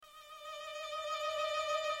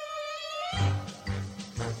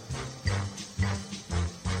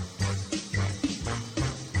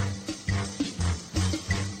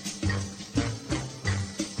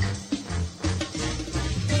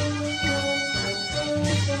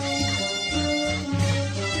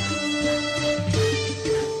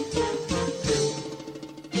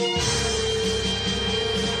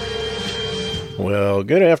Well,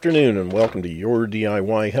 good afternoon and welcome to Your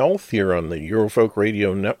DIY Health here on the Eurofolk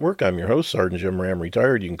Radio Network. I'm your host, Sergeant Jim Ram,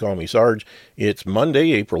 retired. You can call me Sarge. It's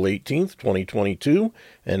Monday, April 18th, 2022,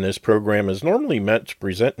 and this program is normally meant to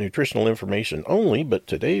present nutritional information only, but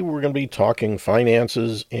today we're going to be talking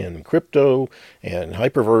finances and crypto and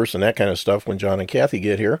HyperVerse and that kind of stuff when John and Cathie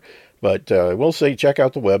get here. But I will say check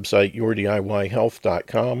out the website,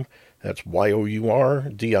 yourdiyhealth.com. That's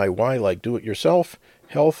Y-O-U-R-D-I-Y, like do-it-yourself.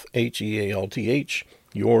 Health, H-E-A-L-T-H,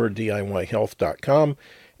 yourdiyhealth.com,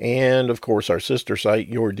 and of course our sister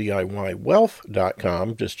site,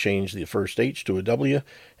 yourdiywealth.com. Just change the first H to a W,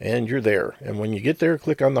 and you're there. And when you get there,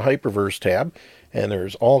 click on the HyperVerse tab, and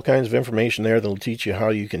there's all kinds of information there that'll teach you how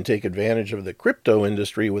you can take advantage of the crypto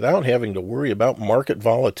industry without having to worry about market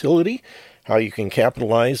volatility, how you can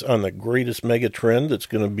capitalize on the greatest mega trend that's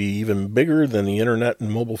going to be even bigger than the internet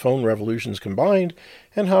and mobile phone revolutions combined,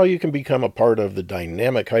 and how you can become a part of the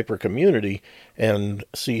dynamic hyper community and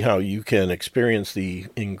see how you can experience the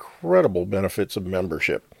incredible benefits of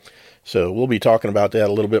membership. So we'll be talking about that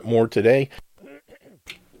a little bit more today.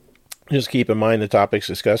 Just keep in mind the topics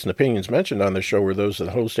discussed and opinions mentioned on the show are those of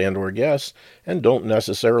the host and or guests and don't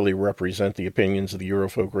necessarily represent the opinions of the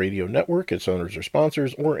Eurofolk Radio Network, its owners or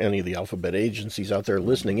sponsors, or any of the alphabet agencies out there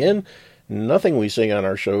listening in. Nothing we say on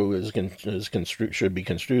our show should be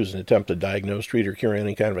construed as an attempt to diagnose, treat, or cure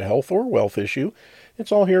any kind of a health or wealth issue.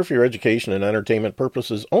 It's all here for your education and entertainment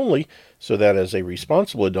purposes only, so that as a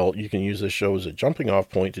responsible adult, you can use this show as a jumping-off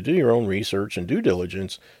point to do your own research and due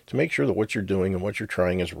diligence to make sure that what you're doing and what you're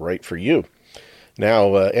trying is right for you.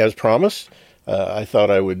 Now, as promised, I thought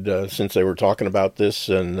I would, since they were talking about this,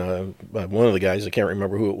 and one of the guys, I can't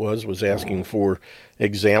remember who it was asking for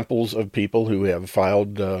examples of people who have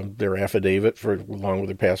filed their affidavit along with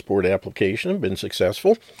their passport application and been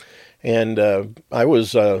successful. And I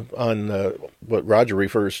was on what Roger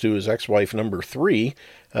refers to as ex-wife number 3,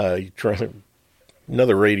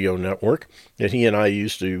 another radio network that he and I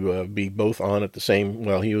used to be both on at the same,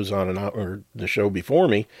 well, he was on the show before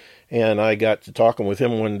me, and I got to talking with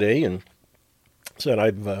him one day and said,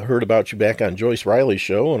 I've heard about you back on Joyce Riley's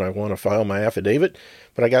show, and I want to file my affidavit,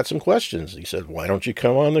 but I got some questions. He said, why don't you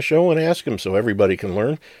come on the show and ask him so everybody can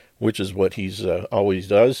learn, which is what he's always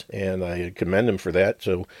does, and I commend him for that.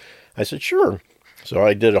 So I said, sure. So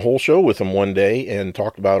I did a whole show with him one day and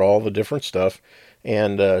talked about all the different stuff.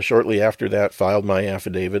 And shortly after that, filed my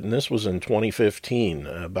affidavit. And this was in 2015,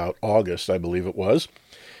 about August, I believe it was.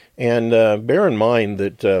 And bear in mind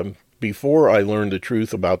that before I learned the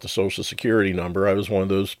truth about the Social Security number, I was one of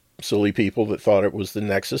those silly people that thought it was the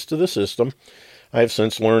nexus to the system. I have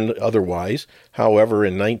since learned otherwise. However,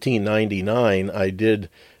 in 1999, I did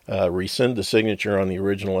rescind the signature on the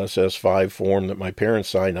original SS5 form that my parents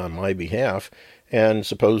signed on my behalf and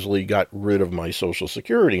supposedly got rid of my Social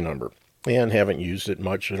Security number and haven't used it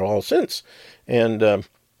much at all since. And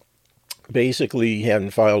basically hadn't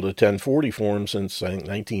filed a 1040 form since, I think,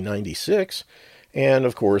 1996. And,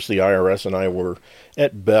 of course, the IRS and I were,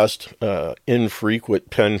 at best, infrequent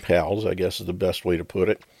pen pals, I guess is the best way to put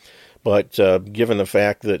it. But given the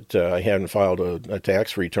fact that I hadn't filed a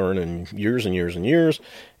tax return in years and years and years,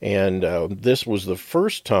 and this was the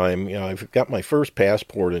first time, I got my first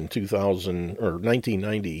passport in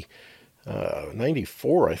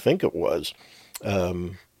 1994, I think it was.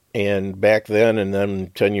 And back then, and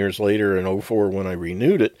then 10 years later in '04 when I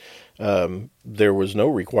renewed it, there was no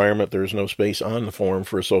requirement, there was no space on the form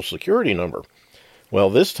for a Social Security number. Well,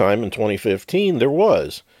 this time in 2015, there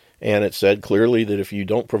was. And it said clearly that if you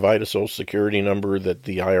don't provide a Social Security number, that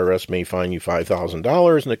the IRS may fine you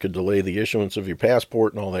 $5,000 and it could delay the issuance of your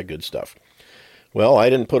passport and all that good stuff. Well,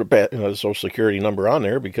 I didn't put a Social Security number on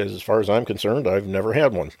there because as far as I'm concerned, I've never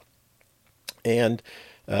had one. And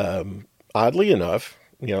oddly enough,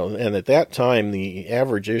 and at that time, the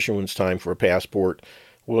average issuance time for a passport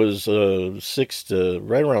was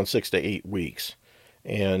right around 6 to 8 weeks.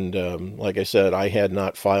 And like I said, I had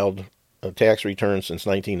not filed a tax return since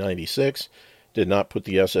 1996, did not put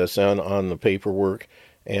the SSN on the paperwork,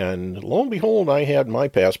 and lo and behold, I had my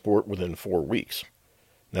passport within 4 weeks.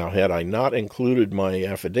 Now, had I not included my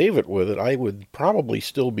affidavit with it, I would probably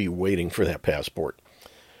still be waiting for that passport.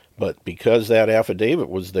 But because that affidavit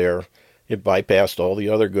was there, it bypassed all the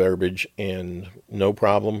other garbage, and no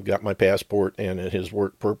problem, got my passport, and it has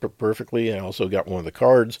worked perfectly. I also got one of the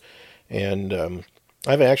cards, and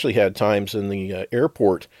I've actually had times in the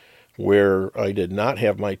airport where I did not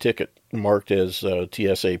have my ticket marked as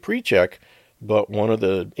TSA pre-check, but one of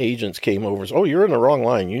the agents came over and said, oh, you're in the wrong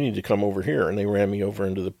line. You need to come over here. And they ran me over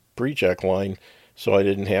into the pre-check line so I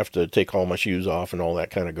didn't have to take all my shoes off and all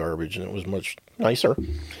that kind of garbage, and it was much nicer.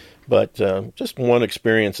 But just one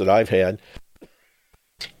experience that I've had.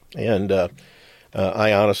 And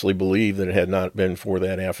I honestly believe that it had not been for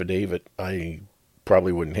that affidavit, I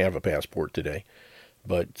probably wouldn't have a passport today.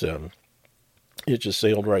 But it just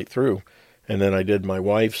sailed right through. And then I did my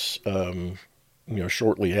wife's,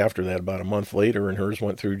 shortly after that, about a month later, and hers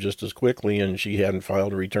went through just as quickly, and she hadn't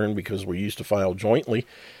filed a return because we used to file jointly.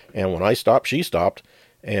 And when I stopped, she stopped.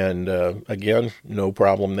 And again, no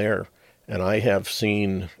problem there. And I have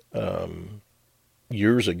seen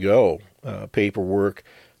years ago paperwork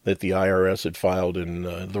that the IRS had filed in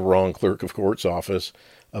the wrong clerk of court's office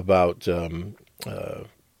about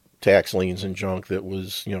tax liens and junk that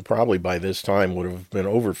was, probably by this time would have been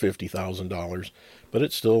over $50,000, but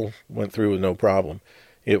it still went through with no problem.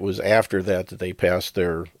 It was after that that they passed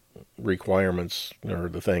their requirements, or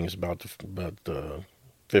the things about the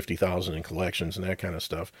 50,000 in collections and that kind of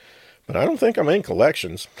stuff. But I don't think I'm in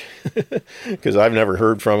collections because I've never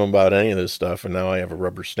heard from them about any of this stuff, and now I have a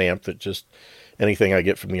rubber stamp that just anything I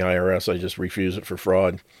get from the IRS, I just refuse it for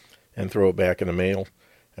fraud and throw it back in the mail.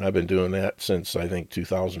 And I've been doing that since, I think,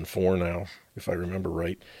 2004 now, if I remember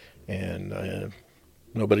right. And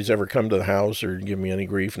nobody's ever come to the house or given me any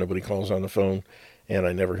grief. Nobody calls on the phone, and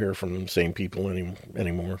I never hear from the same people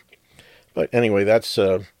anymore. But anyway, that's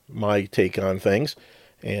my take on things.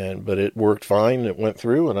 But it worked fine. It went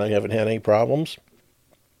through, and I haven't had any problems.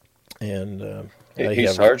 And Hey,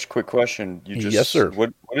 Sarge, quick question. Yes, sir.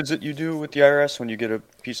 What is it you do with the IRS when you get a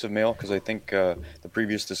piece of mail? Because I think the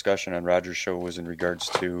previous discussion on Roger's show was in regards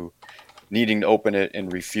to needing to open it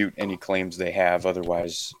and refute any claims they have.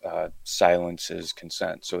 Otherwise, silence is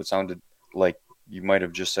consent. So it sounded like you might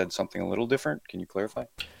have just said something a little different. Can you clarify?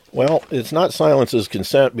 Well, it's not silence is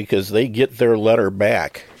consent because they get their letter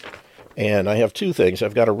back. And I have two things.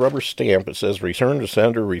 I've got a rubber stamp. It says, return to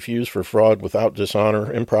sender, refuse for fraud without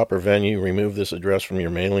dishonor, improper venue, remove this address from your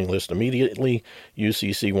mailing list immediately,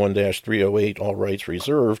 UCC 1-308, all rights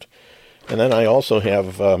reserved. And then I also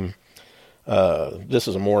have, this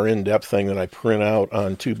is a more in-depth thing that I print out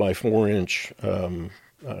on 2x4-inch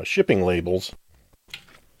shipping labels.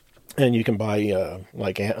 And you can buy,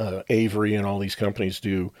 like Avery and all these companies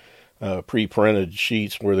do, pre-printed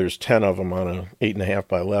sheets where there's 10 of them on a 8.5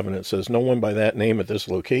 by 11. It says, no one by that name at this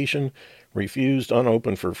location, refused,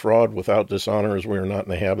 unopened for fraud without dishonor, as we are not in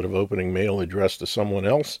the habit of opening mail addressed to someone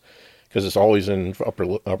else, because it's always in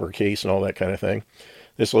uppercase and all that kind of thing.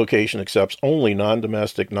 This location accepts only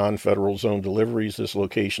non-domestic, non-federal zone deliveries. This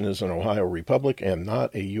location is an Ohio Republic and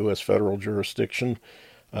not a U.S. federal jurisdiction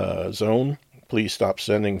zone. Please stop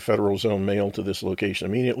sending federal zone mail to this location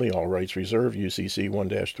immediately. All rights reserved, UCC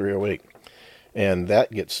 1-308. And that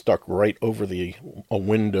gets stuck right over a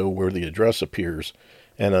window where the address appears.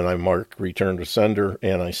 And then I mark return to sender,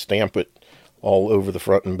 and I stamp it all over the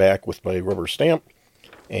front and back with my rubber stamp,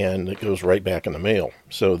 and it goes right back in the mail.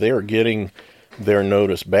 So they're getting their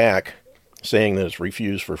notice back saying that it's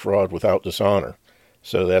refused for fraud without dishonor.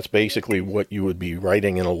 So that's basically what you would be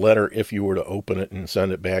writing in a letter if you were to open it and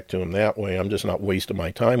send it back to them that way. I'm just not wasting my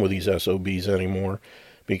time with these SOBs anymore,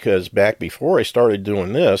 because back before I started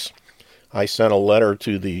doing this, I sent a letter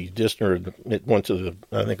to the district. It went to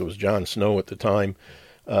I think it was John Snow at the time,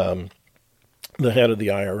 the head of the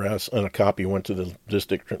IRS, and a copy went to the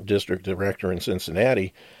district director in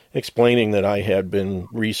Cincinnati, explaining that I had been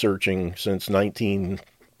researching since 96,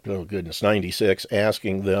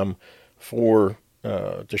 asking them for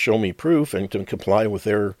to show me proof and to comply with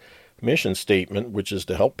their mission statement, which is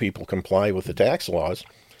to help people comply with the tax laws.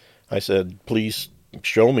 I said, please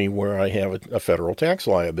show me where I have a federal tax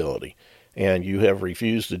liability. And you have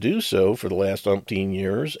refused to do so for the last umpteen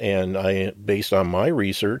years, and based on my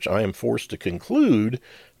research, I am forced to conclude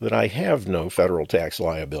that I have no federal tax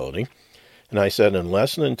liability. And I said,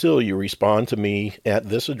 unless and until you respond to me at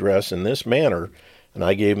this address in this manner, and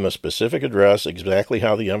I gave him a specific address, exactly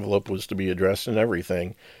how the envelope was to be addressed and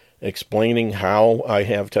everything, explaining how I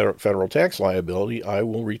have federal tax liability, I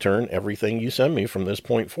will return everything you send me from this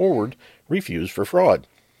point forward, refused for fraud,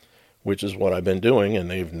 which is what I've been doing, and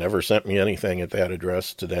they've never sent me anything at that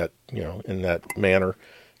address to that, in that manner.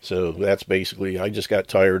 So that's basically, I just got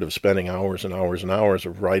tired of spending hours and hours and hours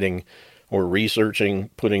of writing or researching,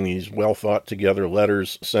 putting these well thought together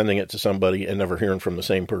letters, sending it to somebody, and never hearing from the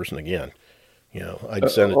same person again. I'd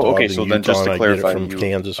send it to okay, so then just to clarify, from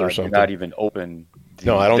Kansas or something. Not even open.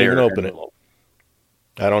 No, I don't even open it.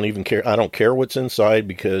 I don't even care. I don't care what's inside,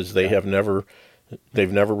 because they've never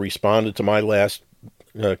responded to my last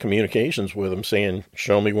communications with them saying,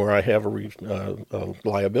 show me where I have a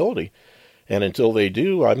liability. And until they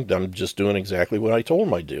do, I'm just doing exactly what I told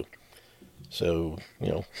them I'd do. So,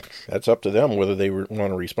 that's up to them whether they want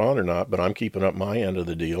to respond or not, but I'm keeping up my end of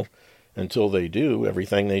the deal. Until they do,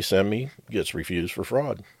 everything they send me gets refused for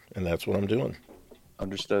fraud. and that's what I'm doing.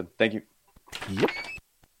 Understood. Thank you. Yep.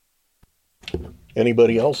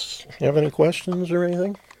 Anybody else have any questions or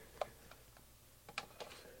anything?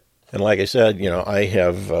 And like I said,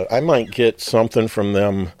 I might get something from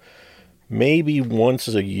them maybe once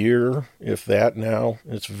a year, if that now.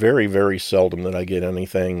 It's very, very seldom that I get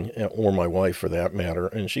anything, or my wife for that matter.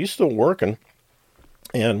 And she's still working.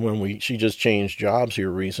 And she just changed jobs here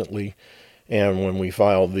recently. And when we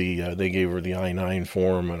filed they gave her the I-9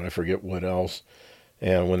 form and I forget what else.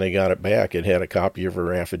 And when they got it back, it had a copy of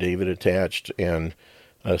her affidavit attached and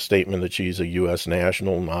a statement that she's a U.S.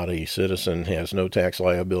 national, not a citizen, has no tax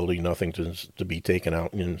liability, nothing to be taken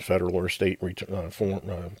out in federal or state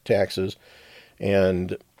taxes.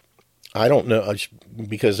 And I don't know,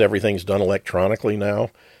 because everything's done electronically now,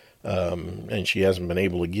 and she hasn't been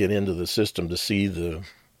able to get into the system to see the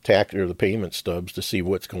tax or the payment stubs to see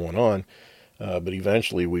what's going on. But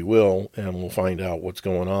eventually we will, and we'll find out what's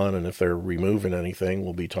going on. And if they're removing anything,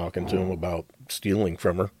 we'll be talking to them about stealing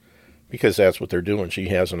from her, because that's what they're doing. She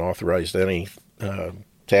hasn't authorized any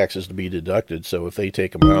taxes to be deducted. So if they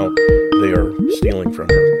take them out, they are stealing from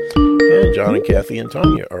her. And John and Cathie and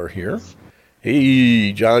Tonja are here.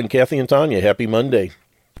 Hey, John, Cathie, and Tonja, happy Monday.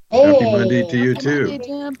 Hey, Happy Monday to you, happy too. Monday,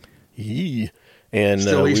 Jim. Yee. And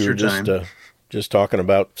Still we Easter were time. just talking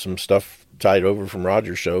about some stuff tied over from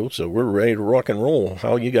Roger's show, so we're ready to rock and roll.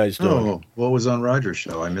 How are you guys doing? Oh, what was on Roger's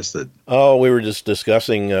show? I missed it. Oh, we were just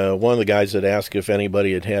discussing, one of the guys had asked if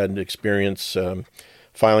anybody had experience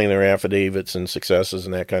filing their affidavits and successes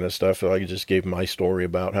and that kind of stuff. So I just gave my story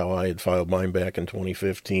about how I had filed mine back in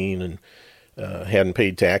 2015 and hadn't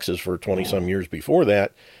paid taxes for 20-some years before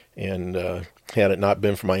that. And had it not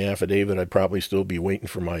been for my affidavit, I'd probably still be waiting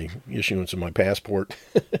for my issuance of my passport.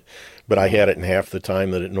 But I had it in half the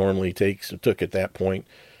time that it normally took at that point.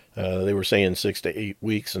 They were saying 6 to 8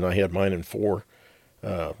 weeks, and I had mine in 4,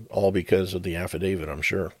 all because of the affidavit, I'm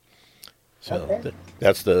sure. So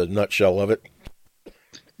that's the nutshell of it.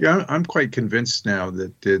 Yeah, I'm quite convinced now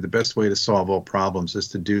that the best way to solve all problems is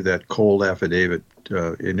to do that cold affidavit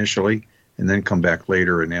initially, and then come back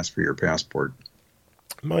later and ask for your passport.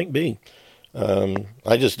 Might be.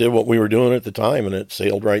 I just did what we were doing at the time, and it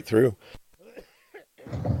sailed right through.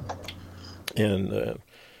 And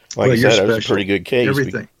like I said, it was a pretty good case.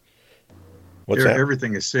 Everything. What's that?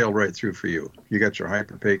 Everything is sailed right through for you. You got your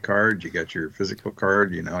HyperPay card, you got your physical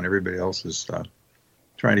card, and everybody else is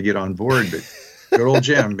trying to get on board. But good old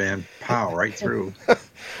Jim, man, pow, right through.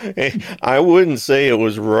 Hey, I wouldn't say it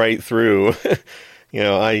was right through.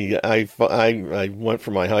 I went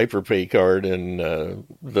for my HyperPay card, and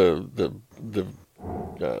the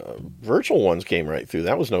virtual ones came right through.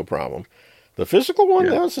 That was no problem. The physical one,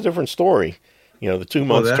 that was a different story. The 2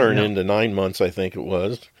 months turned into 9 months, I think it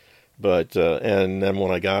was. But and then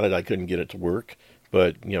when I got it, I couldn't get it to work.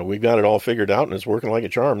 But we've got it all figured out, and it's working like a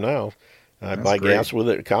charm now. I buy gas with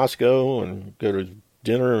it at Costco and go to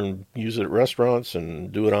dinner and use it at restaurants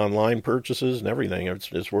and do it online purchases and everything.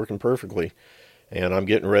 It's working perfectly. And I'm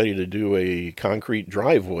getting ready to do a concrete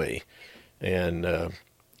driveway, and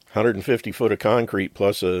 150 foot of concrete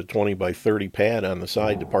plus a 20 by 30 pad on the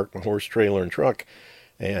side to park my horse trailer and truck.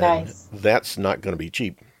 And that's not going to be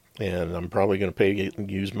cheap. And I'm probably going to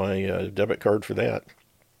use my debit card for that.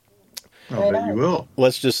 I'll bet you will.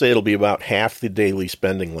 Let's just say it'll be about half the daily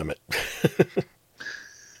spending limit.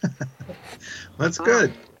 That's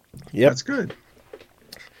good. Yep. That's good.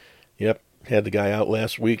 Yep. Had the guy out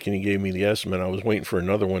last week, and he gave me the estimate. I was waiting for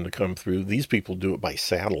another one to come through. These people do it by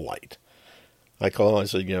satellite. I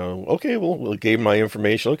said, okay, we'll gave him my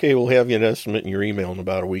information. Okay, we'll have you an estimate in your email in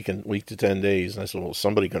about a week to 10 days. And I said, well, is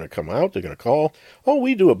somebody going to come out? They're going to call? Oh,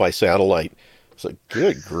 we do it by satellite. It's like,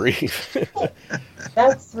 good grief.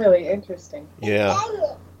 That's really interesting. Yeah.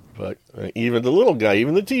 But even the little guy,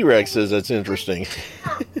 even the T-Rex says that's interesting.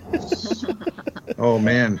 Oh,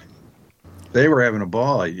 man. They were having a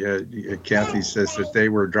ball. Cathie says that they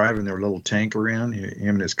were driving their little tank around,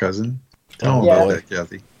 him and his cousin. Tell them about that,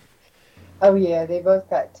 Cathie. Oh, yeah. They both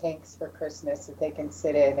got tanks for Christmas that they can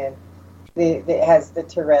sit in, and it has the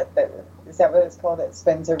turret is that what it's called? It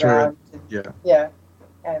spins around. Yeah. Yeah.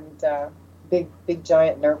 And big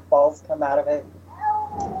giant Nerf balls come out of it.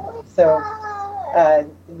 So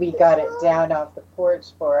we got it down off the porch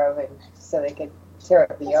for them, so they could tear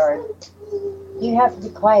up the yard. You have to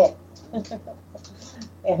be quiet.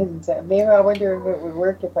 And maybe I wonder if it would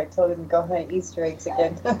work if I told him to go hunt Easter eggs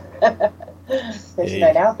again. There's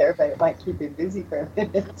none out there, but it might keep him busy for a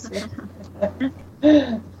minute.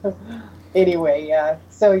 Anyway,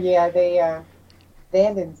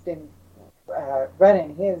 Landon's been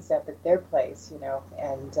running his up at their place, and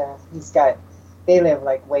they live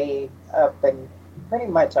like way up and pretty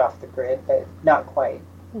much off the grid, but not quite.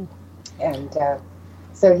 And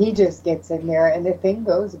so he just gets in there, and the thing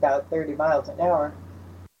goes about 30 miles an hour.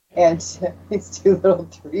 And these two little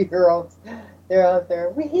 3-year-olds, they're out there,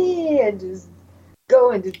 wee, and just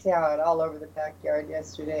going to town all over the backyard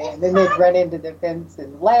yesterday. And then they'd run into the fence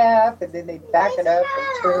and laugh, and then they'd back it up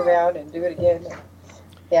and turn around and do it again.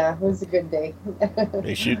 Yeah, it was a good day.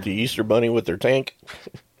 They shoot the Easter Bunny with their tank.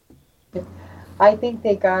 I think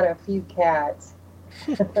they got a few cats.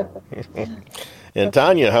 And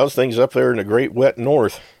Tonja, how's things up there in the great wet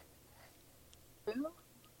north?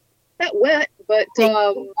 Not wet, but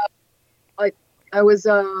I was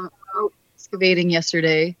out excavating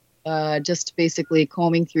yesterday, just basically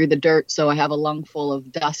combing through the dirt, so I have a lung full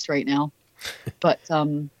of dust right now. But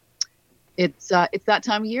it's that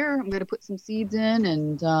time of year. I'm going to put some seeds in,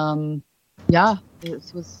 and yeah,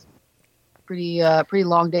 it was pretty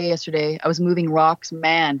long day yesterday. I was moving rocks.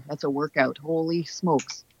 Man, that's a workout. Holy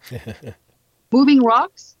smokes! Moving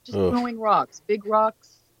rocks, just throwing rocks, big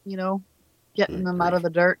rocks, getting them out of the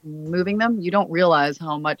dirt and moving them. You don't realize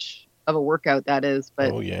how much of a workout that is,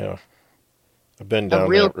 but oh yeah, I've been down a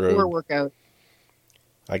real that road. core workout.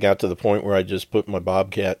 I got to the point where I just put my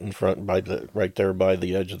bobcat in front right there by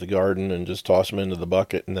the edge of the garden and just toss them into the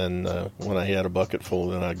bucket, and then when I had a bucket full,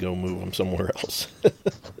 then I'd go move them somewhere else.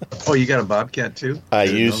 Oh, you got a bobcat too? I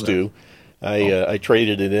used to. I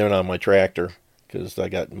traded it in on my tractor because I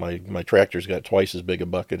got my tractor's got twice as big a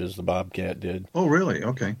bucket as the bobcat did. Oh, really?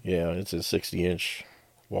 Okay. Yeah, it's a 60-inch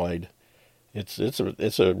wide. It's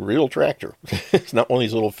a real tractor. It's not one of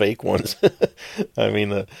these little fake ones. I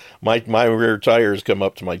mean, my rear tires come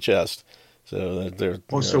up to my chest, so they're.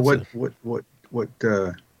 Oh, so what did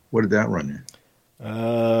that run you?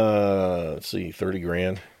 Let's see,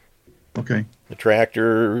 $30,000. Okay. The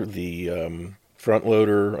tractor, the front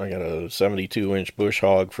loader. I got a 72-inch bush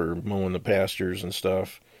hog for mowing the pastures and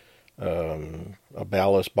stuff. A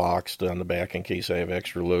ballast box on the back in case I have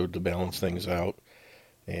extra load to balance things out.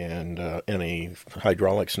 And a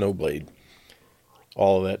hydraulic snow blade.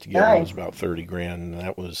 All of that together was about $30,000. And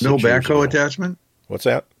that was no backhoe attachment. What's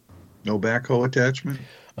that? No backhoe attachment.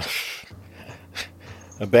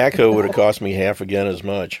 A backhoe would have cost me half again as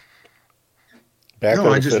much.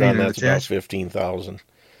 Backhoe fit on that's about $15,000.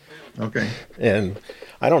 Okay. And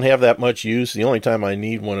I don't have that much use. The only time I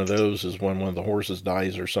need one of those is when one of the horses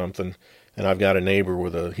dies or something. And I've got a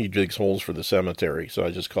neighbor he digs holes for the cemetery, so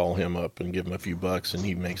I just call him up and give him a few bucks, and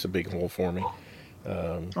he makes a big hole for me.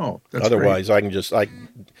 That's otherwise, great. I can just I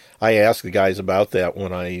asked the guys about that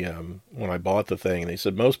when I bought the thing. They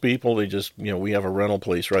said most people they just we have a rental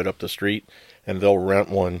place right up the street, and they'll rent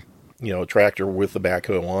one a tractor with the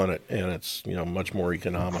backhoe on it, and it's much more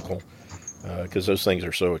economical because those things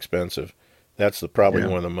are so expensive. That's probably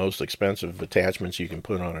one of the most expensive attachments you can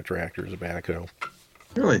put on a tractor is a backhoe.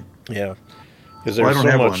 Really? Yeah, because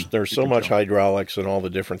there's so much hydraulics and all the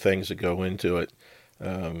different things that go into it.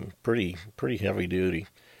 Pretty heavy duty,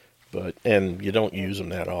 and you don't use them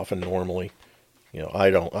that often normally.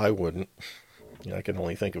 I wouldn't. I can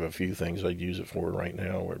only think of a few things I'd use it for right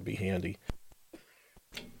now where it'd be handy.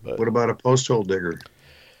 But what about a post hole digger?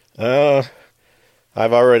 I've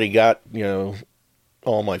already got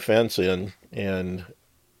all my fence in, and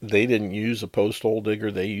they didn't use a post hole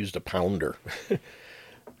digger. They used a pounder.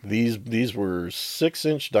 These were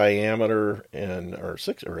 6-inch diameter or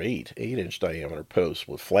 8-inch diameter posts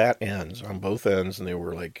with flat ends on both ends, and they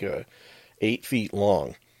were like 8 feet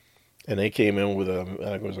long. And they came in with I think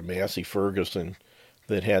it was a Massey Ferguson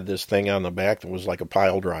that had this thing on the back that was like a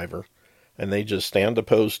pile driver, and they just stand the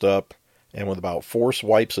post up, and with about 4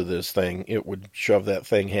 swipes of this thing, it would shove that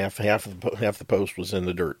thing half the post was in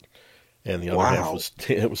the dirt, and the other half was.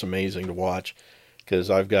 It was amazing to watch because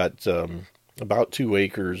I've got. About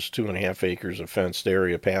 2.5 acres of fenced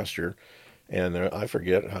area pasture, and I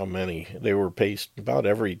forget how many. They were paced about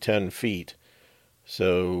every 10 feet.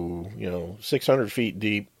 So, 600 feet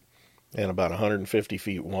deep and about 150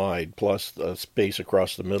 feet wide, plus a space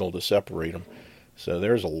across the middle to separate them. So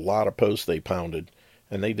there's a lot of posts they pounded,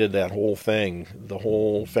 and they did that whole thing. The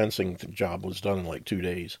whole fencing job was done in like 2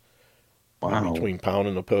 days. Wow. Between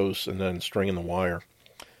pounding the posts and then stringing the wire.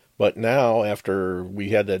 But now, after we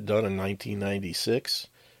had that done in 1996,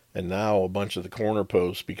 and now a bunch of the corner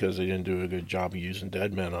posts, because they didn't do a good job of using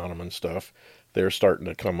dead men on them and stuff, they're starting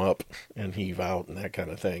to come up and heave out and that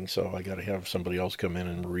kind of thing. So I got to have somebody else come in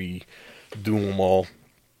and redo them all.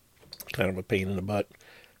 Kind of a pain in the butt.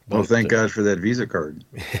 Well, thank God for that Visa card.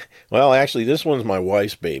 Well, actually, this one's my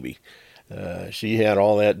wife's baby. She had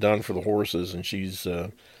all that done for the horses, and she's,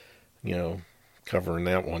 covering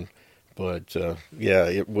that one. But, yeah,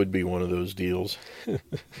 it would be one of those deals.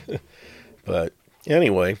 But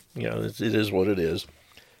Anyway, it is what it is.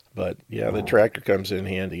 But yeah, the tractor comes in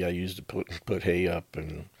handy. I used to put hay up,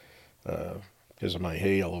 and because my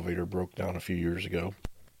hay elevator broke down a few years ago,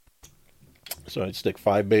 so I'd stick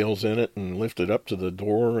 5 bales in it and lift it up to the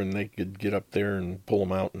door, and they could get up there and pull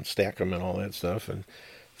them out and stack them and all that stuff. And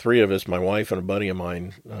 3 of us, my wife and a buddy of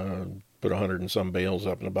mine, put 100 and some bales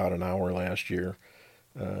up in about an hour last year,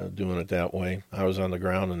 doing it that way. I was on the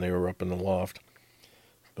ground and they were up in the loft.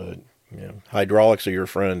 But yeah, hydraulics are your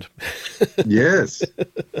friend. Yes,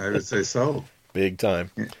 I would say so. Big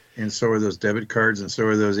time. And so are those debit cards, and so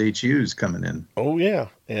are those HUs coming in. Oh, yeah.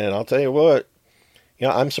 And I'll tell you what,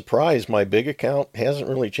 I'm surprised my big account hasn't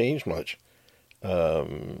really changed much.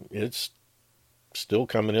 It's still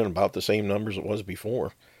coming in about the same numbers it was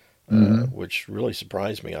before, which really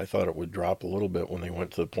surprised me. I thought it would drop a little bit when they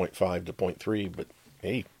went to 0.5 to 0.3, but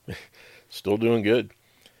hey, still doing good.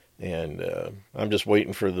 And I'm just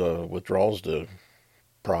waiting for the withdrawals to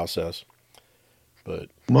process. But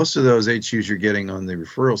most of those HUs you're getting on the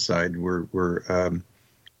referral side were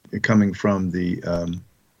coming from the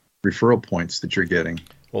referral points that you're getting.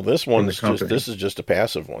 Well, this is just a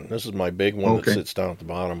passive one. This is my big one that sits down at the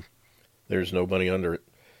bottom. There's nobody under it,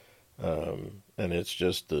 and it's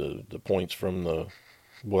just the points from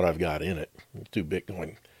what I've got in it. Too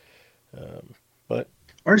Bitcoin, but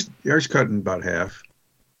ours cut in about half.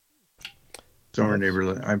 So our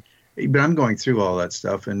neighborhood. I'm going through all that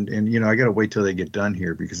stuff, and I got to wait till they get done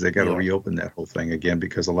here because they got to reopen that whole thing again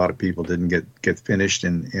because a lot of people didn't get finished,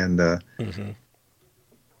 and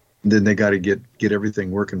then they got to get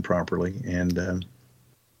everything working properly, and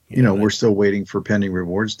we're still waiting for pending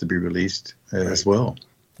rewards to be released as well.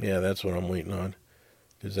 Yeah, that's what I'm waiting on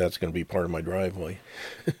because that's going to be part of my driveway,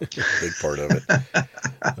 big part of it.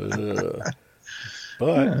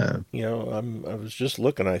 But, I was just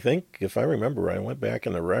looking. I think, if I remember, I went back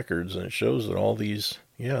in the records, and it shows that all these,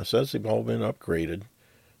 it says they've all been upgraded,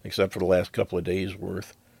 except for the last couple of days'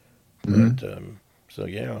 worth. But,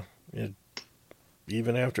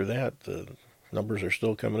 even after that, the numbers are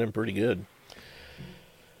still coming in pretty good.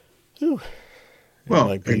 Whew. Well,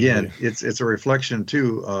 again, it's a reflection,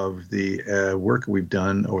 too, of the work we've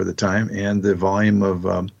done over the time and the volume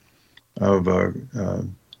of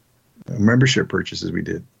membership purchases we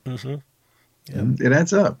did. Mm-hmm. Yeah. It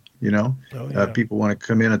adds up, Oh, yeah. People want to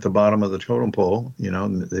come in at the bottom of the totem pole,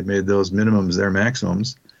 and they made those minimums their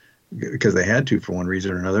maximums because they had to for one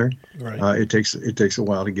reason or another. Right. It takes a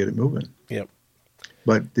while to get it moving. Yep.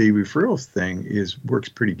 But the referral thing works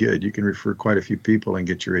pretty good. You can refer quite a few people and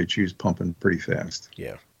get your HUs pumping pretty fast.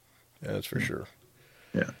 Yeah, that's for sure.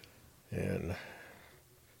 Yeah. And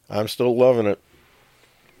I'm still loving it.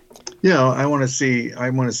 I want to see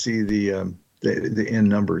the end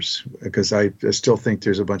numbers because I still think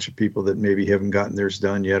there's a bunch of people that maybe haven't gotten theirs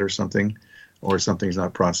done yet or something's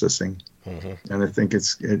not processing. Mm-hmm. And I think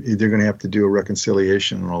they're going to have to do a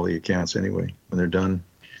reconciliation on all the accounts anyway when they're done.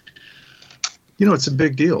 It's a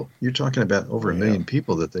big deal. You're talking about over 1 million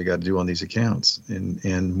people that they got to do on these accounts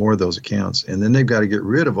and more of those accounts. And then they've got to get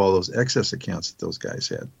rid of all those excess accounts that those guys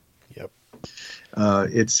had. Yep.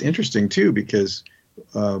 It's interesting, too, because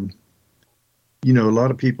a lot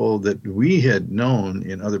of people that we had known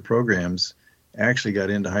in other programs actually got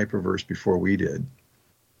into HyperVerse before we did.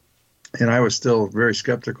 And I was still very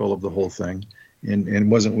skeptical of the whole thing and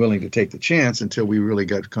wasn't willing to take the chance until we really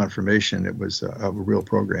got confirmation it was a real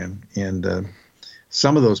program. And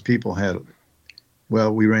some of those people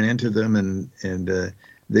we ran into them and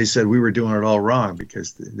they said we were doing it all wrong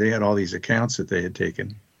because they had all these accounts that they had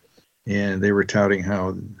taken. And they were touting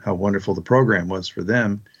how wonderful the program was for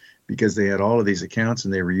them because they had all of these accounts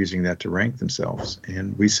and they were using that to rank themselves.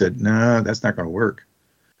 And we said, no, that's not going to work.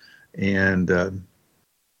 And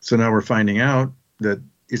so now we're finding out that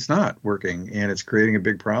it's not working and it's creating a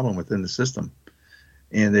big problem within the system.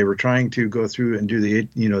 And they were trying to go through and do the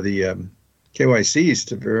KYCs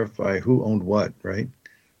to verify who owned what, right?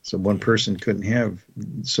 So one person couldn't have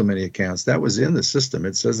so many accounts. That was in the system.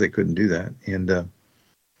 It says they couldn't do that. And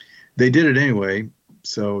they did it anyway,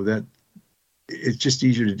 so that it's just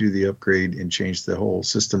easier to do the upgrade and change the whole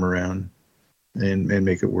system around and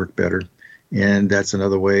make it work better. And that's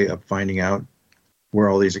another way of finding out where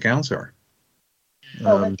all these accounts are.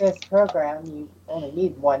 With this program, you only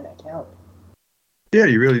need one account. Yeah,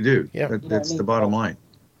 you really do. Yeah. That's the bottom line.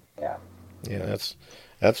 Yeah. Yeah,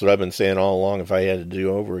 that's what I've been saying all along. If I had to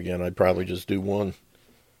do over again, I'd probably just do one.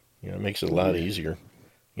 It makes it a lot easier.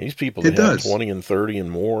 These people that have 20 and 30 and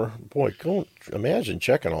more, boy, imagine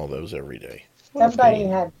checking all those every day. Somebody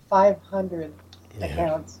had 500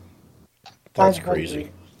 accounts. That's 500.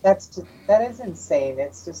 crazy. That is insane.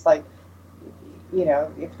 It's just like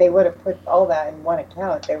if they would have put all that in one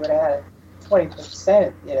account, they would have had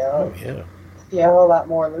 20%, Oh, yeah. be a whole lot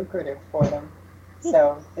more lucrative for them.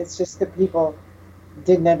 So it's just that people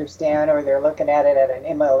didn't understand, or they're looking at it at an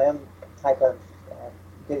MLM type of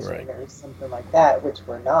vision Right. or something like that, which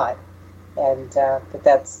we're not. And but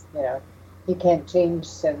that's you can't change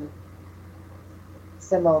some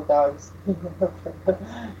old dogs.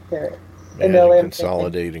 They're Imagine MLM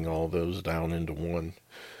consolidating all those down into one.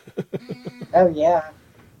 Oh yeah,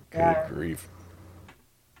 Good yeah. grief.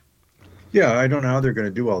 Yeah, I don't know how they're going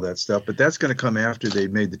to do all that stuff, but that's going to come after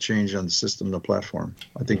they've made the change on the system and the platform.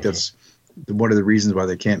 I think that's one of the reasons why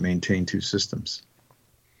they can't maintain two systems.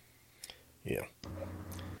 Yeah.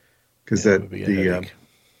 Because That would be a headache.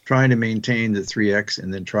 trying to maintain the 3X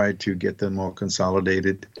and then try to get them all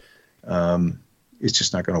consolidated, it's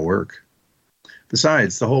just not going to work.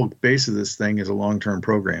 Besides, the whole base of this thing is a long-term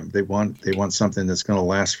program. They want something that's going to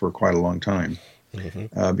last for quite a long time,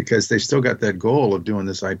 because they still got that goal of doing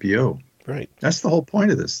this IPO. Right. That's the whole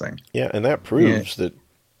point of this thing. Yeah, and that proves that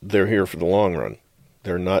they're here for the long run.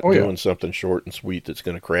 They're not Oh, yeah. doing something short and sweet that's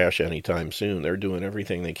going to crash anytime soon. They're doing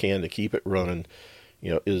everything they can to keep it running,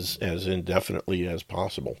 as indefinitely as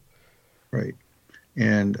possible. Right.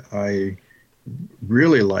 And I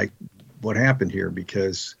really like what happened here,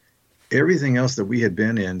 because everything else that we had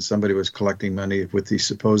been in, somebody was collecting money with the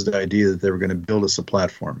supposed idea that they were going to build us a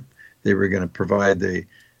platform. They were going to provide the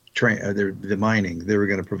mining. They were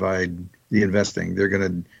going to provide the investing. They were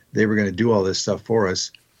going to do all this stuff for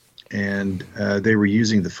us. And they were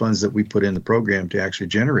using the funds that we put in the program to actually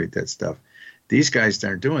generate that stuff. These guys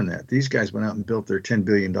aren't doing that. These guys went out and built their $10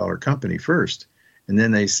 billion company first. And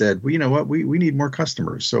then they said, well, you know what? We need more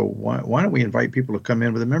customers. So why don't we invite people to come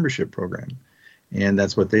in with a membership program? And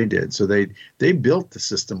that's what they did. So they built the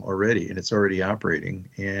system already, and it's already operating.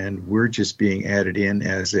 And we're just being added in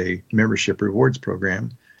as a membership rewards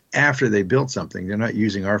program after they built something. They're not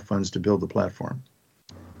using our funds to build the platform.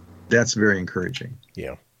 That's very encouraging.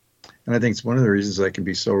 Yeah. And I think it's one of the reasons I can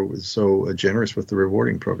be so generous with the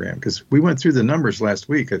rewarding program, because we went through the numbers last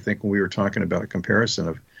week, I think, when we were talking about a comparison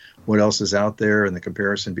of what else is out there and the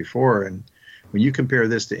comparison before. And when you compare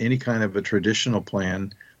this to any kind of a traditional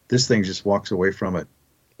plan, this thing just walks away from it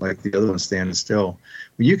like the other one's standing still.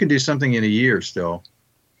 When you can do something in a year still,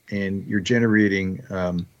 and you're generating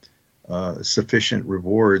sufficient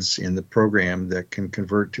rewards in the program that can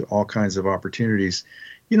convert to all kinds of opportunities,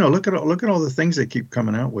 look at all the things they keep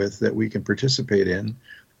coming out with that we can participate in,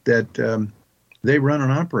 that they run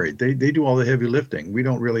and operate. They do all the heavy lifting. We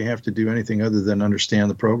don't really have to do anything other than understand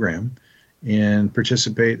the program and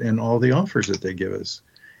participate in all the offers that they give us.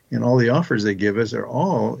 And all the offers they give us are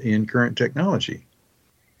all in current technology,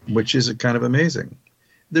 which is kind of amazing.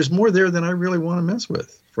 There's more there than I really want to mess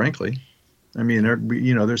with, frankly. I mean,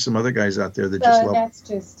 there's some other guys out there that just love. That's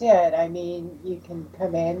just it. I mean, you can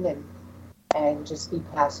come in and just be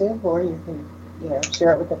passive, or you can,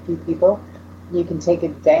 share it with a few people. You can take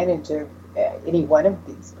advantage of any one of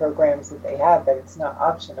these programs that they have, but it's not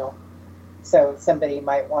optional. So somebody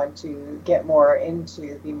might want to get more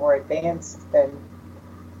into, be more advanced than,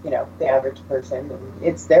 the average person, and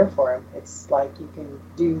it's there for them. It's like you can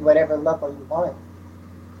do whatever level you want,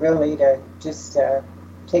 really, to just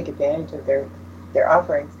take advantage of their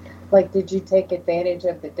offerings. Like, did you take advantage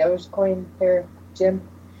of the Dogecoin there, Jim?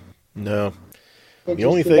 No. Did The you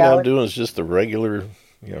only see thing that I'm one? doing is just the regular,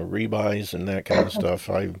 rebuys and that kind of stuff.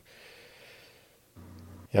 I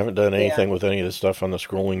haven't done anything with any of the stuff on the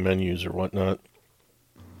scrolling menus or whatnot.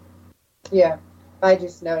 Yeah, I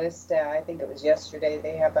just noticed, I think it was yesterday,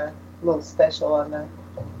 they have a little special on the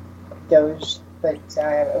Doge, but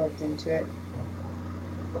I haven't looked into it.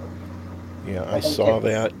 Yeah, I think saw it's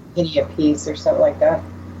that. penny a piece or something like that.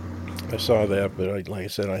 I saw that, but like I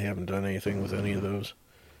said, I haven't done anything with any of those.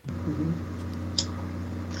 Mm-hmm.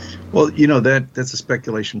 Well, that's a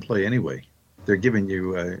speculation play anyway. They're giving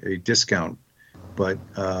you a discount, but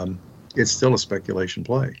it's still a speculation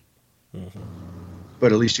play. Mm-hmm.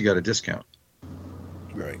 But at least you got a discount.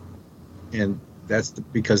 Right. And that's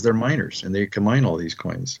because they're miners and they can mine all these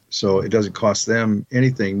coins. So it doesn't cost them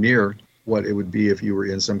anything near what it would be if you were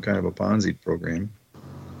in some kind of a Ponzi program,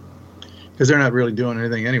 because they're not really doing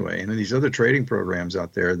anything anyway. And then these other trading programs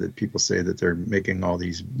out there that people say that they're making all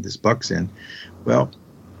this bucks in, well,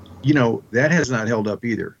 that has not held up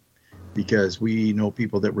either, because we know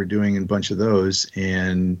people that were doing a bunch of those,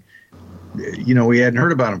 and we hadn't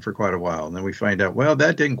heard about them for quite a while, and then we find out, well,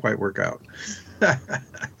 that didn't quite work out.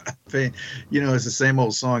 It's the same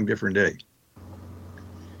old song, different day.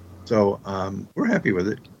 So we're happy with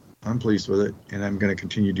it. I'm pleased with it, and I'm going to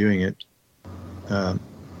continue doing it.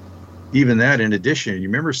 Even that, in addition, you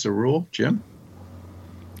remember Cerule, Jim?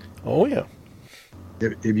 Oh yeah.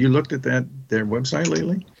 Have you looked at their website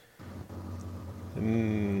lately?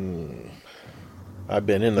 I've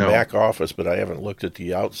been in the No. back office, but I haven't looked at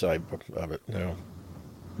the outside of it. No.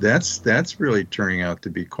 That's really turning out to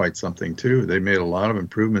be quite something too. They made a lot of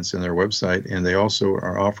improvements in their website, and they also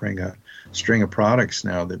are offering a string of products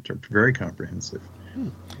now that are very comprehensive.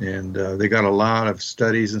 And they got a lot of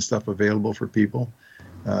studies and stuff available for people.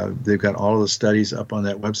 They've got all of the studies up on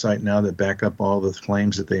that website now that back up all the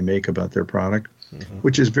claims that they make about their product,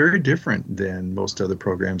 which is very different than most other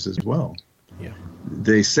programs as well. Yeah.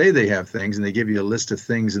 They say they have things, and they give you a list of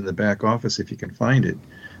things in the back office if you can find it.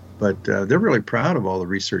 But they're really proud of all the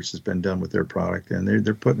research that's been done with their product, and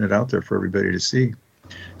they're putting it out there for everybody to see.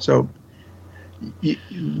 So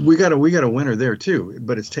we got a winner there too.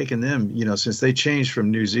 But it's taken them, since they changed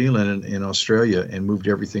from New Zealand and Australia and moved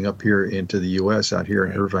everything up here into the U.S. out here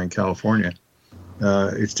in Irvine, California.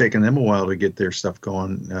 It's taken them a while to get their stuff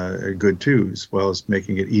going good too, as well as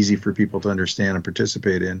making it easy for people to understand and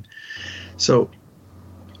participate in. So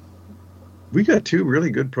we got two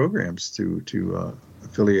really good programs to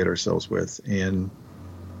affiliate ourselves with, and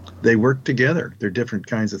they work together. They're different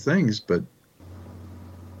kinds of things, but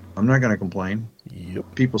I'm not going to complain.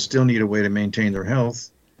 Yep. People still need a way to maintain their health,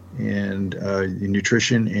 and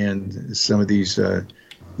nutrition and some of these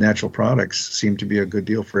natural products seem to be a good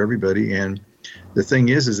deal for everybody. And the thing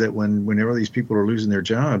is that whenever these people are losing their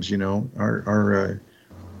jobs, our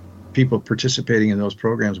people participating in those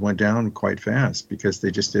programs went down quite fast because they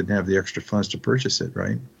just didn't have the extra funds to purchase it,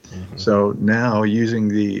 right? So now using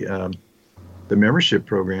the membership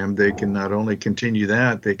program, they can not only continue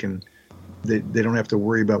that, they don't have to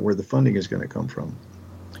worry about where the funding is going to come from.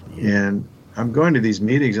 And I'm going to these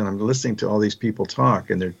meetings and I'm listening to all these people talk,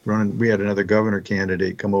 and we had another governor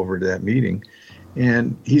candidate come over to that meeting,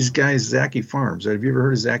 and he's Zaki Farms. Have you ever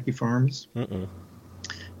heard of Zaki Farms?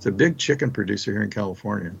 It's a big chicken producer here in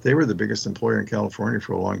California. They were the biggest employer in California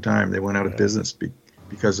for a long time. They went out of business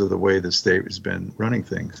because of the way the state has been running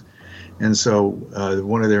things. And so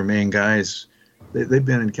one of their main guys, they've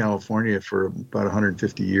been in California for about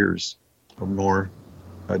 150 years or more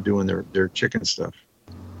doing their chicken stuff.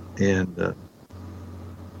 And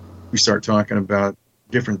we start talking about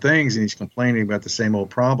different things, and he's complaining about the same old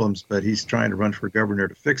problems, but he's trying to run for governor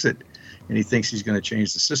to fix it, and he thinks he's going to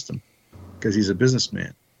change the system because he's a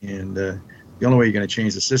businessman. And the only way you're going to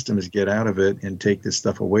change the system is get out of it and take this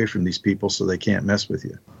stuff away from these people so they can't mess with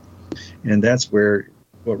you. And that's where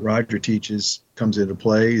what Roger teaches comes into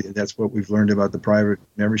play. That's what we've learned about the private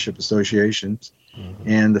membership associations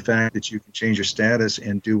and the fact that you can change your status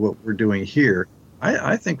and do what we're doing here.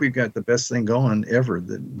 I think we've got the best thing going ever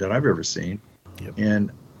that I've ever seen. Yep.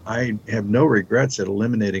 And I have no regrets at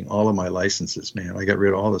eliminating all of my licenses, man. I got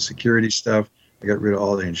rid of all the security stuff. I got rid of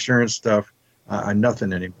all the insurance stuff.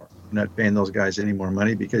 Nothing anymore. I'm not paying those guys any more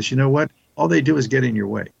money because you know what? All they do is get in your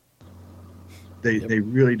way. They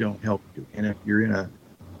really don't help you. And if you're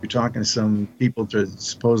talking to some people to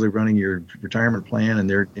supposedly running your retirement plan,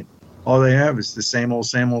 and all they have is the same old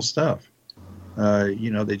stuff.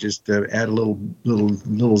 They just add a little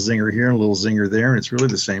zinger here and a little zinger there, and it's really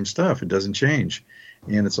the same stuff. It doesn't change,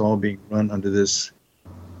 and it's all being run under this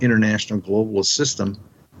international globalist system.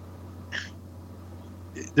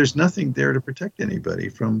 There's nothing there to protect anybody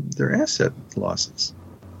from their asset losses.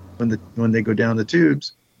 When they go down the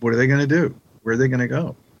tubes, what are they going to do? Where are they going to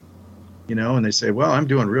go? And they say, well, I'm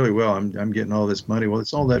doing really well. I'm getting all this money. Well,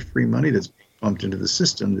 it's all that free money that's pumped into the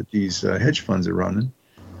system that these hedge funds are running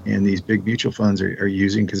and these big mutual funds are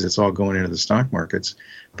using because it's all going into the stock markets.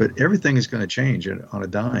 But everything is going to change on a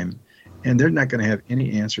dime, and they're not going to have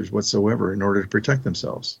any answers whatsoever in order to protect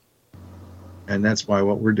themselves. And that's why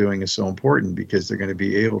what we're doing is so important, because they're going to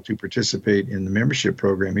be able to participate in the membership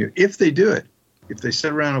program here if they do it. If they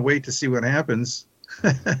sit around and wait to see what happens,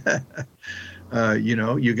 you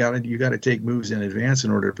got to take moves in advance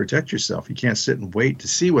in order to protect yourself. You can't sit and wait to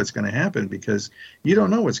see what's going to happen because you don't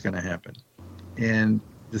know what's going to happen. And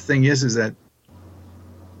the thing is that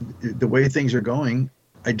the way things are going,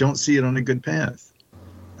 I don't see it on a good path.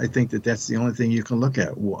 I think that's the only thing you can look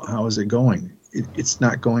at. How is it going? It's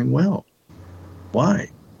not going well. Why?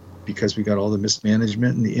 Because we got all the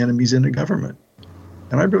mismanagement and the enemies in the government.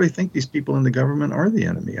 And I really think these people in the government are the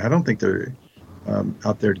enemy. I don't think they're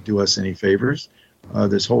out there to do us any favors.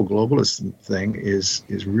 This whole globalist thing is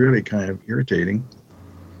really kind of irritating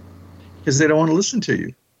because they don't want to listen to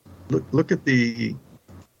you. Look at the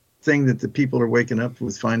thing that the people are waking up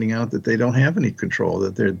with, finding out that they don't have any control,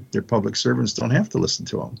 that their public servants don't have to listen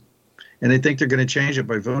to them. And they think they're going to change it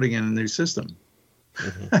by voting in a new system.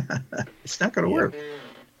 It's not going to work.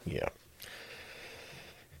 Yeah.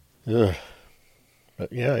 Ugh.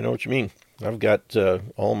 Yeah, I know what you mean. I've got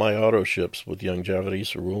all my auto ships with longevity,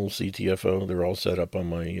 Cerule, CTFO. They're all set up on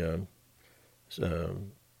my uh,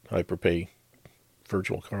 HyperPay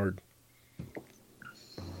virtual card. Oh,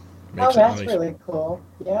 Makes it that's nice. really cool.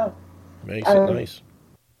 Yeah. Makes it Um, nice.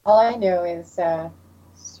 all I know is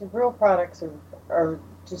real products are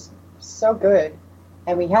just so good,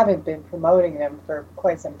 and we haven't been promoting them for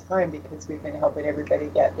quite some time because we've been helping everybody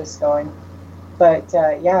get this going. But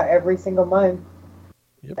yeah, every single month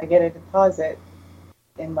Yep. I get a deposit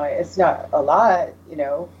in my. It's not a lot,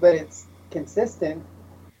 but it's consistent,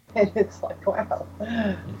 and it's like wow,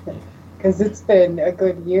 because it's been a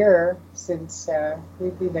good year since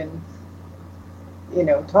we've even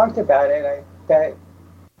talked about it. I bet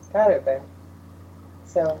it's gotta have been.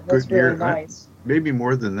 So that's Good really year. nice. Maybe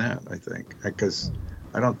more than that, I think, because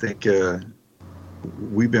I don't think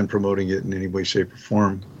we've been promoting it in any way, shape, or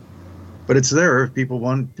form. But it's there if people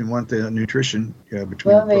want the nutrition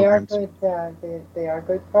between Well, the they are programs. good. They are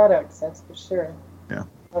good products, that's for sure. Yeah.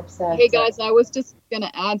 Helps that, Hey guys, I was just going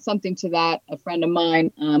to add something to that. A friend of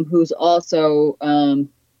mine who's also,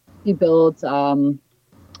 he builds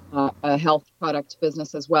a health products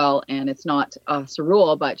business as well. And it's not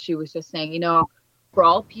Cerule, but she was just saying, for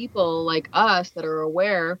all people like us that are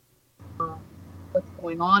aware of what's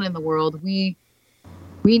going on in the world, we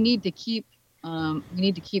need to keep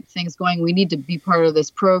things going. We need to be part of this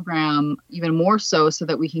program even more so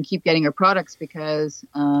that we can keep getting our products, because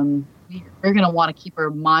we're going to want to keep our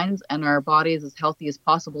minds and our bodies as healthy as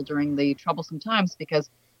possible during the troublesome times, because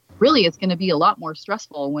really it's going to be a lot more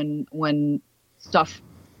stressful when stuff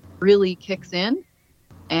really kicks in,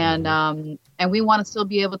 and we want to still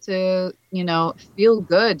be able to feel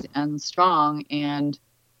good and strong and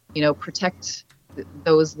protect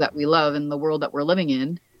those that we love in the world that we're living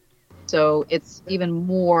in. So it's even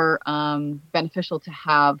more beneficial to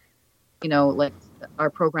have, like our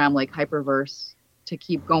program like HyperVerse to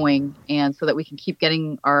keep going, and so that we can keep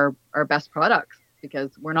getting our best products,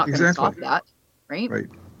 because we're not going to stop that, right?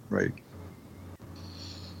 Right.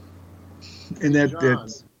 And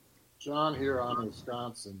that's John here on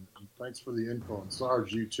Wisconsin. And thanks for the info, and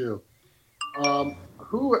Sarge, you too. I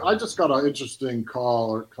just got an interesting call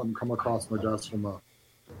or come across my desk from a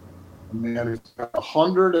man who's got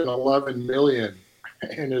 111 million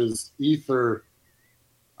in his Ether.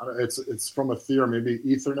 It's from Ethereum, maybe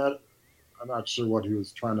Ethernet. I'm not sure what he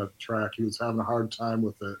was trying to track. He was having a hard time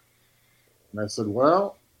with it. And I said,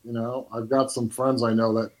 well, I've got some friends I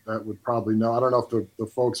know that would probably know. I don't know if the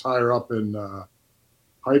folks higher up in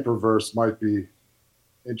HyperVerse might be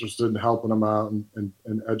interested in helping them out and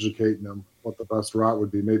educating them what the best route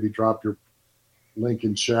would be. Maybe drop your link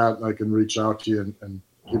in chat and I can reach out to you and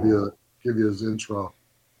give you his intro.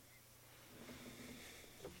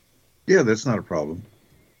 Yeah, that's not a problem.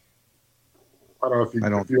 I don't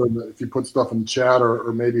know if you put stuff in the chat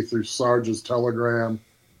or maybe through Sarge's Telegram.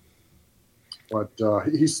 But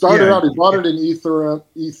he started out. He bought it in Ethereum,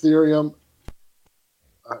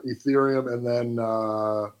 and then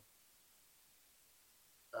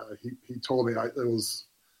he told me I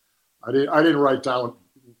didn't write down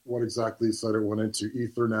what exactly he said it went into,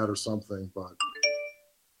 Ethernet or something, but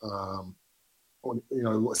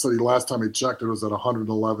so the last time he checked it was at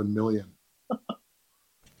 111 million. I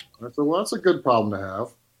said, well, that's a good problem to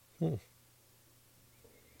have.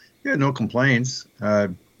 Yeah, no complaints.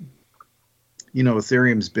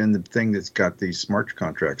 Ethereum's been the thing that's got these smart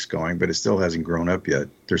contracts going, but it still hasn't grown up yet.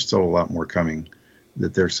 There's still a lot more coming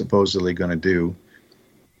that they're supposedly going to do.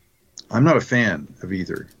 I'm not a fan of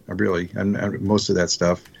Ether. I'm most of that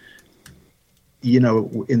stuff. In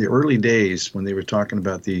the early days when they were talking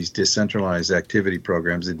about these decentralized activity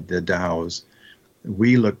programs, the DAOs,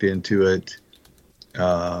 we looked into it.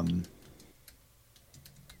 I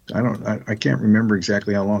can't remember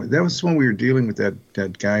exactly how long. That was when we were dealing with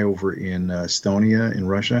that guy over in Estonia in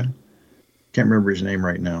Russia. Can't remember his name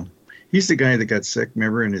right now. He's the guy that got sick,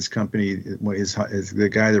 remember, and his company, the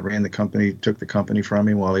guy that ran the company, took the company from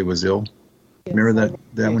him while he was ill. Yes, remember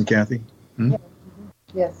that one, Cathie? Yeah.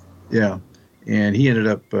 Yes. Yeah. And he ended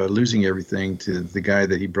up losing everything to the guy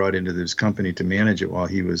that he brought into this company to manage it while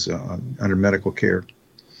he was under medical care.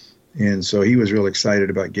 And so he was real excited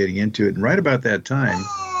about getting into it. And right about that time,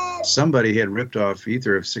 somebody had ripped off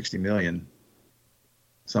Ether of 60 million,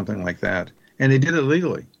 something like that. And they did it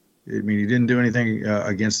legally. I mean, he didn't do anything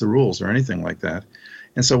against the rules or anything like that.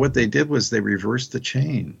 And so what they did was they reversed the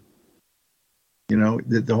chain.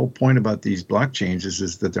 The whole point about these blockchains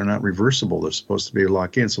is that they're not reversible. They're supposed to be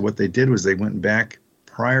locked in. So what they did was they went back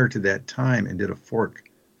prior to that time and did a fork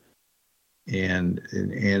and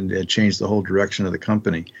it changed the whole direction of the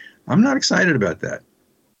company. I'm not excited about that.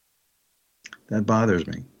 That bothers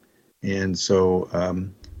me. And so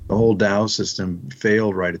the whole Dow system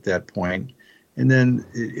failed right at that point. And then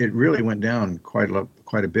it really went down quite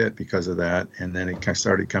a bit because of that. And then it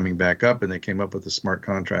started coming back up, and they came up with the smart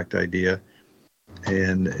contract idea.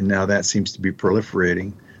 And now that seems to be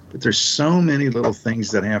proliferating. But there's so many little things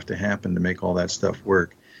that have to happen to make all that stuff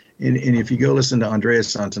work. And if you go listen to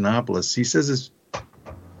Andreas Antonopoulos, he says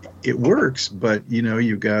it works, but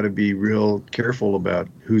you've got to be real careful about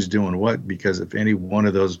who's doing what, because if any one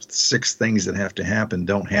of those 6 things that have to happen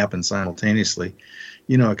don't happen simultaneously,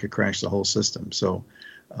 it could crash the whole system. So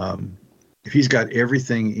if he's got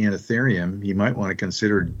everything in Ethereum, you might want to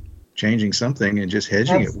consider changing something and just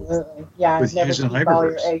hedging Absolutely. it With never using keep HyperVerse. All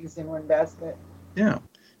your HyperVerse. eggs in one basket. Yeah.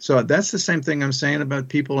 So that's the same thing I'm saying about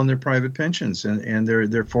people and their private pensions and their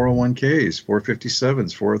 401ks,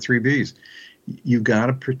 457s, 403bs. You've got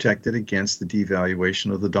to protect it against the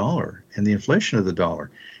devaluation of the dollar and the inflation of the dollar.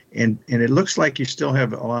 And it looks like you still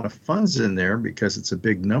have a lot of funds in there because it's a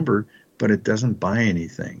big number, but it doesn't buy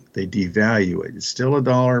anything. They devalue it. It's still a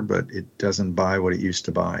dollar, but it doesn't buy what it used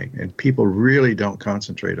to buy. And people really don't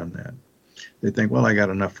concentrate on that. They think, well, I got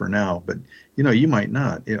enough for now. But, you might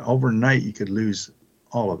not. Overnight, you could lose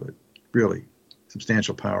all of it, really.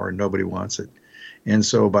 Substantial power, and nobody wants it. And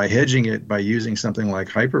so by hedging it, by using something like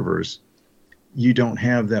HyperVerse, you don't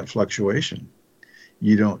have that fluctuation.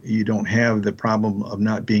 You don't have the problem of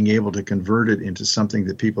not being able to convert it into something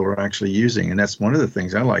that people are actually using. And that's one of the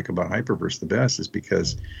things I like about HyperVerse the best, is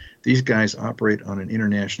because these guys operate on an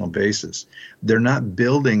international basis. They're not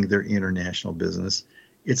building their international business.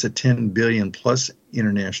 It's a 10 billion plus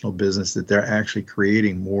international business that they're actually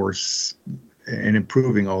creating more and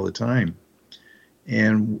improving all the time.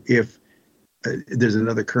 And if there's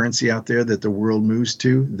another currency out there that the world moves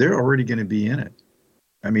to, they're already going to be in it.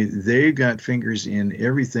 I mean, they've got fingers in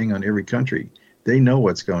everything on every country. They know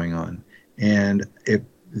what's going on. And if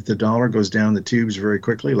the dollar goes down the tubes very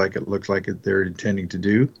quickly, like it looks like they're intending to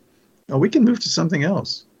do, we can move to something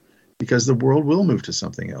else, because the world will move to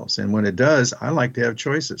something else. And when it does, I like to have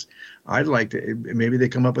choices. I'd like to, maybe they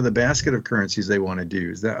come up with a basket of currencies they want to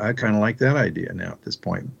do. I kind of like that idea now at this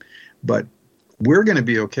point. But we're going to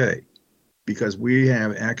be okay, because we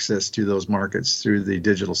have access to those markets through the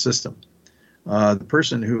digital system. The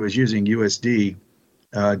person who is using USD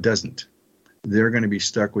doesn't. They're going to be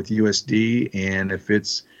stuck with USD, and if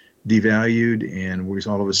it's devalued and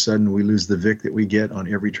all of a sudden we lose the VIC that we get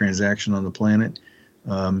on every transaction on the planet,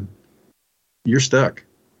 you're stuck.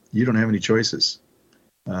 You don't have any choices.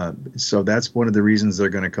 So that's one of the reasons they're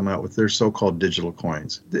going to come out with their so-called digital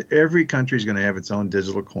coins. Every country is going to have its own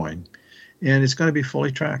digital coin, and it's going to be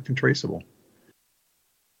fully tracked and traceable.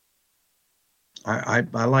 I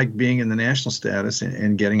like being in the national status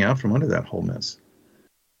and getting out from under that whole mess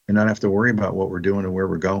and not have to worry about what we're doing and where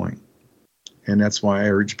we're going. And that's why I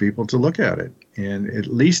urge people to look at it and at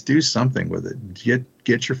least do something with it.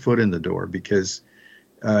 Get your foot in the door, because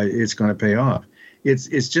it's going to pay off.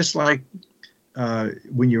 It's just like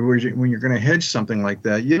when you're going to hedge something like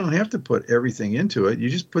that, you don't have to put everything into it. You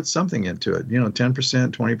just put something into it, 10%,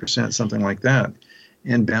 20%, something like that,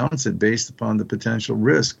 and balance it based upon the potential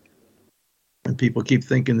risk. And people keep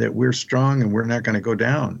thinking that we're strong and we're not going to go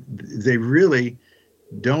down. They really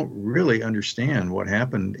don't really understand what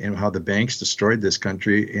happened and how the banks destroyed this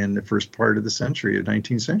country in the first part of the century, the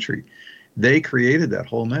 19th century. They created that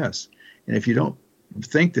whole mess. And if you don't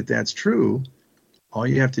think that that's true, all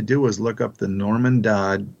you have to do is look up the Norman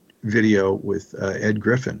Dodd video with Ed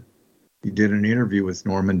Griffin. He did an interview with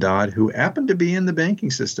Norman Dodd, who happened to be in the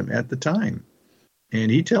banking system at the time.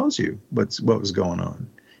 And he tells you what was going on.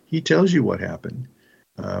 He tells you what happened.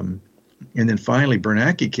 And then finally,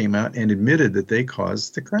 Bernanke came out and admitted that they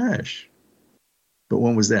caused the crash. But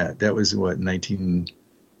when was that? That was,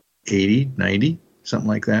 1980, 90, something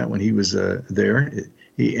like that, when he was there.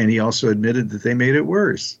 He also admitted that they made it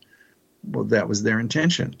worse. Well, that was their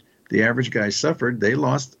intention. The average guy suffered. They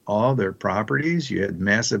lost all their properties. You had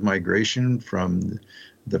massive migration from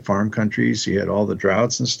the farm countries. You had all the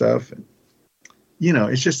droughts and stuff.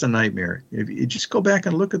 It's just a nightmare. If you just go back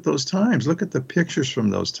and look at those times, look at the pictures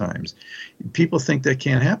from those times. People think that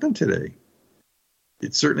can't happen today.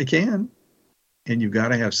 It certainly can. And you've got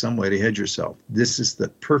to have some way to hedge yourself. This is the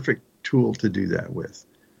perfect tool to do that with,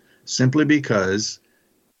 simply because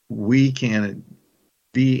we can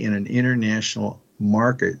be in an international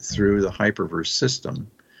market through the HyperVerse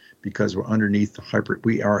system, because we're underneath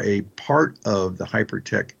we are a part of the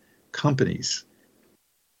hypertech companies.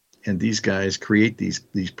 And these guys create these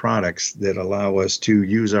products that allow us to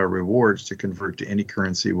use our rewards to convert to any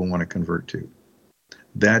currency we want to convert to.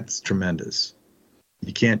 That's tremendous.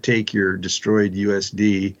 You can't take your destroyed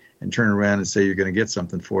USD and turn around and say you're going to get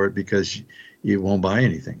something for it because you won't buy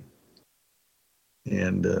anything.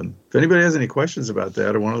 And if anybody has any questions about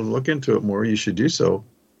that or want to look into it more, you should do so.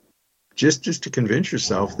 Just to convince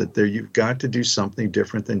yourself that you've got to do something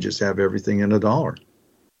different than just have everything in a dollar.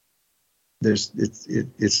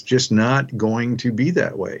 It's just not going to be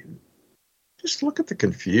that way. Just look at the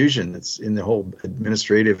confusion that's in the whole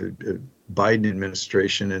Biden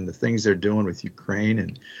administration and the things they're doing with Ukraine.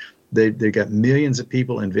 And they got millions of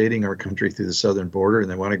people invading our country through the southern border,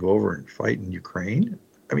 and they want to go over and fight in Ukraine.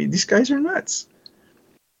 I mean, these guys are nuts.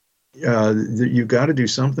 You've got to do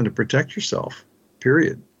something to protect yourself,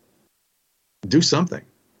 period. Do something.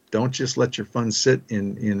 Don't just let your funds sit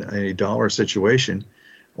in a dollar situation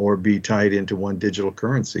or be tied into one digital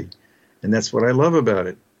currency. And that's what I love about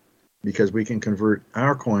it, because we can convert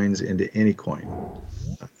our coins into any coin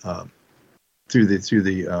through the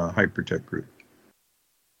Hypertech group.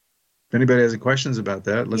 If anybody has any questions about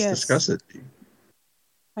that, let's discuss it.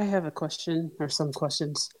 I have a question or some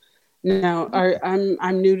questions. Now,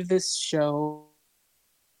 I'm new to this show.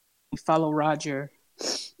 I follow Roger,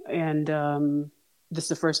 and this is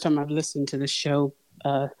the first time I've listened to this show.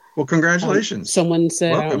 Well, congratulations. Someone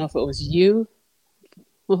said, Welcome. I don't know if it was you.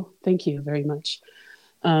 Well, thank you very much.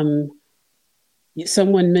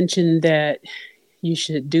 Someone mentioned that you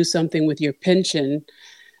should do something with your pension.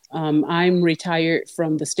 I'm retired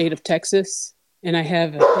from the state of Texas, and I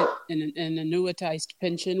have an annuitized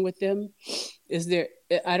pension with them.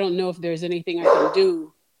 I don't know if there's anything I can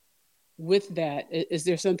do with that. Is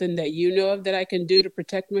there something that you know of that I can do to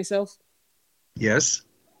protect myself? Yes.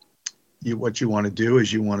 What you want to do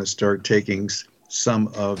is you want to start taking some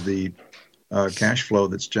of the cash flow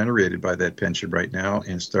that's generated by that pension right now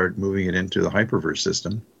and start moving it into the HyperVerse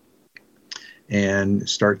system, and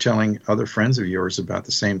start telling other friends of yours about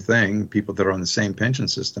the same thing, people that are on the same pension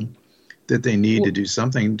system, that they need to do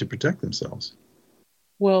something to protect themselves.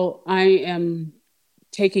 Well, I am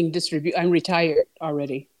taking I'm retired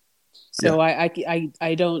already. So yeah.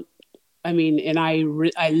 I don't, I mean, and I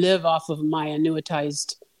live off of my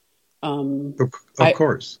annuitized. Of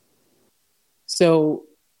course. So.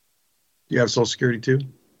 You have Social Security too?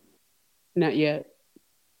 Not yet.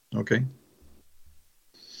 Okay.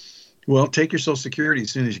 Well, take your Social Security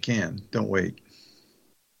as soon as you can. Don't wait.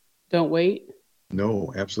 Don't wait?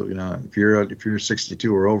 No, absolutely not. If you're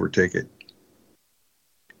 62 or over, take it.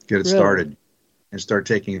 Get it started, and start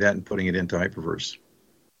taking that and putting it into HyperVerse.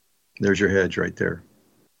 There's your hedge right there.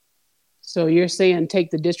 So you're saying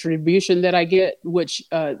take the distribution that I get, which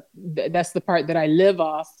that's the part that I live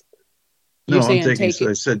off. No, I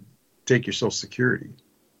said take your Social Security.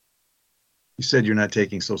 You said you're not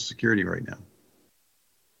taking Social Security right now.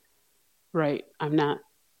 Right, I'm not.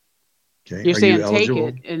 Okay. You're saying take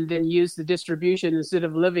it and then use the distribution instead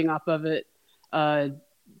of living off of it.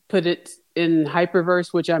 Put it in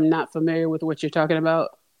HyperVerse, which I'm not familiar with what you're talking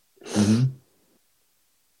about. Mm-hmm.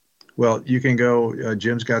 Well, you can go.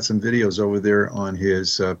 Jim's got some videos over there on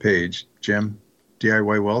his page. Jim,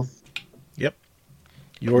 DIY Wealth. Yep.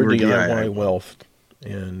 Your DIY Wealth.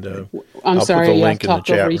 And I'm I'll sorry, put the y'all link in the talked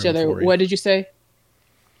chat over each other. What did you say?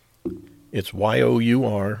 It's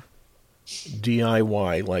YOUR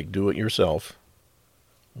DIY, like do it yourself.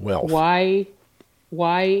 Wealth.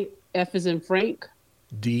 Y F as in Frank.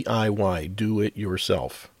 DIY, do it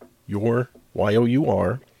yourself. Your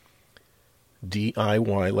YOUR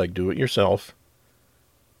DIY, like do it yourself.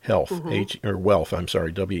 Health, wealth, I'm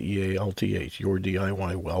sorry, WEALTH,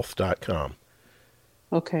 yourdiywealth.com.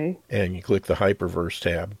 Okay. And you click the HyperVerse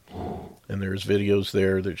tab, and there's videos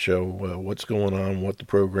there that show what's going on, what the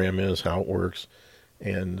program is, how it works,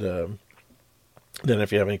 and then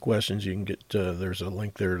if you have any questions, you can get there's a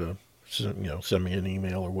link there to send me an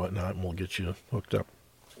email or whatnot, and we'll get you hooked up.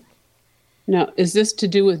 Now, is this to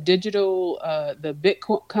do with digital, the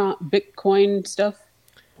Bitcoin stuff?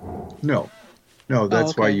 No,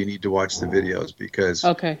 that's why you need to watch the videos, because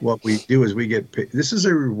what we do is we get paid. This is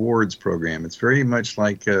a rewards program. It's very much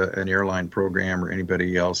like an airline program or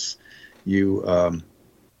anybody else. If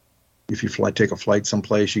you take a flight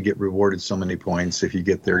someplace, you get rewarded so many points. If you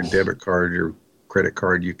get their debit card or credit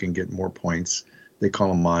card, you can get more points. They call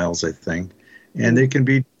them miles, I think, and they can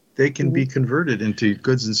be converted into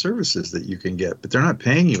goods and services that you can get, but they're not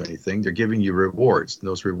paying you anything. They're giving you rewards. And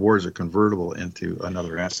those rewards are convertible into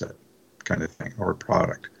another asset, kind of thing, or a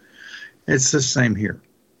product. It's the same here.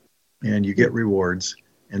 And you get rewards,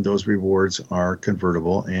 and those rewards are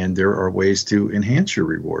convertible, and there are ways to enhance your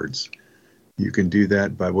rewards. You can do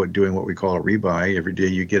that by doing what we call a rebuy. Every day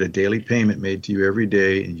you get a daily payment made to you every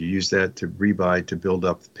day, and you use that to rebuy to build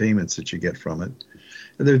up the payments that you get from it.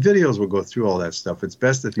 The videos will go through all that stuff. It's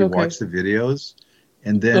best if you watch the videos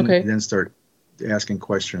and then start asking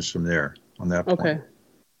questions from there on that point. Okay.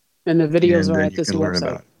 And the videos and are then at you this can learn website.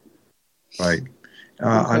 about it. Right.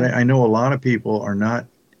 I know a lot of people are not.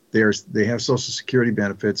 They have Social Security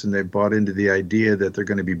benefits, and they've bought into the idea that they're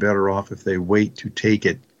going to be better off if they wait to take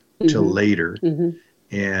it till later.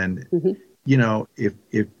 And you know, if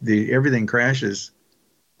everything crashes,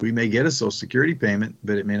 we may get a Social Security payment,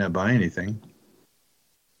 but it may not buy anything.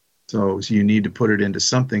 So you need to put it into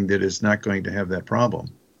something that is not going to have that problem.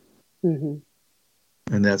 And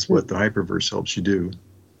that's what the HyperVerse helps you do.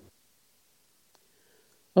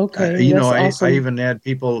 Okay. You know, awesome. I even had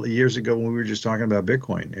people years ago when we were just talking about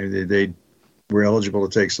Bitcoin, and they were eligible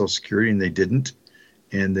to take Social Security and they didn't.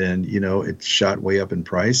 And then, you know, it shot way up in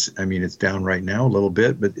price. I mean, it's down right now a little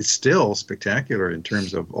bit, but it's still spectacular in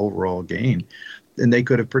terms of overall gain. And they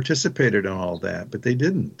could have participated in all that, but they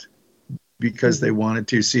didn't, because they wanted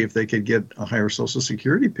to see if they could get a higher Social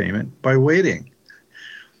Security payment by waiting.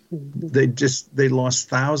 They lost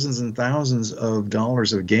thousands and thousands of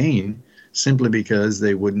dollars of gain simply because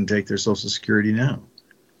they wouldn't take their Social Security now.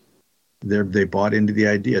 They bought into the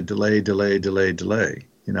idea, delay.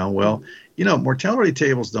 You know, well, you know, mortality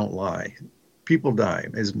tables don't lie. People die.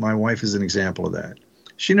 As my wife is an example of that.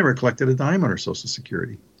 She never collected a dime on her Social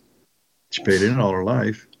Security. She paid in all her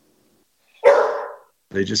life.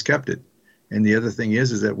 They just kept it. And the other thing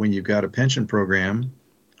is that when you've got a pension program,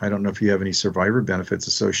 I don't know if you have any survivor benefits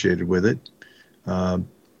associated with it.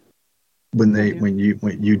 When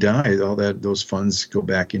you die, all those funds go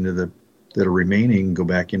back into that are remaining go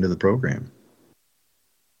back into the program.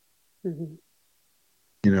 You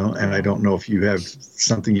know, and I don't know if you have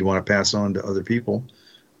something you want to pass on to other people.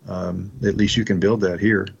 At least you can build that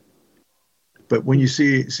here. But when you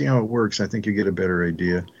see how it works, I think you get a better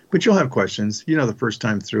idea. But you'll have questions. You know, the first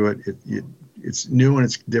time through it's new and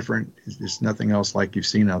it's different. It's nothing else like you've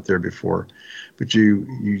seen out there before. But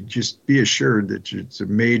you just be assured that it's a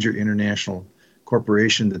major international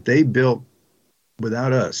corporation that they built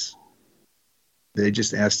without us. They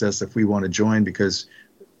just asked us if we want to join, because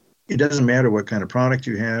it doesn't matter what kind of product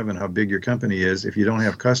you have and how big your company is. If you don't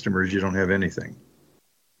have customers, you don't have anything.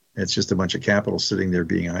 It's just a bunch of capital sitting there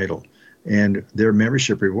being idle. And their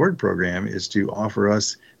membership reward program is to offer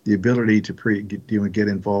us the ability to get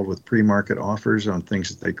involved with pre-market offers on things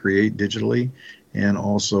that they create digitally. And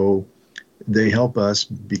also they help us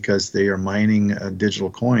because they are mining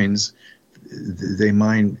digital coins. They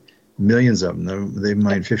mine millions of them. They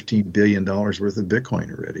mine $15 billion worth of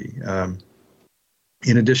Bitcoin already.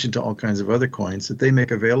 In addition to all kinds of other coins that they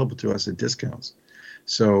make available to us at discounts.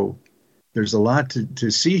 So there's a lot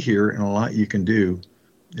to see here and a lot you can do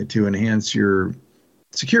to enhance your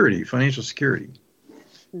security, financial security.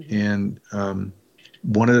 And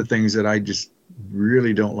one of the things that I just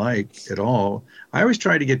really don't like at all, I always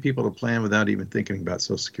try to get people to plan without even thinking about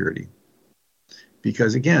Social Security.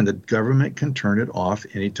 Because again, the government can turn it off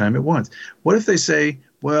anytime it wants. What if they say,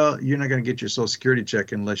 well, you're not going to get your Social Security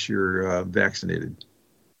check unless you're vaccinated?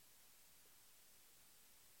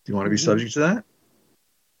 Do you want to be subject to that?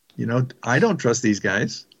 You know, I don't trust these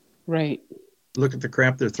guys. Right. Look at the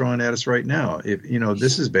crap they're throwing at us right now. If you know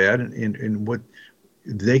this is bad, and what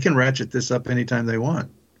they can ratchet this up anytime they want,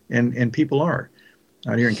 and people are.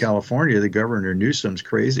 Out here in California, the governor Newsom's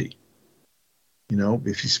crazy. You know,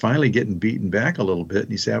 if he's finally getting beaten back a little bit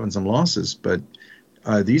and he's having some losses, but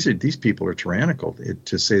these people are tyrannical,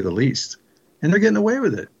 to say the least, and they're getting away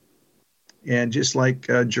with it. And just like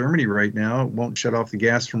Germany right now won't shut off the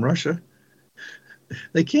gas from Russia,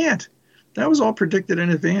 they can't. That was all predicted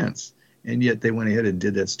in advance. And yet they went ahead and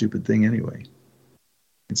did that stupid thing anyway.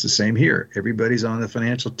 It's the same here. Everybody's on the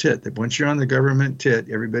financial tit. Once you're on the government tit,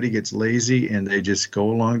 everybody gets lazy and they just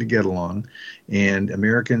go along to get along. And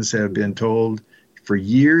Americans have been told for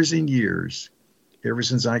years and years, ever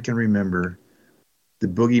since I can remember, the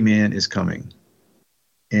boogeyman is coming.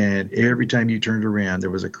 And every time you turned around,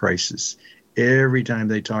 there was a crisis. Every time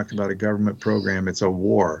they talked about a government program, it's a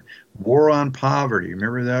war. War on poverty.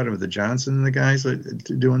 Remember that with the Johnson and the guys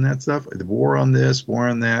doing that stuff? The war on this, war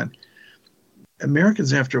on that.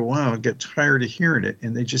 Americans, after a while, get tired of hearing it,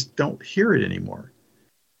 and they just don't hear it anymore.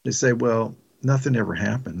 They say, well, nothing ever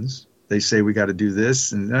happens. They say we got to do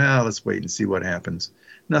this, and let's wait and see what happens.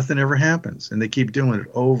 Nothing ever happens, and they keep doing it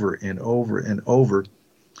over and over and over.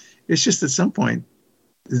 It's just at some point,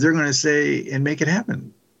 they're going to say and make it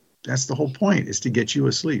happen. That's the whole point, is to get you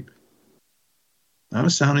asleep.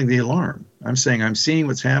 I'm sounding the alarm. I'm saying I'm seeing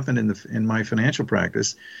what's happened in my financial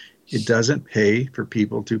practice. It doesn't pay for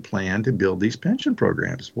people to plan to build these pension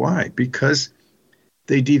programs. Why? Because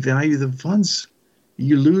they devalue the funds.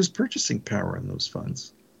 you lose purchasing power in those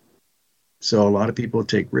funds. So a lot of people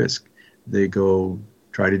take risk. They go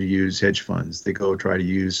try to use hedge funds. They go try to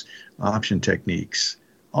use option techniques.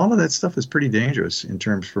 All of that stuff is pretty dangerous in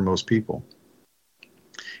terms for most people.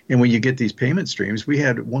 And when you get these payment streams, we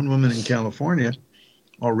had one woman in California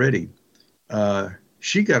already.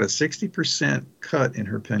 She got a 60% cut in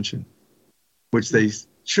her pension, which they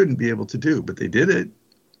shouldn't be able to do, but they did it.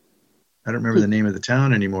 I don't remember the name of the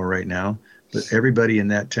town anymore right now, but everybody in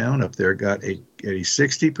that town up there got a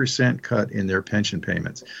 60% cut in their pension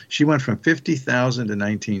payments. She went from $50,000 to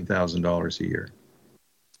 $19,000 a year.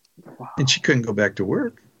 Wow. And she couldn't go back to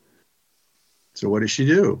work. So what does she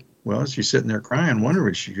do? Well, she's sitting there crying, wondering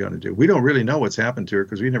what she's going to do. We don't really know what's happened to her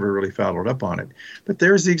because we never really followed up on it. But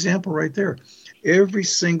there's the example right there. Every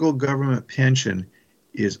single government pension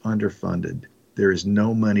is underfunded. There is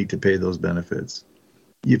no money to pay those benefits.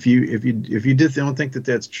 If you don't think that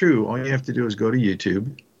that's true, all you have to do is go to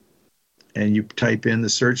YouTube and you type in, the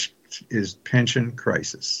search is pension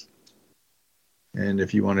crisis. And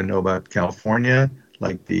if you want to know about California,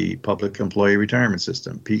 like the Public Employee Retirement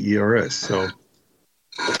System, PERS. So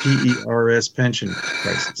PERS pension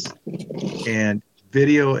crisis. And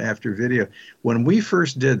video after video. When we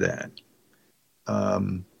first did that,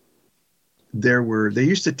 they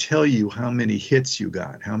used to tell you how many hits you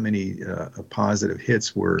got, how many positive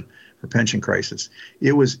hits were for pension crisis.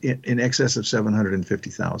 It was in excess of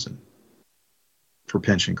 750,000 for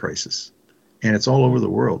pension crisis. And it's all over the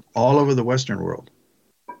world, all over the Western world.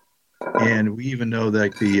 And we even know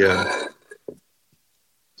that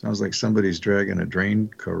sounds like somebody's dragging a drain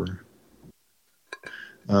cover.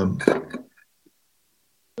 Somebody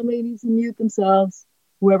needs to mute themselves.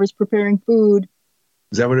 Whoever's preparing food.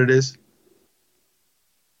 Is that what it is?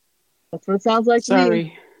 That's what it sounds like to me.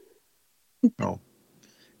 Sorry. Oh.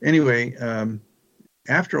 Anyway,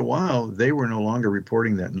 after a while, they were no longer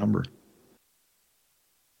reporting that number.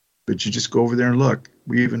 But you just go over there and look.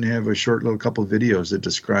 We even have a short little couple of videos that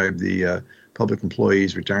describe the public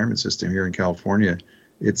employees retirement system here in California.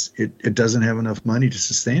 It doesn't have enough money to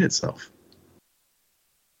sustain itself.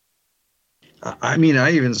 I mean,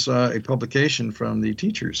 I even saw a publication from the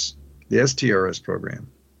teachers, the STRS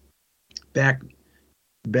program, back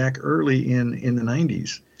early in the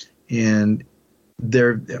 90s. And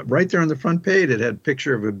they're right there on the front page. It had a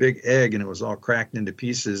picture of a big egg, and it was all cracked into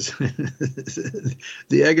pieces.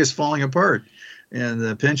 The egg is falling apart, and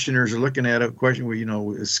the pensioners are looking at it,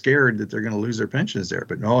 scared that they're going to lose their pensions there.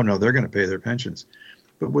 But no, they're going to pay their pensions.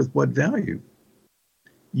 But with what value?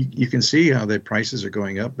 You can see how the prices are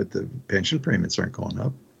going up, but the pension payments aren't going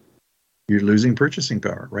up. You're losing purchasing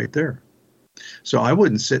power right there. So I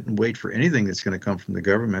wouldn't sit and wait for anything that's going to come from the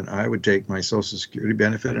government. I would take my Social Security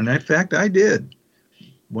benefit, and in fact, I did.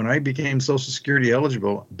 When I became Social Security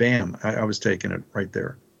eligible, bam, I was taking it right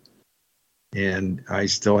there. And I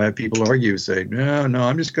still have people argue, say, no,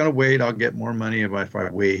 I'm just going to wait. I'll get more money if I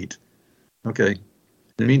wait. Okay. In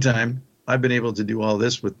the meantime, I've been able to do all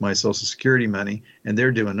this with my Social Security money, and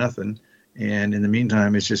they're doing nothing. And in the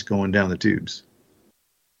meantime, it's just going down the tubes.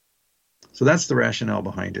 So that's the rationale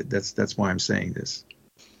behind it. That's why I'm saying this.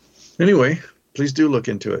 Anyway, please do look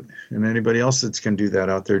into it. And anybody else that can do that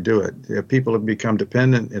out there, do it. If people have become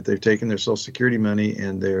dependent, if they've taken their Social Security money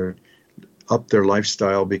and they're up their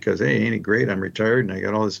lifestyle because, hey, ain't it great? I'm retired and I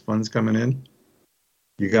got all this funds coming in.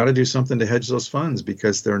 You got to do something to hedge those funds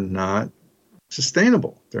because they're not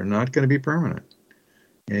sustainable. They're not going to be permanent.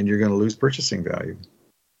 And you're going to lose purchasing value.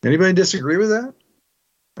 Anybody disagree with that?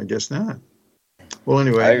 I guess not. Well,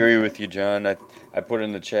 anyway. I agree with you, John. I put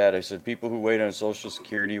in the chat, I said people who wait on Social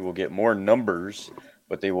Security will get more numbers,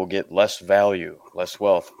 but they will get less value, less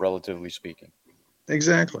wealth, relatively speaking.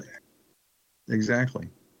 Exactly. They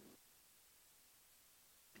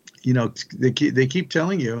keep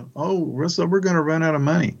telling you, oh, Russell, we're going to run out of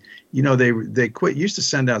money. They used to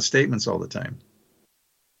send out statements all the time.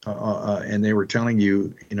 And they were telling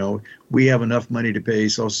you, we have enough money to pay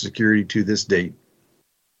Social Security to this date.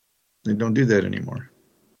 They don't do that anymore.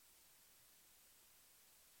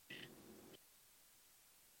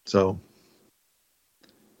 So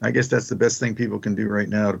I guess that's the best thing people can do right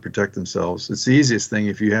now to protect themselves. It's the easiest thing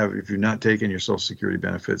if you're not taking your Social Security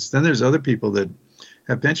benefits. Then there's other people that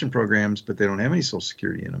have pension programs, but they don't have any Social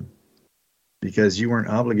Security in them because you weren't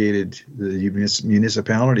obligated. The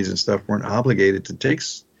municipalities and stuff weren't obligated to take do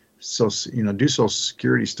Social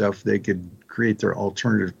Security stuff. They could create their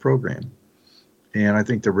alternative program. And I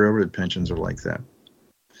think the railroad pensions are like that.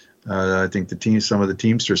 I think some of the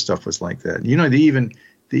Teamster stuff was like that. In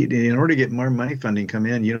order to get more money funding come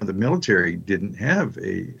in, the military didn't have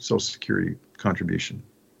a Social Security contribution.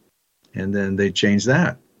 And then they changed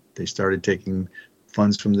that. They started taking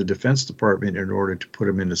funds from the Defense Department in order to put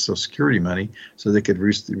them into Social Security money so they could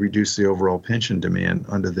reduce the overall pension demand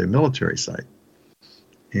under the military side.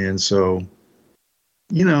 And so,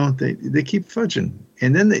 they keep fudging.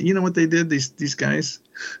 And then, you know what they did, these guys?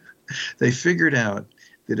 They figured out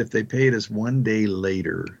that if they paid us one day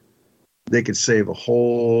later, they could save a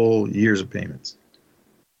whole year's of payments.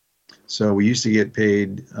 So we used to get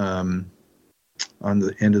paid on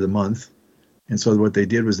the end of the month. And so what they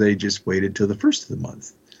did was they just waited till the first of the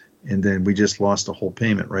month. And then we just lost a whole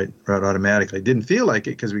payment right automatically. It didn't feel like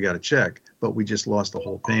it because we got a check, but we just lost a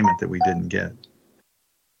whole payment that we didn't get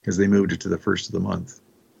because they moved it to the first of the month.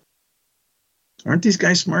 Aren't these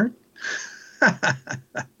guys smart?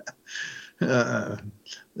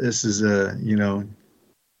 This is,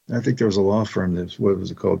 I think there was a law firm that, what was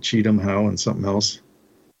it called? Cheatham, Howe, and something else.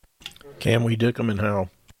 Camwy, Dickham, and Howe.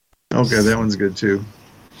 Okay, that one's good too.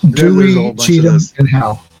 Dewey, Cheatham, and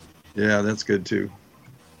Howe. Yeah, that's good too.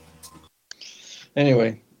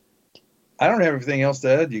 Anyway, I don't have anything else to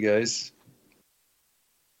add, you guys.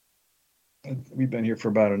 We've been here for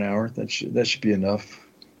about an hour. That should be enough.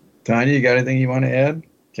 Tonja, you got anything you want to add?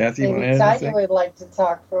 Cathie, you want to add anything? Tonja would like to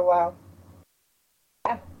talk for a while.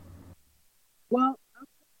 Well,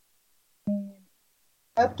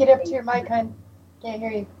 Get up to your mic, hon. Can't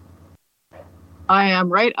hear you. I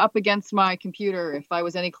am right up against my computer. If I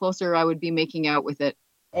was any closer, I would be making out with it.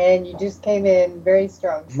 And you just came in very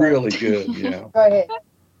strong. So. Really good, yeah. Go ahead.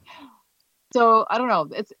 So I don't know.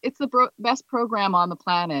 It's the best program on the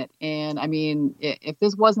planet, and I mean, if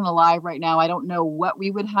this wasn't alive right now, I don't know what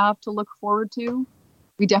we would have to look forward to.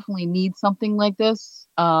 We definitely need something like this.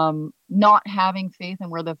 Not having faith in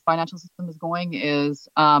where the financial system is going is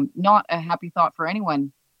not a happy thought for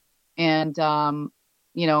anyone. And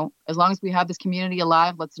as long as we have this community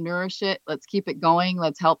alive, let's nourish it. Let's keep it going.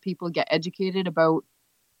 Let's help people get educated about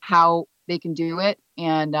how they can do it,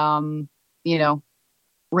 and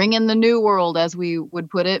ring in the new world, as we would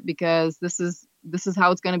put it, because this is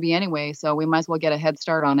how it's going to be anyway. So we might as well get a head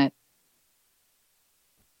start on it.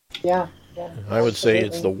 Yeah. I would say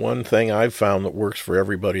it's the one thing I've found that works for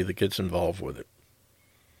everybody that gets involved with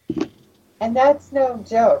it. And that's no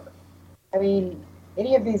joke. I mean,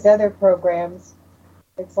 any of these other programs,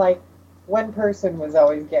 it's like one person was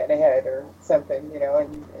always getting ahead or something,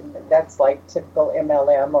 and that's like typical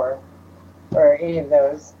MLM or any of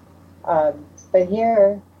those. But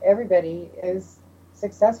here, everybody is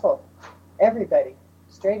successful. Everybody,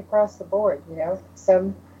 straight across the board.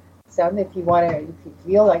 Some if you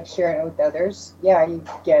feel like sharing it with others, yeah, you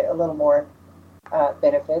get a little more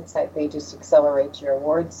benefits. They just accelerate your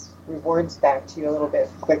rewards back to you a little bit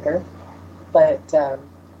quicker. But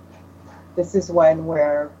this is one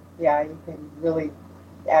where, yeah, you can really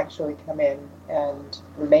actually come in and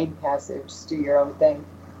remain passive, just do your own thing,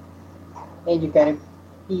 and you're going to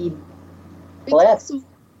be blessed.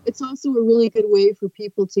 It's also a really good way for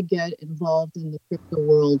people to get involved in the crypto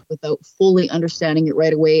world without fully understanding it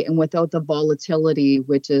right away and without the volatility,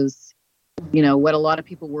 which is, what a lot of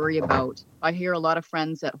people worry about. I hear a lot of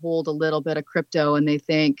friends that hold a little bit of crypto and they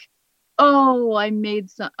think, oh,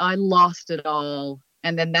 I lost it all.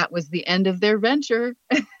 And then that was the end of their venture.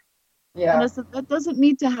 Yeah. And that doesn't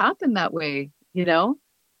need to happen that way,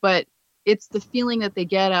 but it's the feeling that they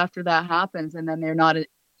get after that happens. And then they're not,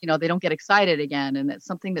 they don't get excited again. And it's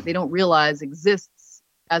something that they don't realize exists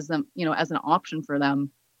as an option for them.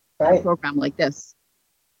 Right. In a program like this.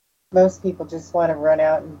 Most people just want to run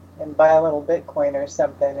out and buy a little Bitcoin or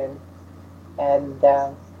something and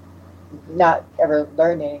not ever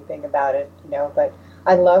learn anything about it, but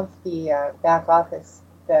I love the back office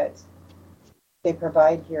that they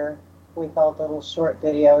provide here with all the little short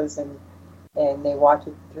videos and they walk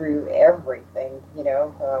you through everything,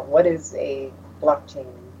 what is a blockchain,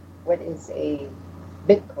 what is a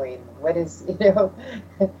Bitcoin, what is,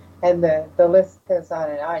 and the list goes on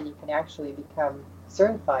and on. You can actually become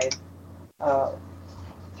certified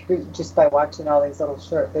through just by watching all these little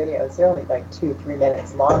short videos. They're only like 2-3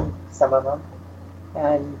 minutes long, some of them,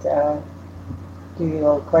 and do your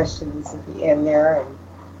little questions at the end there,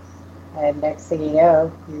 and next thing you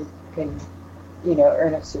know, you can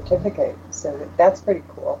earn a certificate. So that's pretty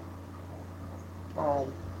cool.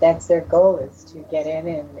 That's their goal, is to get in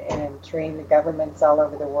and train the governments all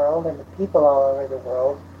over the world and the people all over the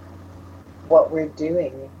world what we're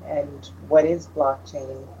doing and what is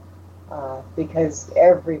blockchain, because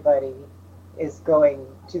everybody is going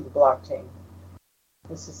to the blockchain.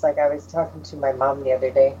 It's just like I was talking to my mom the other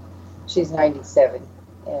day. She's 97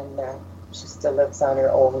 and she still lives on her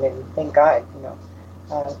own, and thank God,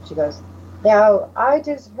 she goes, Now, I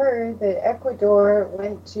just heard that Ecuador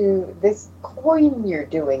went to this coin you're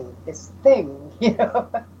doing, this thing, and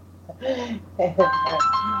that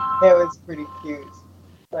was pretty cute.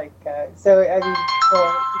 Like, so I mean, people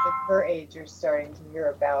even her age are starting to hear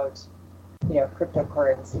about,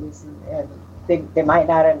 cryptocurrencies, and they might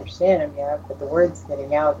not understand them yet, but the word's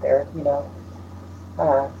getting out there,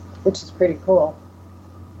 which is pretty cool.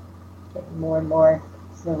 Getting more and more.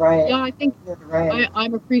 The riot. Yeah, I think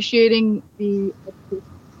I'm appreciating the.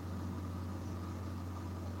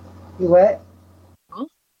 You what?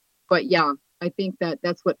 But yeah, I think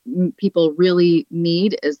that's what people really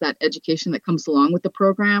need, is that education that comes along with the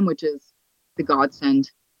program, which is the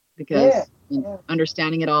godsend, because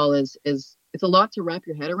understanding it all is it's a lot to wrap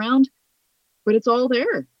your head around, but it's all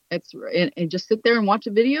there. And just sit there and watch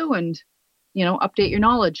a video and update your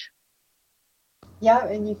knowledge. Yeah,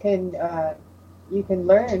 and you can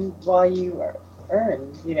learn while you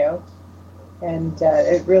earn, and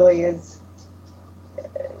it really is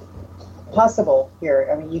possible here.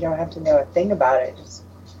 I mean, you don't have to know a thing about it. Just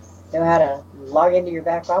know how to log into your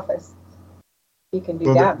back office. You can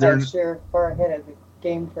do that. I'm sure far ahead of the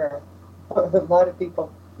game for a lot of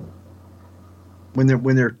people. When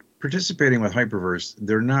they're participating with HyperVerse,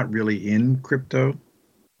 they're not really in crypto.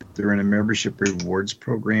 They're in a membership rewards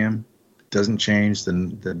program. Doesn't change.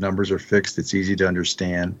 The numbers are fixed. It's easy to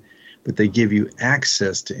understand, but they give you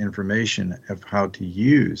access to information of how to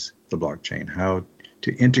use the blockchain, how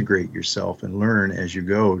to integrate yourself and learn as you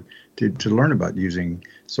go to learn about using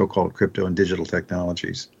so-called crypto and digital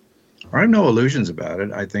technologies. I have no illusions about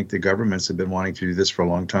it. I think the governments have been wanting to do this for a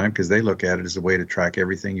long time because they look at it as a way to track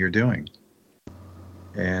everything you're doing.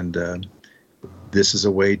 And this is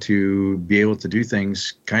a way to be able to do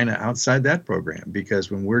things kind of outside that program,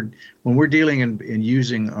 because when we're dealing and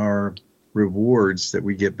using our rewards that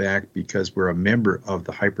we get back because we're a member of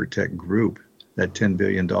the Hypertech group, that $10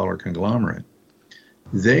 billion conglomerate,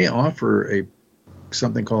 they offer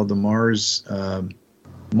something called the Mars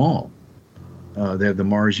Mall. They have the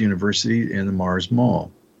Mars University and the Mars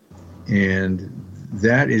Mall, and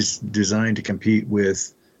that is designed to compete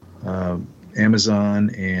with Amazon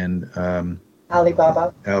and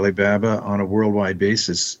Alibaba on a worldwide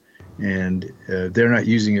basis. And they're not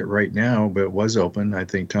using it right now, but it was open. I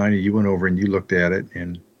think, Tonja, you went over and you looked at it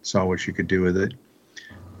and saw what you could do with it.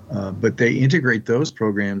 But they integrate those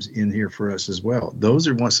programs in here for us as well. Those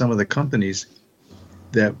are some of the companies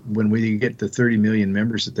that, when we get the 30 million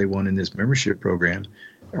members that they want in this membership program,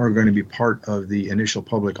 are going to be part of the initial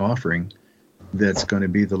public offering that's going to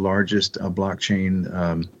be the largest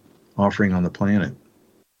blockchain offering on the planet.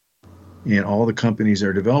 And all the companies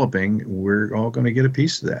are developing, we're all going to get a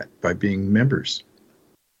piece of that by being members.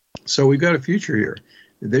 So we've got a future here.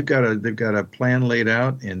 They've got a plan laid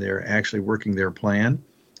out, and they're actually working their plan,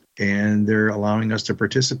 and they're allowing us to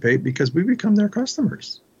participate because we become their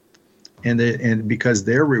customers. And because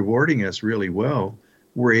they're rewarding us really well,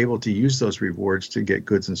 we're able to use those rewards to get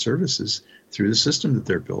goods and services through the system that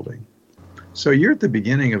they're building. So you're at the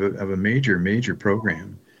beginning of a major, major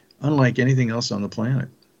program, unlike anything else on the planet.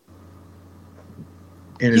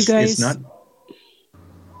 And it's not.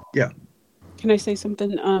 Yeah. Can I say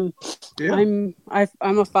something? Yeah. I'm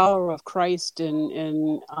a follower of Christ,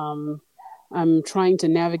 and I'm trying to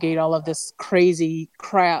navigate all of this crazy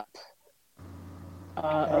crap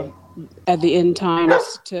at the end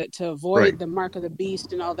times to avoid the mark of the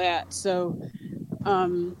beast and all that. So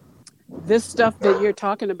this stuff that you're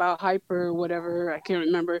talking about, hyper whatever, I can't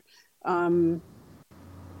remember.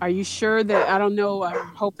 Are you sure that, I don't know,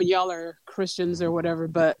 I'm hoping y'all are Christians or whatever,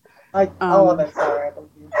 but all of us are, I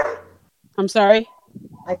believe. I'm sorry?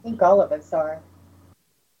 I think all of us are.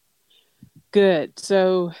 Good.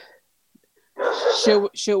 So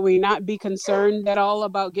should we not be concerned at all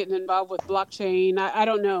about getting involved with blockchain? I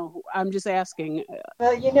don't know. I'm just asking.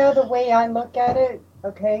 Well, the way I look at it,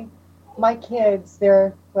 okay, my kids,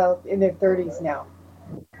 they're, in their 30s now.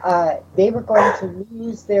 They were going to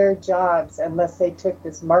lose their jobs unless they took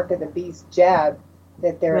this mark of the beast jab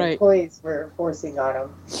that their employees were forcing on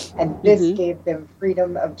them. And this gave them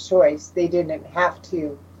freedom of choice. They didn't have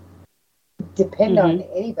to depend on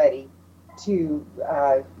anybody to,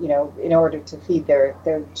 in order to feed their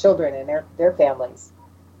children and their families.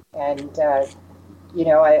 And,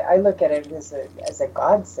 I look at it as a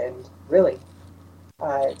godsend, really.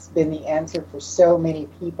 It's been the answer for so many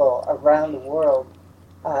people around the world.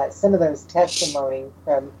 Some of those testimonies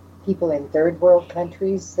from people in third world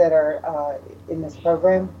countries that are in this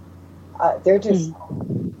program, they're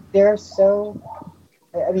so,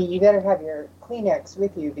 you better have your Kleenex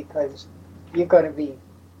with you because you're going to be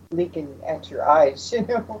leaking at your eyes, you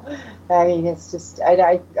know. I mean, it's just,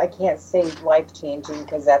 I can't say life-changing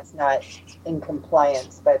because that's not in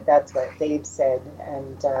compliance, but that's what they've said.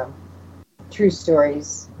 And true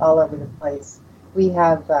stories all over the place. We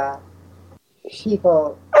have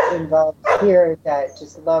people involved here that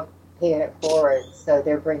just love paying it forward, so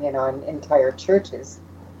they're bringing on entire churches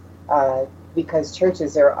because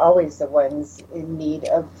churches are always the ones in need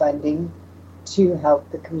of funding to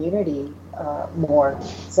help the community more.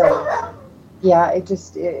 So, yeah,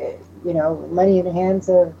 you know, money in the hands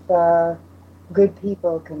of good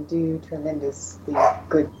people can do tremendously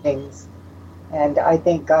good things. And I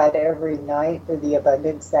thank God every night for the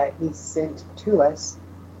abundance that He sent to us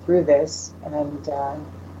through this, and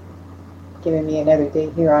giving me another day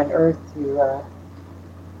here on earth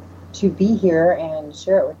to be here and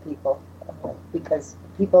share it with people, because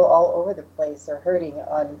people all over the place are hurting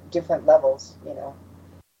on different levels, you know.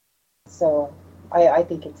 So I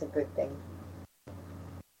think it's a good thing.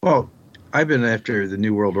 Well, I've been after the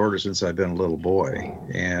New World Order since I've been a little boy,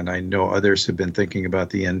 and I know others have been thinking about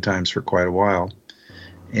the end times for quite a while.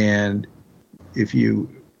 And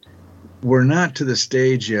we're not to the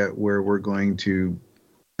stage yet where we're going to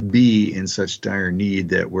be in such dire need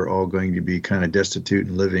that we're all going to be kind of destitute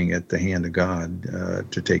and living at the hand of God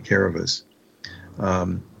to take care of us.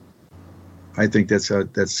 I think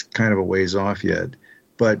that's kind of a ways off yet.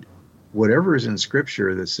 But whatever is in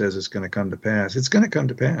Scripture that says it's going to come to pass, it's going to come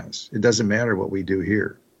to pass. It doesn't matter what we do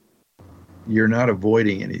here. You're not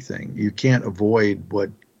avoiding anything. You can't avoid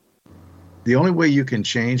the only way you can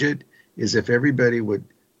change it is if everybody would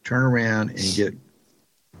turn around and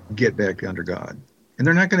get back under God. And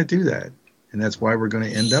they're not going to do that. And that's why we're going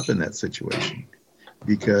to end up in that situation,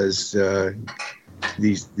 because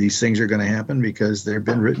these things are going to happen because they've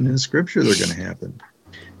been written in Scripture. They're going to happen.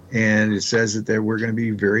 And it says that we're going to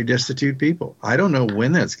be very destitute people. I don't know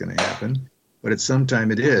when that's going to happen, but at some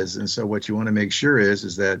time it is. And so what you want to make sure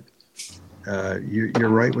is that you're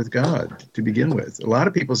right with God to begin with. A lot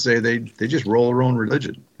of people say they just roll their own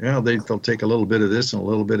religion. They'll take a little bit of this and a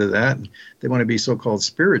little bit of that. And they want to be so-called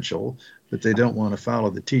spiritual, but they don't want to follow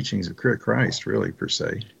the teachings of Christ, really, per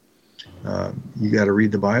se. You got to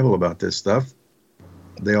read the Bible about this stuff.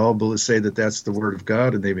 They all say that that's the word of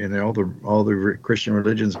God, and all the Christian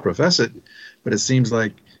religions profess it. But it seems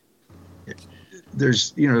like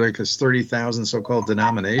there's 30,000 so-called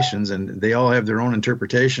denominations, and they all have their own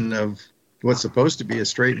interpretation of what's supposed to be a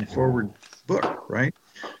straightforward book, right?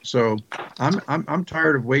 So I'm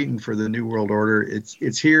tired of waiting for the New World Order.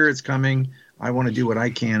 It's here. It's coming. I want to do what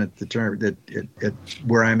I can at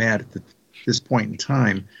where I'm at this point in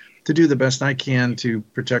time, to do the best I can to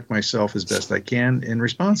protect myself as best I can and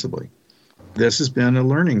responsibly. This has been a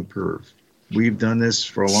learning curve. We've done this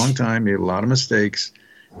for a long time, made a lot of mistakes,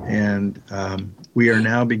 and we are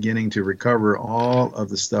now beginning to recover all of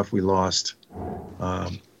the stuff we lost,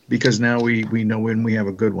 because now we know when we have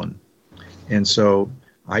a good one. And so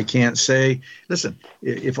I can't say, listen,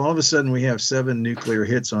 if all of a sudden we have 7 nuclear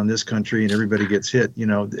hits on this country and everybody gets hit,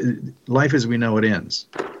 life as we know it ends.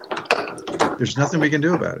 There's nothing we can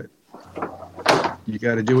do about it. You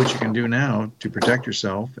got to do what you can do now to protect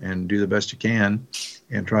yourself and do the best you can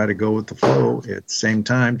and try to go with the flow. At the same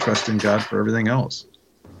time, trust in God for everything else.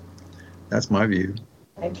 That's my view.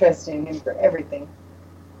 I trust in Him for everything.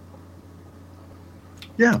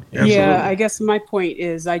 Yeah, absolutely. Yeah, I guess my point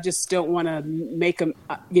is I just don't want to make them,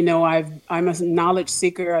 I'm a knowledge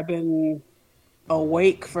seeker. I've been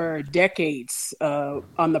awake for decades,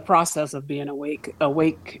 on the process of being awake.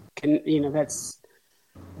 Awake can, that's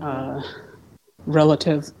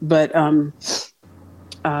relative, but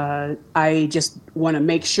I just want to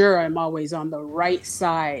make sure I'm always on the right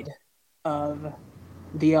side of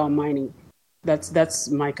the Almighty. That's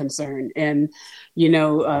my concern. And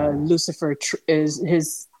Lucifer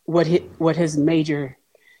is what his major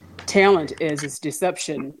talent is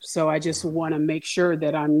deception. So I just want to make sure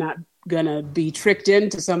that I'm not gonna be tricked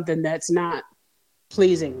into something that's not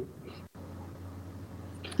pleasing.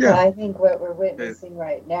 Yeah, I think what we're witnessing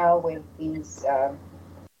right now with these, I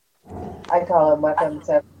call them weapons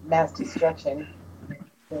of mass destruction.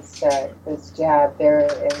 This jab, there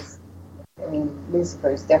is. I mean, Lucifer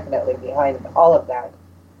is definitely behind all of that.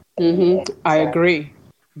 Mm-hmm. And, I agree,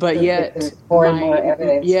 but yet there's more and more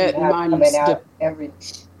evidence coming out every.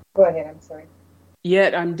 Go ahead. I'm sorry.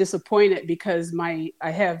 Yet I'm disappointed because I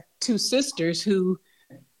have 2 sisters who,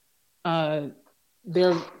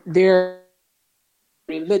 they're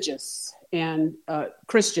religious and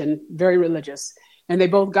Christian, very religious, and they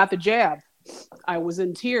both got the jab. I was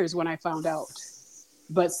in tears when I found out.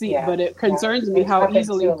 But it concerns me how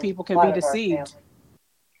easily people can be deceived.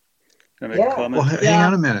 Can I make a comment? Well, hang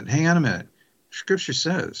on a minute. Hang on a minute. Scripture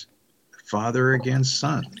says, father against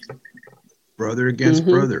son, brother against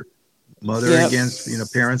brother, mother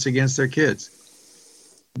against, parents against their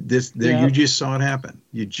kids. You just saw it happen.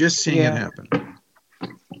 You just seen it happen.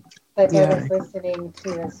 Like I was listening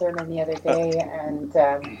to a sermon the other day, and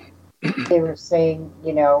they were saying,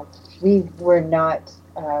 we were not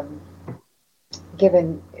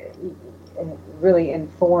given really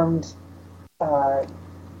informed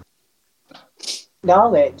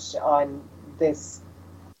knowledge on this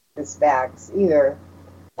vax either,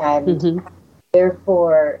 and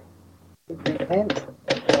therefore repent,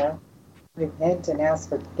 repent and ask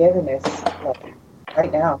for forgiveness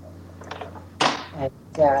right now, and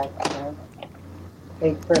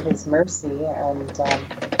beg for His mercy and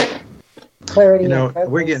clarity.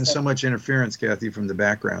 We're getting so much interference, Cathie, from the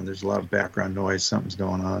background. There's a lot of background noise. Something's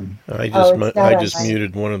going on. I just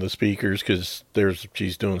muted one of the speakers because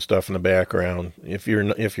she's doing stuff in the background. If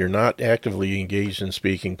you're not actively engaged in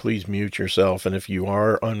speaking, please mute yourself. And if you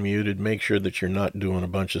are unmuted, make sure that you're not doing a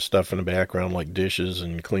bunch of stuff in the background like dishes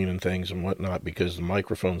and cleaning things and whatnot, because the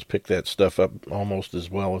microphones pick that stuff up almost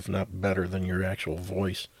as well, if not better, than your actual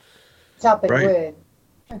voice. Chopping wood.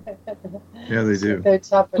 Yeah, they do.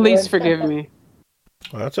 Please forgive me.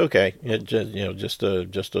 Well, that's okay. It just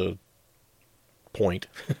a point.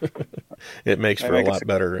 It makes for a lot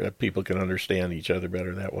better. People can understand each other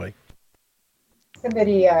better that way.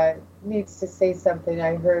 Somebody needs to say something.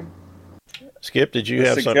 I heard. Skip, did you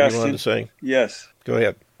have something you wanted to say? Yes. Go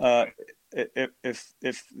ahead.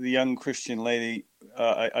 If the young Christian lady,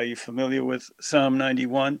 are you familiar with Psalm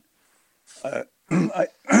 91?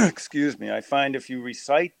 Excuse me. I find if you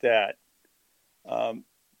recite that,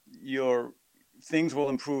 your things will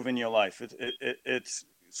improve in your life. It's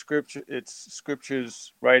scripture. It's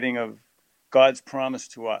scripture's writing of God's promise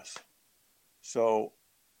to us. So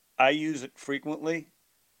I use it frequently,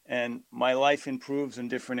 and my life improves in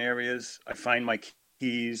different areas. I find my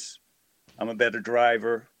keys. I'm a better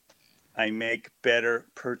driver. I make better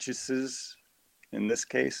purchases in this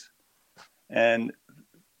case, and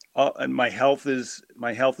my health is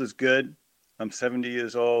good. I'm 70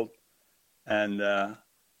 years old, and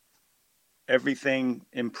everything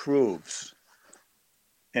improves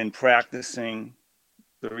in practicing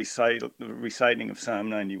the reciting of Psalm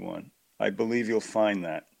 91. I believe you'll find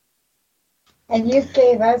that. And you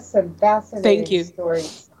gave us some fascinating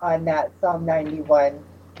stories on that Psalm 91.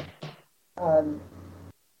 I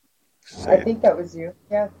think that was you.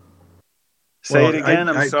 Yeah. Say it again.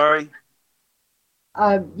 I'm sorry.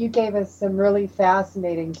 You gave us some really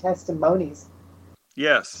fascinating testimonies.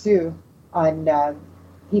 Yes. Too, on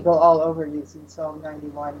people all over using Psalm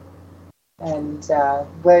 91, and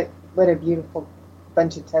what a beautiful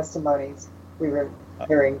bunch of testimonies we were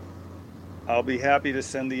hearing. I'll be happy to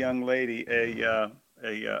send the young lady a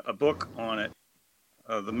book on it,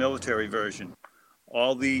 the military version.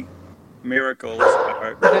 All the miracles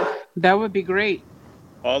are. That would be great.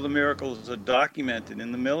 All the miracles are documented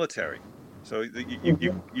in the military. So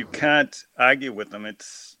you can't argue with them.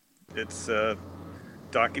 It's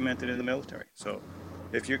documented in the military. So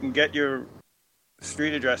if you can get your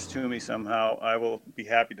street address to me somehow, I will be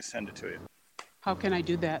happy to send it to you. How can I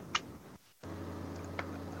do that?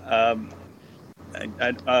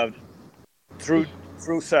 Through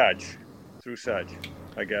Saj,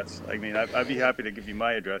 I guess. I mean, I'd be happy to give you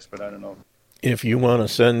my address, but I don't know. If you want to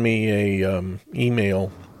send me a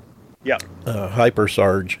email. Yeah.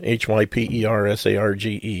 HyperSarge,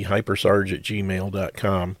 HyperSarge,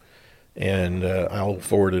 hypersarge@gmail.com, and I'll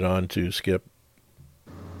forward it on to Skip.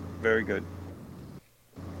 Very good.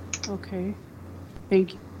 Okay.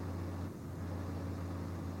 Thank you.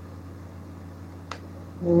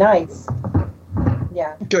 Nice.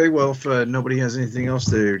 Yeah. Okay, well, if nobody has anything else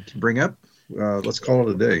to bring up, let's call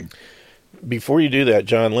it a day. Before you do that,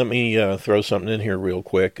 John, let me throw something in here real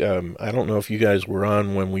quick. I don't know if you guys were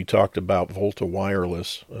on when we talked about Volta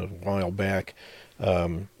Wireless a while back.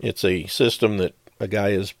 It's a system that a guy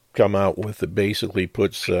has come out with that basically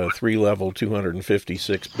puts 3-level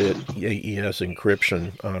 256-bit AES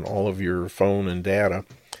encryption on all of your phone and data.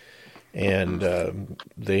 And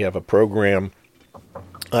they have a program.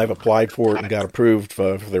 I've applied for it and got approved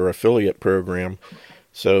for their affiliate program.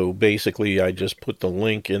 So basically, I just put the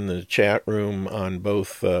link in the chat room on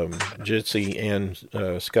both Jitsi and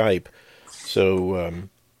Skype. So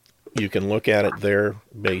you can look at it there,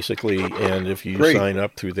 basically. And if you sign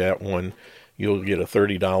up through that one, you'll get a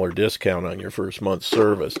 $30 discount on your first month's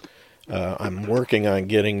service. I'm working on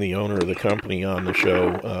getting the owner of the company on the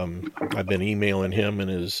show. I've been emailing him and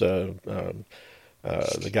his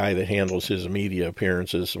the guy that handles his media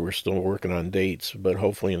appearances. So we're still working on dates, but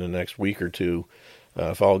hopefully in the next week or two,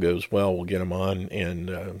 if all goes well, we'll get him on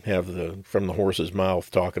and have from the horse's mouth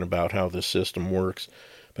talking about how this system works.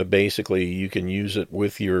 But basically, you can use it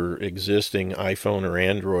with your existing iPhone or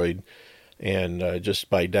Android, and just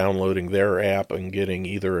by downloading their app and getting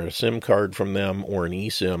either a SIM card from them or an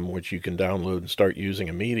eSIM, which you can download and start using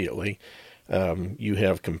immediately, you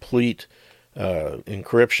have complete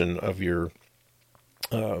encryption of your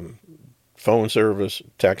phone service,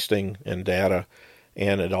 texting, and data.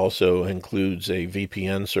 And it also includes a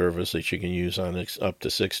VPN service that you can use on up to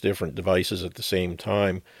 6 different devices at the same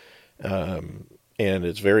time. And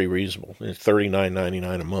it's very reasonable. It's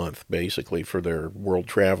 $39.99 a month, basically, for their World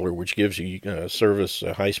Traveler, which gives you service,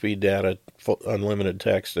 high-speed data, unlimited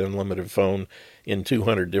text, unlimited phone in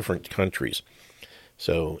 200 different countries,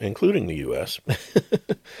 so including the U.S.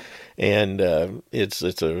 And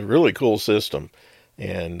it's a really cool system,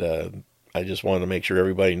 and I just wanted to make sure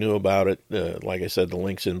everybody knew about it. Like I said, the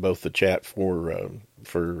link's in both the chat for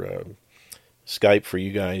Skype for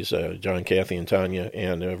you guys, John, Cathie, and Tonja,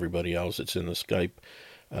 and everybody else. It's in the Skype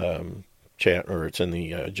chat, or it's in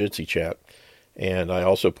the Jitsi chat. And I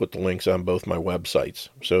also put the links on both my websites.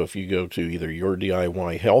 So if you go to either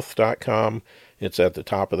yourdiyhealth.com, it's at the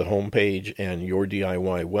top of the homepage, and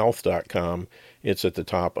yourdiywealth.com, it's at the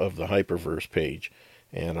top of the HyperVerse page.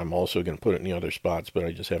 And I'm also going to put it in the other spots, but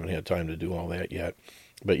I just haven't had time to do all that yet.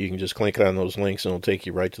 But you can just click on those links, and it'll take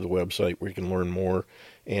you right to the website where you can learn more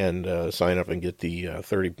and sign up and get the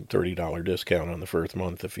 $30 discount on the first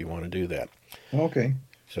month if you want to do that. Okay.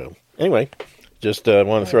 So anyway, just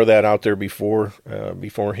want to throw that out there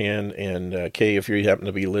beforehand. And Kay, if you happen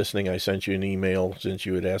to be listening, I sent you an email since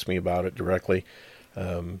you had asked me about it directly.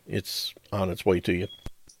 It's on its way to you.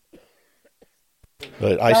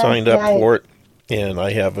 But I signed up for it, and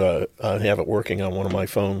I have it working on one of my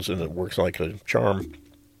phones, and it works like a charm.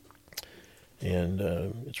 And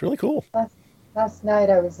it's really cool. Last night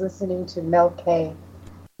I was listening to Mel K,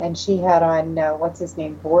 and she had on, what's his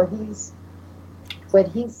name, Voorhees. What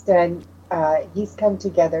he's done, he's come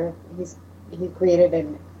together, he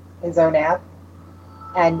created his own app,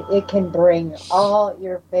 and it can bring all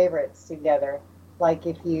your favorites together. Like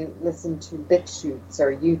if you listen to BitChutes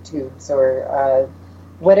or YouTubes or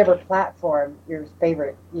whatever platform your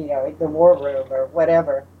favorite, the War Room or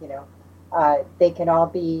whatever, they can all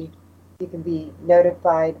be, you can be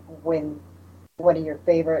notified when one of your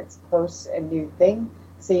favorites posts a new thing,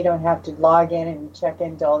 so you don't have to log in and check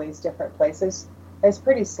into all these different places. It's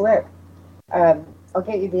pretty slick. I'll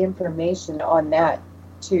get you the information on that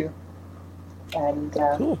too. And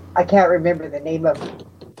cool. I can't remember the name of the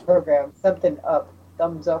program. Something up,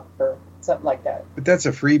 thumbs up, or something like that. But that's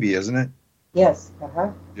a freebie, isn't it? Yes.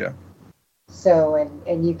 Yeah. So,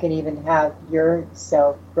 and you can even have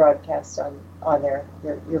yourself broadcast on there,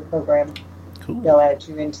 your program. Cool. They'll add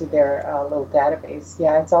you into their little database.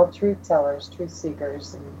 Yeah, it's all truth tellers, truth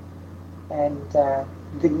seekers, and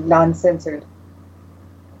the non-censored.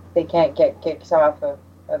 They can't get kicked off of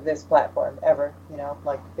this platform ever,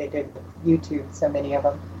 like they did with YouTube, so many of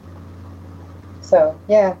them. So,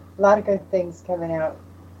 yeah, a lot of good things coming out.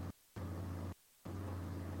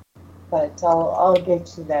 But I'll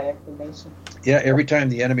get you that information. Yeah, every time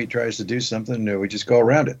the enemy tries to do something, we just go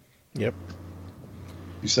around it. Yep.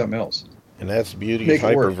 Do something else. And that's the beauty of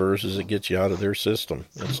HyperVerse, is it gets you out of their system.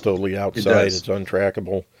 It's totally outside. It's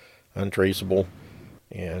untrackable, untraceable,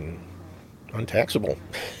 and untaxable.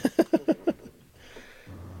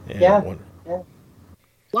 Yeah.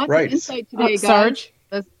 Lots of insight today, guys. Sarge?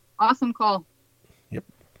 That's an awesome call. Yep.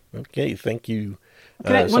 Okay, thank you.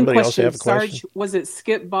 Somebody else have a question? Sarge, was it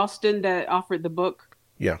Skip Boston that offered the book?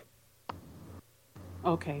 Yeah.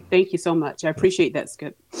 Okay, thank you so much. I appreciate that,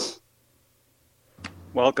 Skip.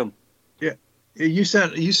 Welcome. Yeah, you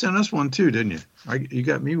sent us one too, didn't you? You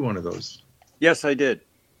got me one of those. Yes, I did.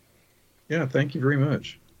 Yeah, thank you very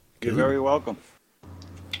much. You're very welcome.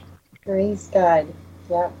 Praise God.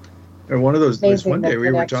 Yeah. And one of those, this Amazing, one day the we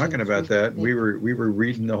were connection talking about between- that. We were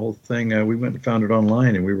reading the whole thing. We went and found it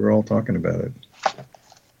online, and we were all talking about it.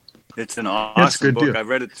 It's an That's a awesome good book. deal.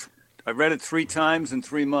 I read it 3 times in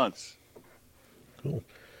 3 months. Cool.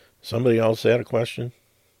 Somebody else had a question?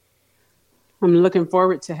 I'm looking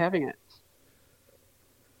forward to having it.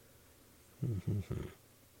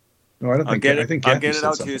 No, I don't I'll think. get I it. think I'll Cathie get it said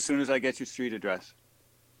out to something. you as soon as I get your street address.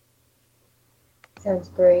 Sounds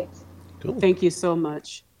great. Cool. Thank you so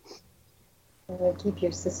much. Keep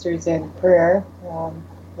your sisters in prayer.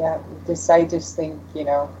 I just think,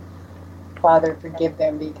 Father, forgive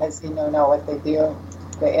them because they know not what they do.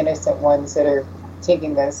 The innocent ones that are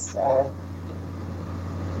taking this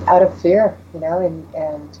out of fear,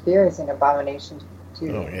 and fear is an abomination to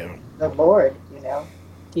the Lord, Yeah.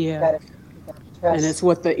 You gotta trust. And it's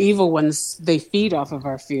what the evil ones, they feed off of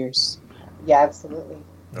our fears. Yeah, absolutely.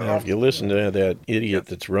 Now, if you listen to that idiot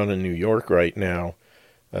that's running New York right now,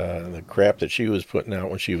 the crap that she was putting out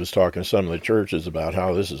when she was talking to some of the churches about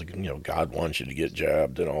how this is, God wants you to get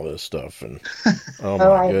jabbed and all this stuff. And oh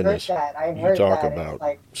my goodness, heard that. I you heard talk that. about It's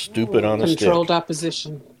like, stupid on a stick. Controlled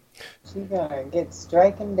opposition. She's gonna get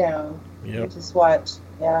striking down. Yep. You just watch.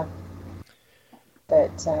 Yeah.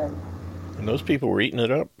 But and those people were eating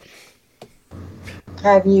it up.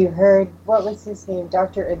 have you heard, what was his name,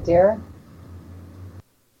 Dr. Adair?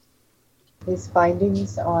 His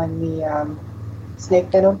findings on the snake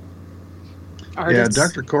venom? Artists. Yeah,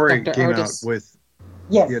 Dr. Corey Dr. came Artis. out with.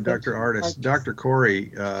 Yes. Yeah, Dr. Artis. Dr.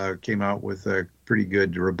 Corey came out with a pretty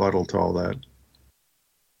good rebuttal to all that.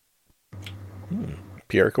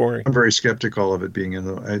 Pierre Corey. I'm very skeptical of it being in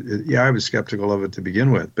the. I was skeptical of it to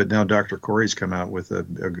begin with, but now Dr. Corey's come out with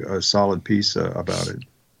a solid piece about it.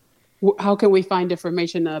 How can we find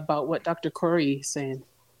information about what Dr. Corey is saying?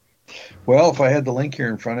 Well, if I had the link here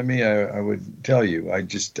in front of me, I would tell you. I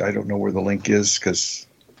don't know where the link is because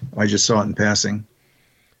I just saw it in passing.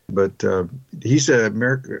 But he's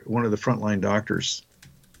one of the frontline doctors,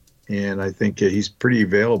 and I think he's pretty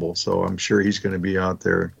available. So I'm sure he's going to be out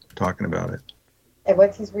there talking about it. And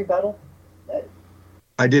what's his rebuttal?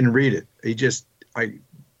 I didn't read it. I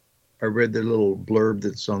read the little blurb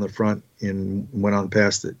that's on the front and went on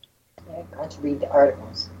past it. Yeah, I got to read the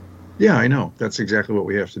articles. Yeah, I know. That's exactly what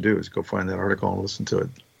we have to do is go find that article and listen to it.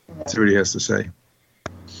 Yeah. See what he has to say.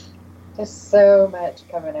 There's so much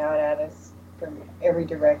coming out at us from every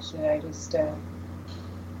direction. I just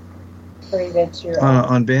pray that you're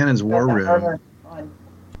on Bannon's War Room. On.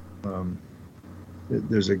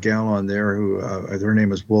 There's a gal on there who her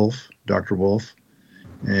name is Wolf, Dr. Wolf,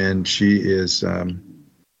 and she is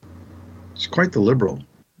she's quite the liberal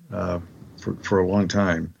for a long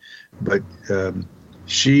time, but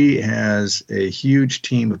she has a huge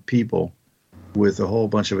team of people with a whole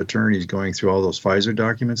bunch of attorneys going through all those Pfizer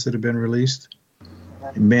documents that have been released.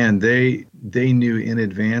 Man, they knew in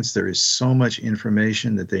advance. There is so much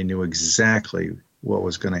information that they knew exactly what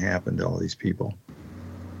was going to happen to all these people.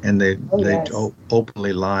 And they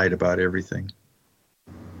openly lied about everything.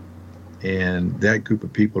 And that group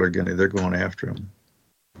of people they're going after him.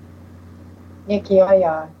 Nick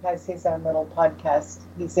Yaya has his own little podcast.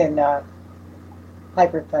 He's in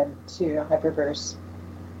HyperFun too, HyperVerse.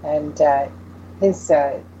 And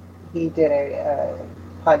he did a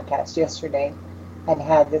podcast yesterday and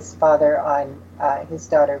had this father on. His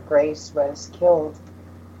daughter Grace was killed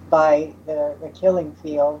by the killing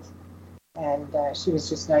field. And she was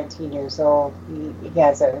just 19 years old. He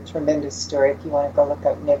has a tremendous story if you want to go look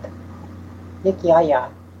up Nick Yaya.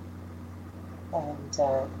 And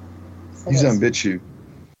he's on BitChute.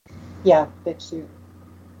 Yeah, BitChute.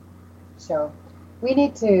 So we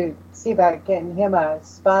need to see about getting him a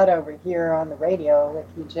spot over here on the radio with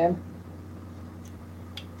you, Jim.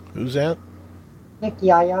 Who's that? Nick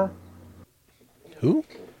Yaya. Who?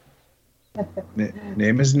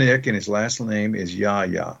 Name is Nick, and his last name is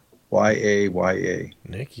Yaya. Yaya.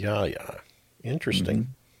 Nick Yaya. Interesting.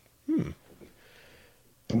 Mm-hmm.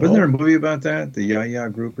 Wasn't there a movie about that? The Yaya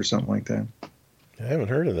Group or something like that? I haven't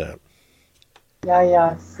heard of that.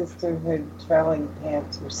 Yaya Sisterhood Traveling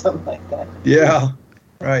Pants or something like that. Yeah,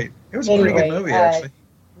 right. It was a pretty good movie, actually.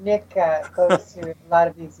 Nick goes to a lot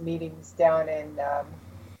of these meetings down in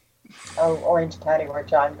Orange County where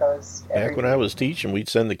John goes. Back when I was teaching, we'd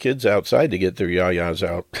send the kids outside to get their yayas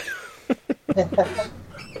out.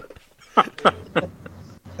 I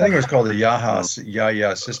think it was called the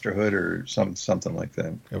Yaya Sisterhood or something like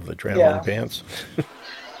that. Of the traveling pants.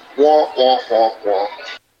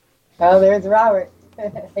 Oh, there's Robert.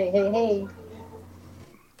 Hey.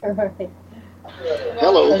 Hello.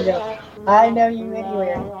 I know you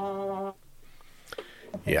anywhere.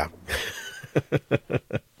 Yeah.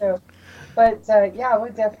 So, but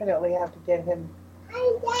we'll definitely have to get him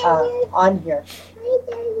on here.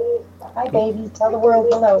 Hi, baby. Tell the world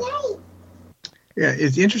hello. Yeah,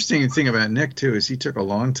 it's the interesting thing about Nick, too, is he took a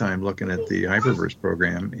long time looking at the HyperVerse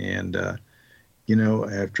program. And, after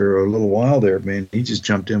a little while there, man, he just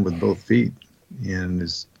jumped in with both feet and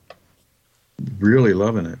is really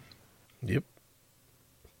loving it. Yep.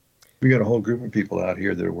 We got a whole group of people out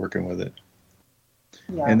here that are working with it.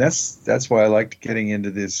 Yeah. And that's why I liked getting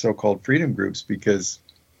into these so-called freedom groups, because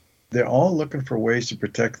they're all looking for ways to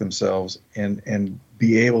protect themselves and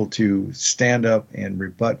be able to stand up and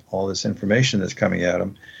rebut all this information that's coming at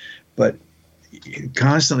them. But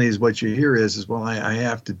constantly is what you hear is well, I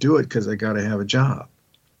have to do it because I got to have a job.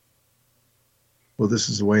 well, this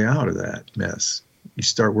is the way out of that mess. You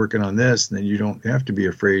start working on this, and then you don't have to be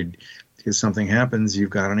afraid because something happens.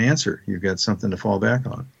 You've got an answer. You've got something to fall back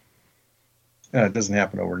on. It doesn't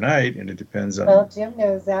happen overnight, and it depends on. Well, Jim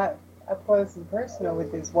knows that up close and personal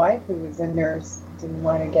with his wife, who was a nurse, didn't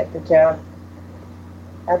want to get the job.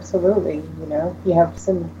 Absolutely, you know. You have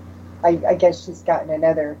some. I guess she's gotten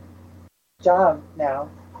another job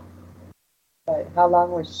now. But how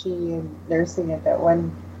long was she nursing at that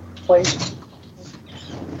one place?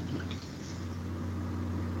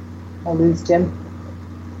 I lose Jim.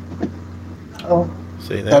 Oh.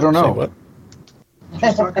 Say that. I don't know. Say what?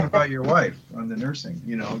 She's talking about your wife on the nursing,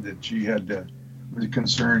 you know, that she had was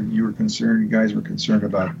concerned, you were concerned, you guys were concerned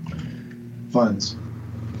about funds.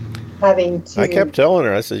 Having to. I kept telling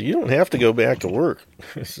her, I said, you don't have to go back to work.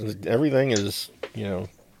 Everything is, you know,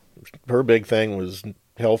 her big thing was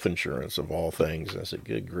health insurance of all things. I said,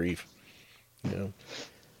 good grief. You know.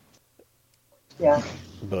 Yeah.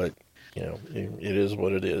 But, you know, it is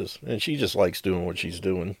what it is. And she just likes doing what she's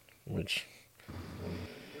doing, which.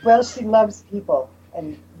 Well, she loves people,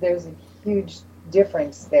 and there's a huge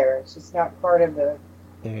difference there. She's not part of the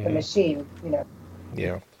machine, you know.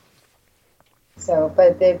 Yeah. So,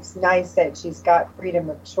 but it's nice that she's got freedom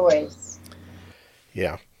of choice.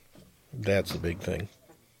 Yeah. That's the big thing.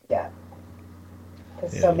 Yeah.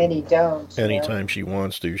 Because so many don't. Anytime she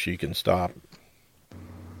wants to, she can stop.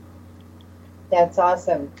 That's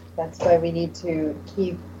awesome. That's why we need to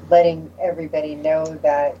keep letting everybody know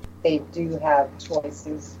that they do have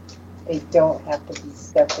choices. They don't have to be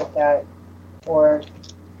stuck with that, or,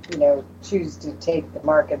 you know, choose to take the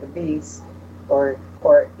mark of the beast, or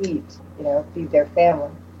eat, you know, feed their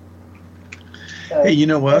family. So hey, you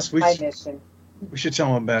know what? That's my mission. We should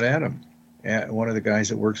tell them about Adam, one of the guys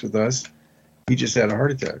that works with us. He just had a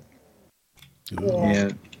heart attack.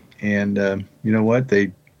 Yeah. And you know what?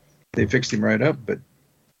 They fixed him right up, but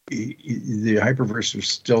the HyperVerse was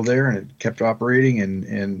still there, and it kept operating,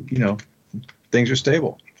 and you know, things are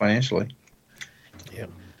stable financially. Yeah.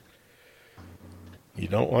 You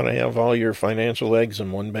don't want to have all your financial eggs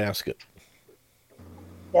in one basket.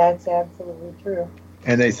 That's absolutely true.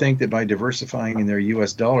 And they think that by diversifying in their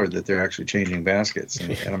U.S. dollar that they're actually changing baskets.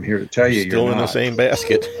 And I'm here to tell you, still you're in not. the same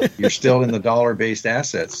basket. You're still in the dollar-based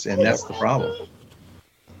assets, and that's the problem.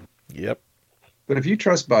 Yep. But if you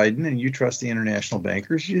trust Biden and you trust the international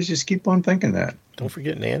bankers, you just keep on thinking that. Don't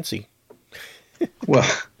forget Nancy. Well,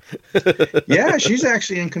 yeah, she's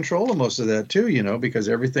actually in control of most of that too, you know, because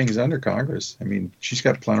everything's under Congress. I mean, she's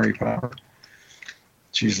got plenary power.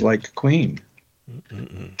 She's like a queen.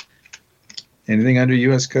 Mm-mm. Anything under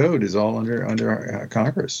U.S. code is all under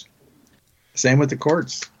Congress. Same with the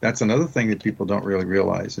courts. That's another thing that people don't really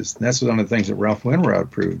realize. That's one of the things that Ralph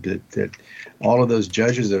Winrod proved, that all of those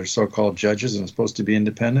judges that are so-called judges and supposed to be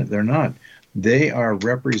independent, they're not. They are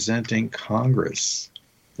representing Congress.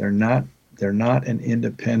 They're not an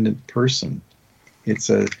independent person.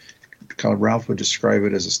 It's Ralph would describe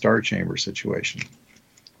it as a star chamber situation,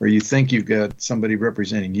 where you think you've got somebody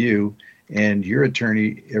representing you, and your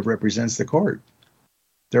attorney represents the court.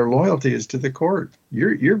 Their loyalty is to the court.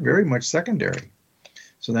 You're very much secondary.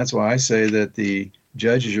 So that's why I say that the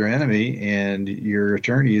judge is your enemy and your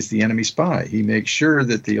attorney is the enemy spy. He makes sure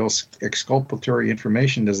that the exculpatory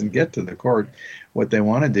information doesn't get to the court. What they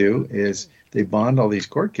want to do is they bond all these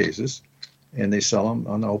court cases and they sell them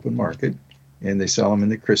on the open market, and they sell them in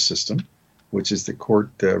the CRIS system, which is the court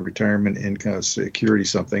retirement income security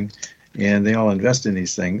something, and they all invest in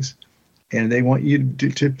these things. And they want you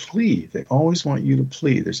to plead. They always want you to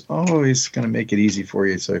plead. There's always going to make it easy for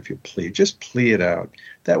you. So if you plead, just plead it out.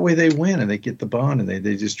 That way they win and they get the bond, and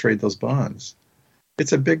they just trade those bonds.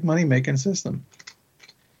 It's a big money-making system.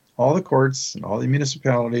 All the courts and all the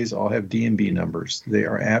municipalities all have D&B numbers. They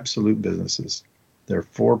are absolute businesses. They're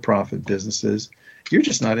for-profit businesses. You're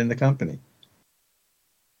just not in the company.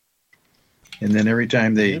 And then every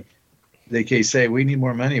time they say, we need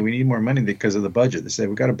more money because of the budget. They say,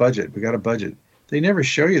 we got a budget. They never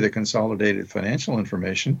show you the consolidated financial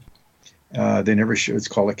information. They never show, it's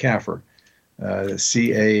called a CAFR,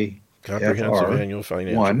 CAFR. Comprehensive Annual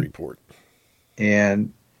Financial Report.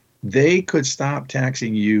 And they could stop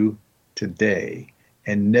taxing you today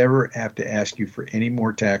and never have to ask you for any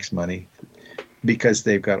more tax money, because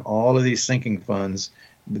they've got all of these sinking funds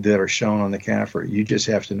that are shown on the CAFR. You just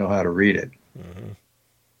have to know how to read it. Mm-hmm.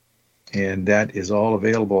 And that is all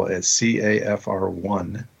available at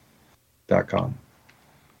cafr1.com.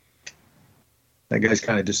 That guy's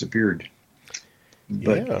kind of disappeared.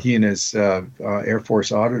 But he and his Air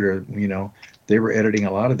Force auditor, you know, they were editing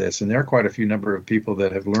a lot of this. And there are quite a few number of people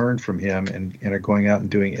that have learned from him and are going out and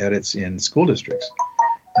doing edits in school districts.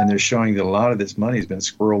 and they're showing that a lot of this money has been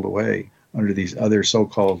squirreled away under these other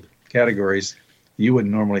so-called categories you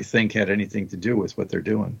wouldn't normally think had anything to do with what they're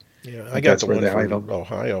doing. Yeah, I But got that's the where one they for hide 'em.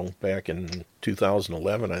 Ohio back in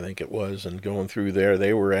 2011, I think it was, and going through there,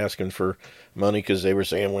 they were asking for money because they were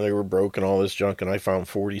saying when they were broke and all this junk, and I found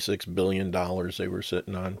 $46 billion they were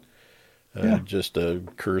sitting on. Yeah. Just a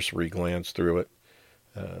cursory glance through it.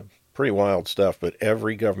 Pretty wild stuff, but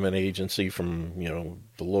every government agency from,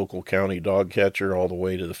 the local county dog catcher all the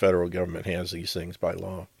way to the federal government has these things by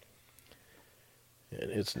law. And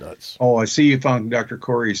it's nuts. Oh, I see you found Dr.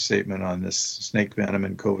 Corey's statement on this snake venom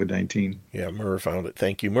and COVID-19. Yeah, Murr found it.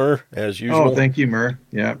 Thank you, Murr, as usual. Oh, thank you, Murr.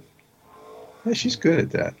 Yeah, she's good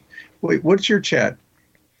at that. Wait, what's your chat?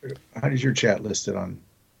 How does your chat listed on?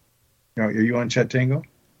 Are you on Chat Tango?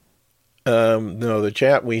 No, the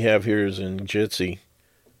chat we have here is in Jitsi.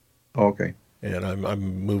 Oh, okay. And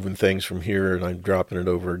I'm moving things from here and I'm dropping it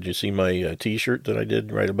over. Do you see my T-shirt that I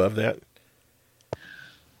did right above that?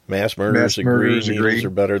 Mass murders agree. Needles are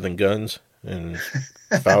better than guns. And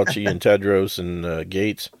Fauci and Tedros and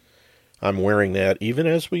Gates. I'm wearing that even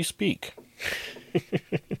as we speak.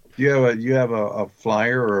 You have a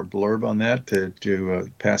flyer or a blurb on that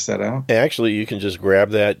to pass that out? Actually, you can just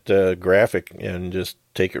grab that graphic and just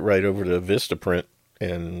take it right over to Vistaprint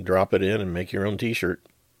and drop it in and make your own T-shirt.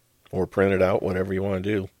 Or print it out, whatever you want to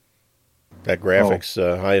do. That graphic's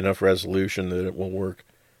high enough resolution that it will work.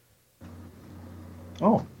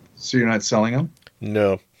 Oh, so you're not selling them?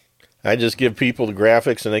 No. I just give people the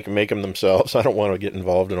graphics and they can make them themselves. I don't want to get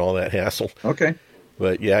involved in all that hassle. Okay.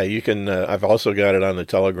 But yeah, you can, I've also got it on the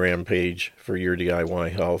Telegram page for Your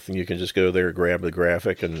DIY Health, and you can just go there, grab the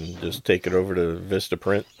graphic, and just take it over to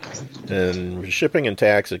Vistaprint. And shipping and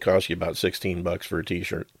tax, it costs you about $16 for a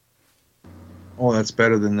T-shirt. Oh, that's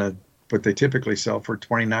better than what they typically sell for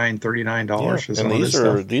 $29, $39 for some of this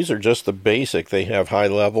stuff. These are just the basic. They have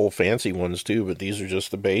high-level, fancy ones too, but these are just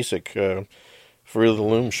the basic Fruit of the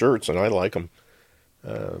Loom shirts, and I like them.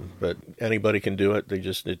 But anybody can do it.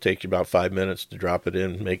 It takes you about 5 minutes to drop it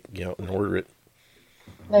in, and order it.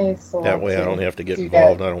 Nice. That way I don't have to get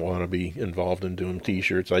involved. I don't want to be involved in doing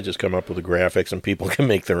T-shirts. I just come up with the graphics, and people can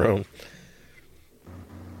make their own.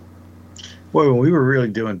 Boy, when we were really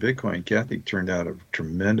doing Bitcoin, Cathie turned out a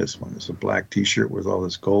tremendous one. It's a black T-shirt with all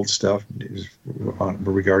this gold stuff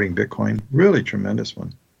regarding Bitcoin. Really tremendous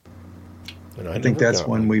one. And I think that's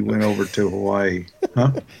when we went over to Hawaii.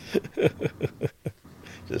 Huh?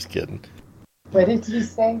 Just kidding. What did you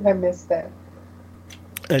say? I missed that.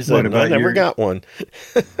 I said I never got one.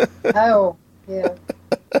 Oh, yeah.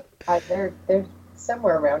 They're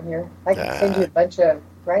somewhere around here. I can send you a bunch of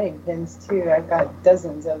writing pins, too. I've got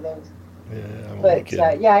dozens of those. Yeah, but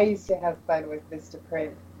I used to have fun with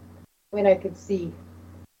Vistaprint when I could do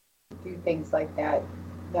things like that.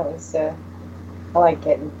 That was I like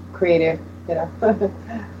getting creative,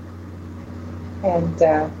 and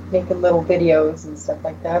making little videos and stuff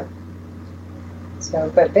like that. So,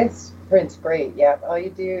 but Vistaprint's great. Yeah, all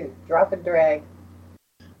you do is drop and drag.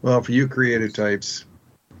 Well, for you creative types.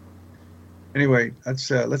 Anyway,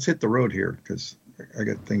 let's hit the road here because I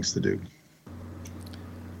got things to do.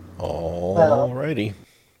 All righty.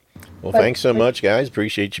 Well, thanks so much, guys.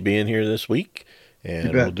 Appreciate you being here this week.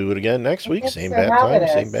 And we'll do it again next week. Same bat time,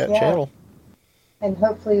 same bat channel. And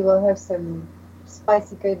hopefully we'll have some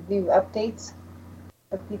spicy good new updates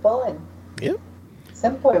for people. And at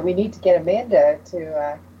some point we need to get Amanda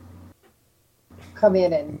to come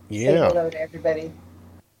in and say hello to everybody.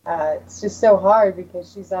 It's just so hard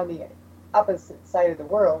because she's on the opposite side of the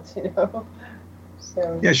world,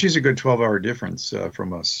 So yeah, she's a good 12-hour difference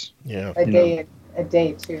from us. Yeah, a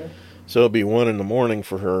day too. So it'll be 1 a.m.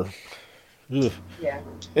 for her. Ugh. Yeah.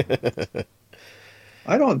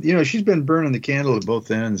 I don't, she's been burning the candle at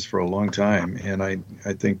both ends for a long time, and I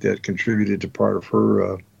think that contributed to part of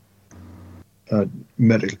her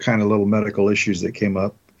little medical issues that came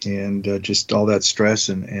up, and just all that stress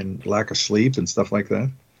and lack of sleep and stuff like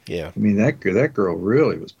that. Yeah. I mean, that girl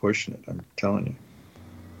really was pushing it. I'm telling you.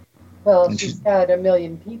 Well, and she's got 1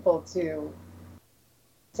 million people to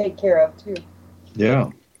take care of too. Yeah,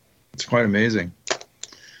 it's quite amazing.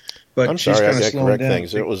 But I'm sorry, I got to correct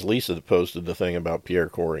things. It was Lisa that posted the thing about Pierre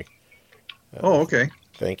Corey. Okay.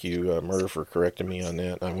 Thank you, Murr, for correcting me on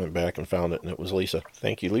that. I went back and found it, and it was Lisa.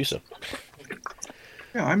 Thank you, Lisa.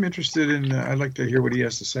 Yeah, I'm interested in. I'd like to hear what he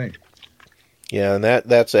has to say. Yeah, and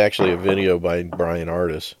that's actually a video by Brian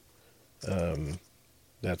Artis.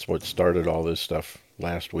 That's what started all this stuff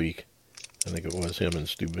last week. I think it was him and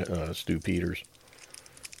Stu Peters.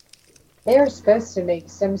 They were supposed to make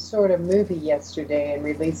some sort of movie yesterday and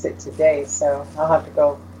release it today, so I'll have to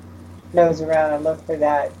go nose around and look for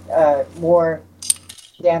that. More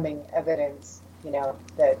damning evidence,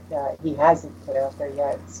 that he hasn't put out there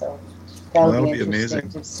yet. So that'll be interesting amazing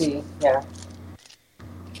to see. Yeah.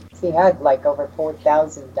 He had like over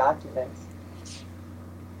 4,000 documents.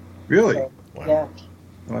 Really? So, Wow. yeah.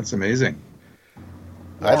 Well, that's amazing.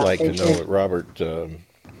 I'd like to know what Robert,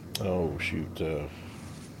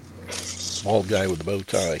 bald guy with the bow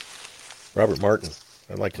tie, Robert Martin.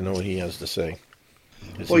 I'd like to know what he has to say.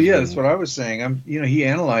 Well, yeah, that's what I was saying. He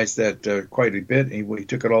analyzed that quite a bit. He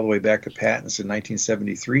took it all the way back to patents in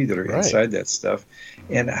 1973 that are inside that stuff.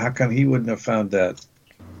 And how come he wouldn't have found that?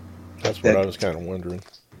 That's what I was kind of wondering.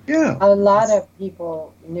 Yeah. A lot of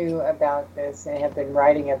people knew about this and have been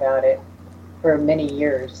writing about it for many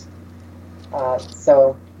years.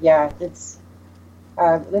 So, yeah, it's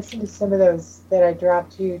listen to some of those that I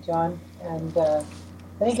dropped you, John, and I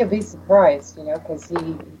think you'll be surprised, because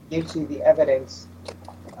he gives you the evidence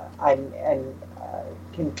and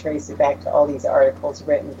can trace it back to all these articles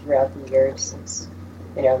written throughout the years since,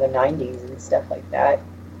 the 90s and stuff like that.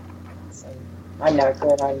 So I'm not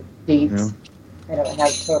good on dates. Yeah. I don't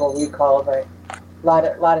have total recall, but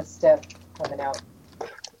a lot of stuff coming out.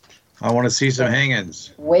 I want to see some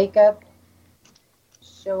hangings. Wake up,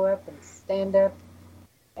 show up, and stand up,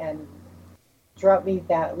 and drop me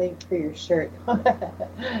that link for your shirt.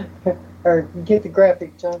 Or get the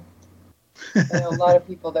graphic, John. I know a lot of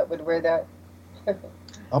people that would wear that.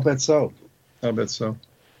 I'll bet so. Did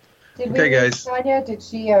Okay, we guys. Tonja, did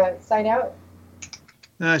she sign out?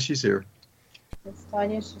 Nah, she's here. Miss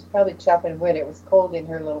Tonja, she's probably chopping wood. It was cold in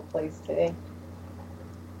her little place today.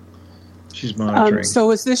 She's monitoring. So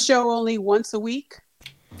is this show only once a week?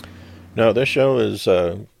 No, this show is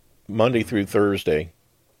Monday through Thursday.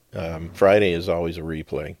 Friday is always a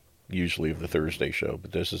replay, usually of the Thursday show,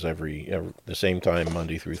 but this is every the same time,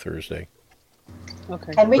 Monday through Thursday.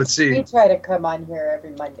 Okay. And we try to come on here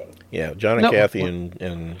every Monday. Yeah, John and Cathie and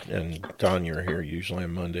Tonja are here usually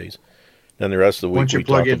on Mondays. Then the rest of the week Once you we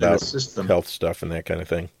plug talk into about the system, health stuff and that kind of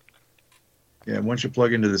thing. Yeah, once you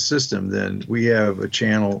plug into the system, then we have a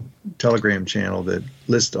Telegram channel that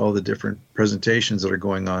lists all the different presentations that are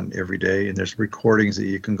going on every day, and there's recordings that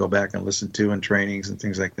you can go back and listen to, and trainings and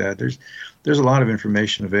things like that. There's a lot of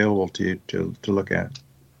information available to you to look at.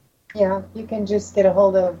 Yeah, you can just get a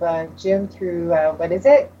hold of Jim through, what is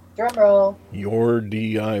it? Drum roll.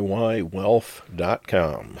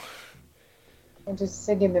 YourDIYwealth.com. And just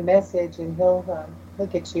send him a message, and he'll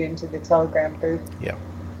get you into the Telegram group. Yeah.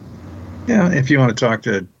 Yeah, if you want to talk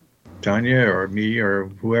to Tonja or me or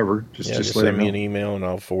whoever, just let send me know. an email and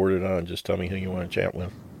I'll forward it on. Just tell me who you want to chat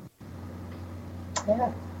with.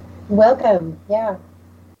 Yeah. Welcome. Yeah.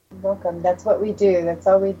 Welcome. That's what we do. That's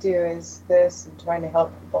all we do is this and trying to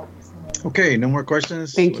help people. Okay, no more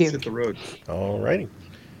questions? Thank you. Let's hit the road. All righty.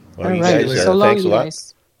 Well, All you right. guys, So long, thanks a you lot.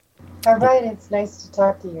 guys. All right. It's nice to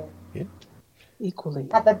talk to you. Yeah. Equally.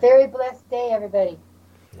 Have a very blessed day, everybody.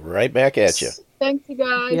 Right back at you. Thanks, you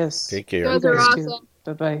guys. Yes. Take care. You guys are Thanks, too. awesome.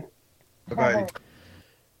 Bye-bye. Bye-bye.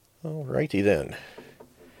 All righty then.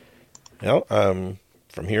 Well,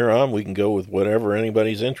 from here on, we can go with whatever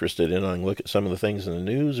anybody's interested in. I can look at some of the things in the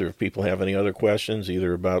news, or if people have any other questions,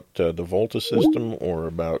 either about the Volta system or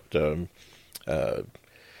about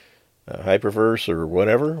HyperVerse or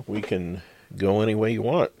whatever, we can go any way you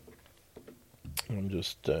want. I'm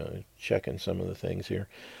just checking some of the things here.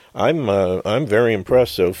 I'm very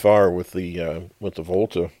impressed so far with the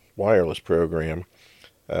Volta wireless program.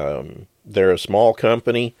 They're a small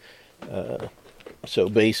company, so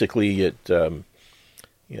basically they're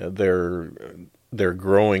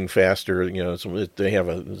growing faster.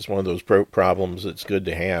 It's one of those problems that's good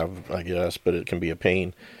to have, I guess, but it can be a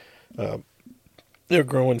pain. They're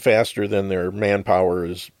growing faster than their manpower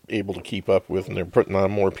is able to keep up with, and they're putting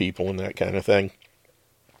on more people and that kind of thing.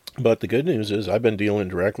 But the good news is I've been dealing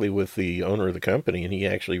directly with the owner of the company, and he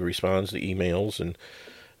actually responds to emails, and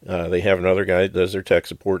they have another guy that does their tech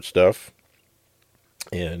support stuff.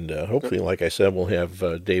 And hopefully, like I said, we'll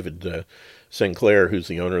have David Sinclair, who's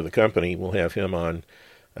the owner of the company, we'll have him on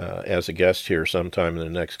as a guest here sometime in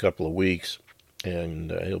the next couple of weeks,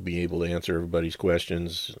 and he'll be able to answer everybody's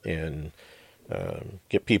questions and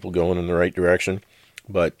get people going in the right direction.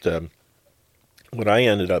 But what I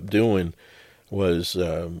ended up doing was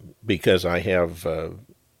because I had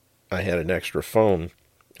an extra phone,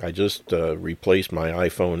 I just replaced my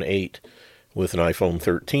iPhone 8 with an iPhone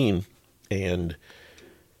 13, and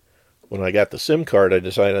when I got the SIM card, I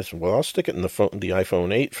said, well, I'll stick it in the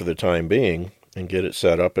iPhone 8 for the time being and get it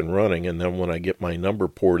set up and running, and then when I get my number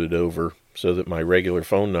ported over so that my regular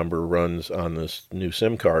phone number runs on this new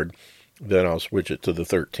SIM card, then I'll switch it to the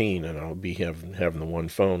 13, and I'll be having the one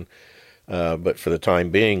phone. But for the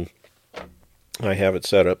time being, I have it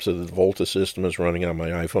set up so that the Volta system is running on my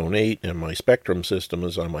iPhone 8 and my Spectrum system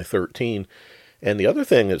is on my 13. And the other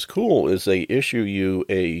thing that's cool is they issue you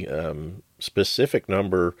a specific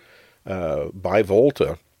number by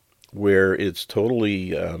Volta where it's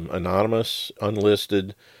totally anonymous,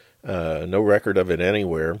 unlisted, no record of it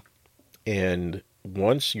anywhere. And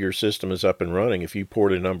once your system is up and running, if you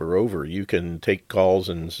port a number over, you can take calls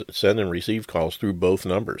and send and receive calls through both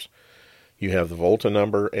numbers. You have the Volta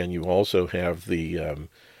number, and you also have the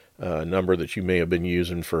number that you may have been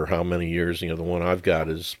using for how many years. The one I've got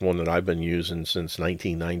is one that I've been using since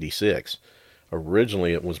 1996.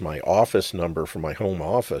 Originally, it was my office number for my home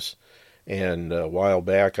office, and a while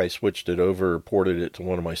back I switched it over, ported it to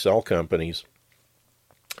one of my cell companies,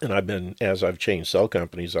 and as I've changed cell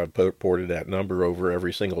companies, I've ported that number over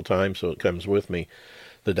every single time, so it comes with me.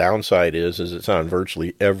 The downside is it's on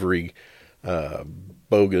virtually every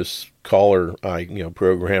bogus caller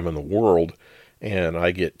program in the world, and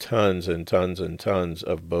I get tons and tons and tons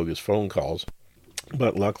of bogus phone calls.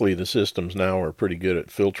 But luckily the systems now are pretty good at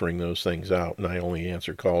filtering those things out, and I only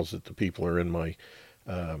answer calls that the people are in my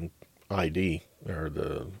ID or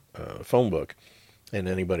the phone book, and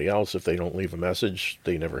anybody else, if they don't leave a message,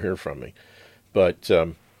 they never hear from me. But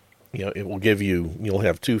it will give you'll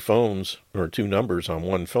have two phones or two numbers on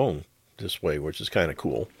one phone this way, which is kind of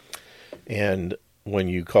cool. And when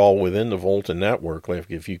you call within the Volta network, like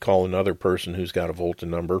if you call another person who's got a Volta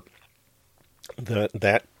number,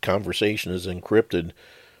 that conversation is encrypted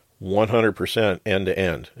 100% end to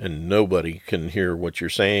end, and nobody can hear what you're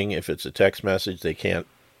saying. If it's a text message, they can't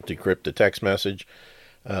decrypt the text message.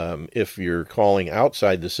 If you're calling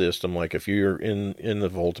outside the system, like if you're in the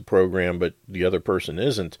Volta program but the other person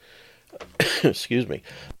isn't, excuse me,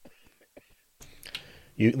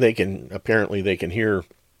 they can hear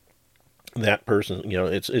that person.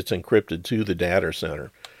 It's encrypted to the data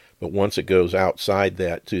center, but once it goes outside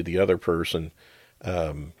that to the other person,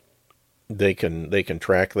 they can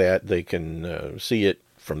track that. They can see it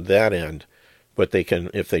from that end, but they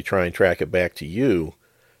can, if they try and track it back to you,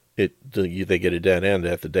 they get a dead end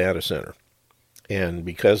at the data center. And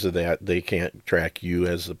because of that, they can't track you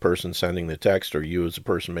as the person sending the text or you as the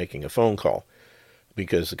person making a phone call,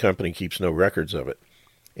 because the company keeps no records of it.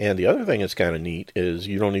 And the other thing that's kind of neat is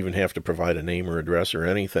you don't even have to provide a name or address or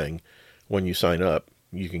anything when you sign up.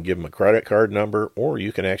 You can give them a credit card number, or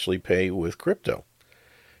you can actually pay with crypto.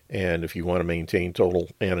 And if you want to maintain total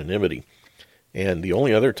anonymity. And the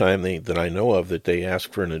only other time that I know of that they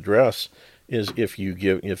ask for an address is if you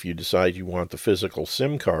decide you want the physical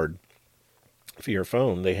SIM card for your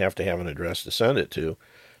phone, they have to have an address to send it to.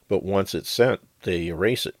 But once it's sent, they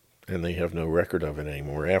erase it, and they have no record of it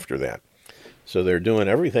anymore after that. So they're doing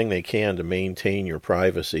everything they can to maintain your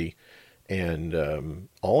privacy. And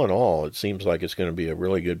all in all, it seems like it's going to be a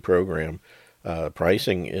really good program.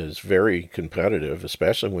 Pricing is very competitive,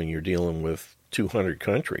 especially when you're dealing with 200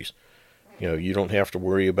 countries. You don't have to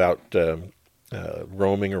worry about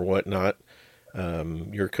roaming or whatnot.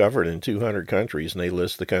 You're covered in 200 countries, and they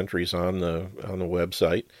list the countries on the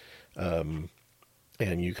website. And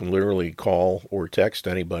you can literally call or text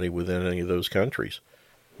anybody within any of those countries,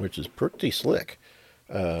 which is pretty slick.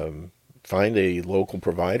 Find a local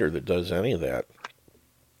provider that does any of that,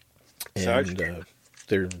 and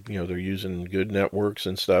they're using good networks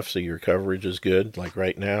and stuff, so your coverage is good. Like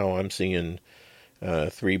right now, I'm seeing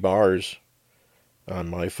 3 bars on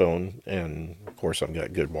my phone, and of course I've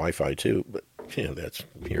got good Wi-Fi too. But that's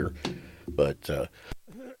here. But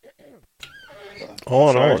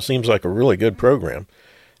all in all, it seems like a really good program,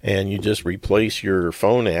 and you just replace your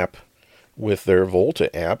phone app with their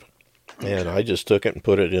Volta app. And I just took it and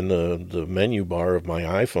put it in the menu bar of my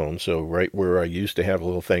iPhone. So right where I used to have a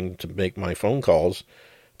little thing to make my phone calls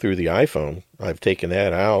through the iPhone, I've taken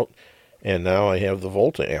that out, and now I have the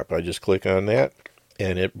Volta app. I just click on that,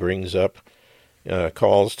 and it brings up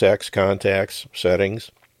calls, text, contacts,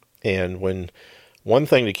 settings. And one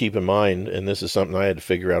thing to keep in mind, and this is something I had to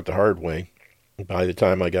figure out the hard way, by the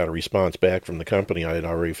time I got a response back from the company, I had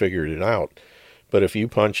already figured it out. But if you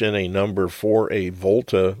punch in a number for a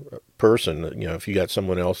Volta person, if you got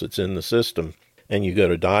someone else that's in the system and you go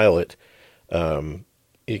to dial it,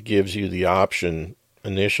 it gives you the option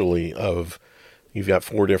initially of, you've got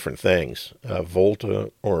 4 different things,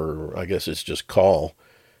 Volta, or I guess it's just call,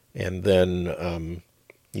 and then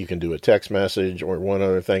you can do a text message or one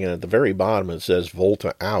other thing, and at the very bottom it says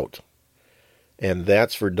Volta out, and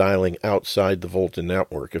that's for dialing outside the Volta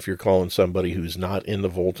network. If you're calling somebody who's not in the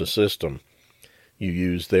Volta system, you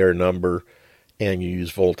use their number and you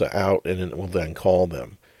use Volta out, and it will then call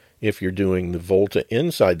them. If you're doing the Volta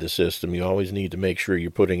inside the system, you always need to make sure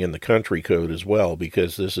you're putting in the country code as well,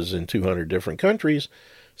 because this is in 200 different countries.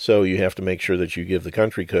 So you have to make sure that you give the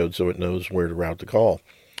country code so it knows where to route the call.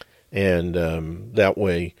 And that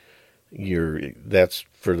way, that's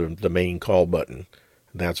for the main call button.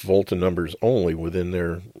 That's Volta numbers only within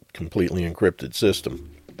their completely encrypted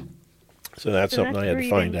system. So that's something I had to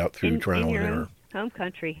find out through trial and error. Home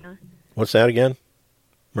country, huh? What's that again?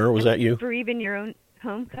 Mer, was that you? For even your own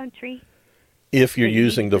home country? If you're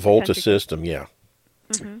using the Volta system, yeah.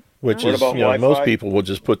 Mm-hmm. Which is, most people will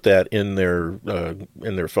just put that in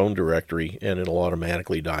their phone directory, and it'll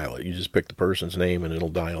automatically dial it. You just pick the person's name, and it'll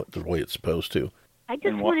dial it the way it's supposed to. I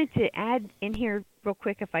just wanted to add in here real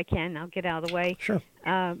quick, if I can. I'll get out of the way. Sure.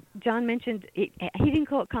 John mentioned, he didn't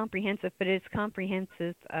call it comprehensive, but it's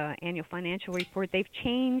comprehensive annual financial report. They've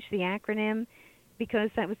changed the acronym because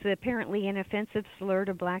that was apparently an offensive slur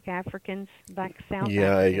to black Africans, black South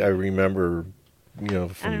Yeah, Africans. I remember, I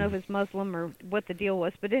don't know if it's Muslim or what the deal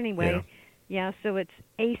was, but anyway, yeah, so it's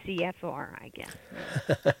ACFR, I guess.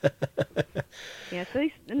 Yeah, so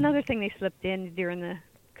another thing they slipped in during the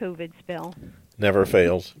COVID spell. Never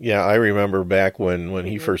fails. Yeah, I remember back when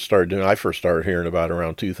he first started doing. I first started hearing about it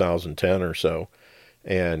around 2010 or so,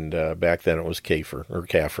 and back then it was CAFR or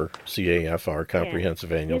CAFR, C-A-F-R,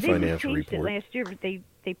 Comprehensive Annual Financial Report. It last year, but they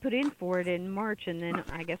put in for it in March, and then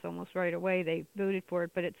I guess almost right away they voted for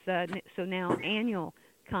it. But it's so now Annual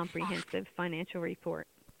Comprehensive Financial Report,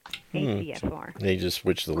 ACFR. They just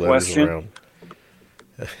switched the letters around.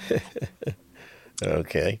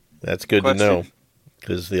 Okay, that's good to know.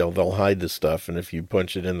 Because they'll hide the stuff, and if you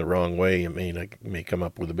punch it in the wrong way, it may come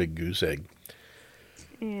up with a big goose egg.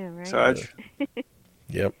 Yeah, right. Sarge?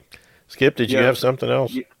 Yep. Skip, did you have something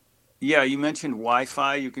else? Yeah, you mentioned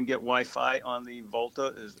Wi-Fi. You can get Wi-Fi on the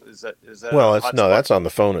Volta. Is that? Well, that's on the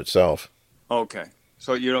phone itself. Okay,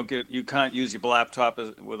 so you can't use your laptop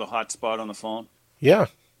with a hotspot on the phone. Yeah,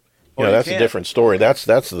 that's a different story. That's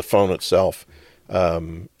the phone itself.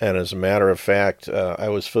 And as a matter of fact, I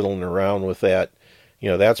was fiddling around with that.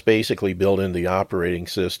 That's basically built into the operating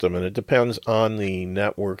system, and it depends on the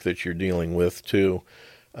network that you're dealing with, too.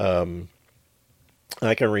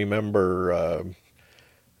 I can remember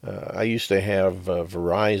I used to have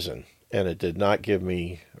Verizon, and it did not give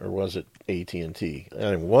me, or was it AT&T?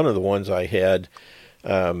 And one of the ones I had,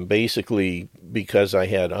 basically, because I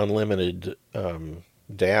had unlimited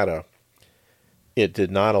data, it did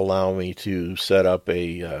not allow me to set up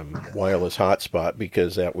a wireless hotspot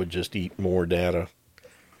because that would just eat more data.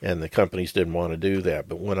 And the companies didn't want to do that.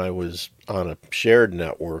 But when I was on a shared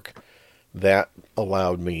network, that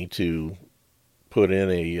allowed me to put in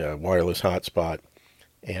a wireless hotspot.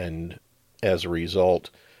 And as a result,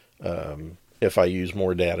 if I use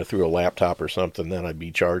more data through a laptop or something, then I'd be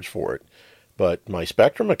charged for it. But my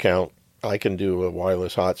Spectrum account, I can do a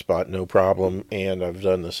wireless hotspot, no problem. And I've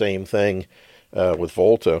done the same thing with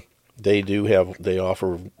Volta. They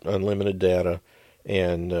offer unlimited data.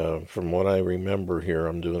 And from what I remember here,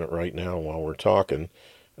 I'm doing it right now while we're talking,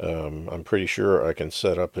 I'm pretty sure I can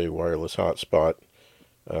set up a wireless hotspot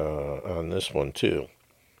on this one too.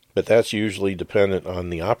 But that's usually dependent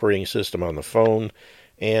on the operating system on the phone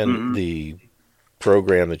and the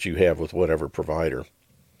program that you have with whatever provider.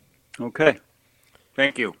 Okay.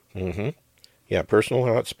 Thank you. Yeah, personal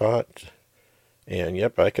hotspot. And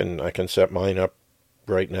yep, I can set mine up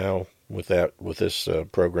right now with this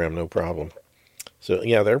program, no problem. So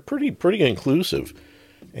yeah, they're pretty inclusive,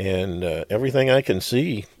 and everything I can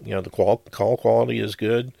see, the call quality is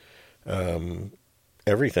good.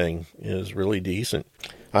 Everything is really decent.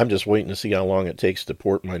 I'm just waiting to see how long it takes to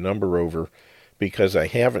port my number over, because I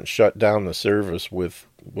haven't shut down the service with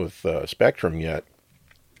Spectrum yet,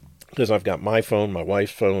 because I've got my phone, my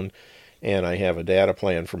wife's phone, and I have a data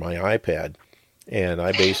plan for my iPad, and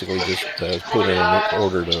I basically just put in an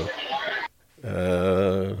order to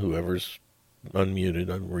whoever's unmuted,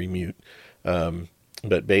 remute.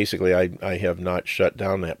 But basically, I have not shut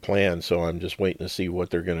down that plan, so I'm just waiting to see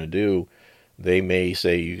what they're going to do. They may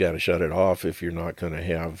say you got to shut it off if you're not going to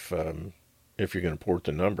have, if you're going to port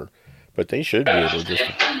the number. But they should be able just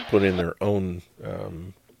to put in their own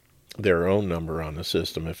number on the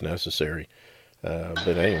system if necessary. But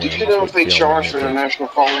anyway, do you know if they charge for international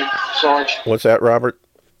calling, Sarge? What's that, Robert?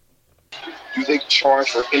 Do they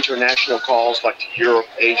charge for international calls like to Europe,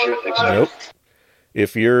 Asia, etc.? Nope.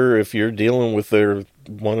 If you're dealing with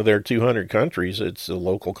one of their 200 countries, it's a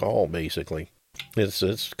local call basically.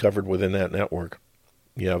 It's covered within that network.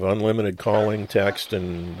 You have unlimited calling, text,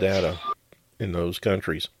 and data in those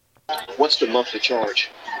countries. What's the monthly charge?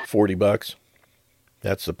 $40.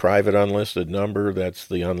 That's the private unlisted number. That's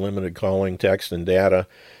the unlimited calling, text, and data.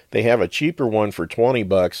 They have a cheaper one for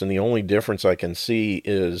 $20, and the only difference I can see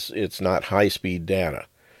is it's not high-speed data.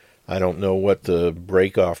 I don't know what the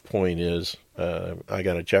break-off point is. I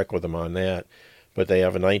got to check with them on that. But they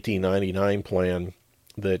have a $19.99 plan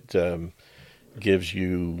that gives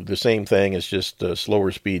you the same thing. It's just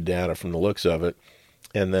slower speed data from the looks of it.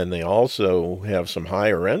 And then they also have some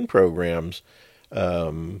higher-end programs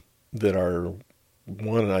that are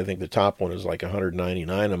one, I think the top one is like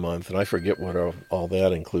 $199 a month, and I forget what all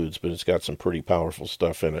that includes, but it's got some pretty powerful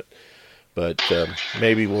stuff in it. But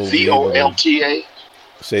maybe we'll be able to... VOLTA?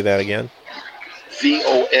 Say that again?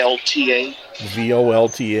 VOLTA?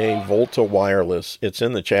 VOLTA, Volta Wireless. It's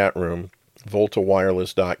in the chat room,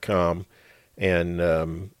 voltawireless.com,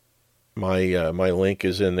 and my link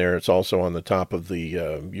is in there. It's also on the top of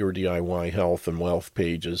the Your DIY Health and Wealth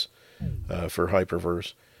pages for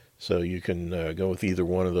HyperVerse. So you can go with either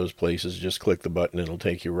one of those places. Just click the button, it'll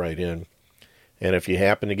take you right in. And if you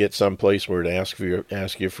happen to get someplace where it ask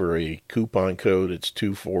you for a coupon code, it's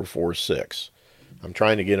 2446. I'm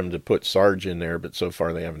trying to get them to put Sarge in there, but so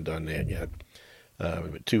far they haven't done that yet.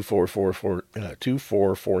 But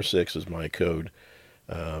 2446 is my code.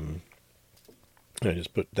 I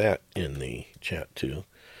just put that in the chat too.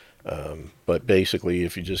 But basically,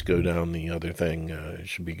 if you just go down the other thing, it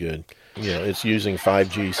should be good. You know, it's using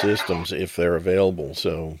 5G systems if they're available,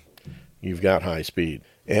 so you've got high speed.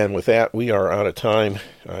 And with that, we are out of time.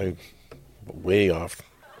 I'm way off.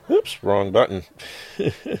 Oops, wrong button.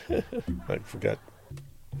 I forgot.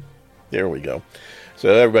 There we go.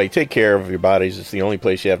 So everybody, take care of your bodies. It's the only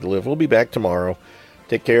place you have to live. We'll be back tomorrow.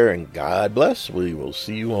 Take care and God bless. We will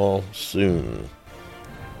see you all soon.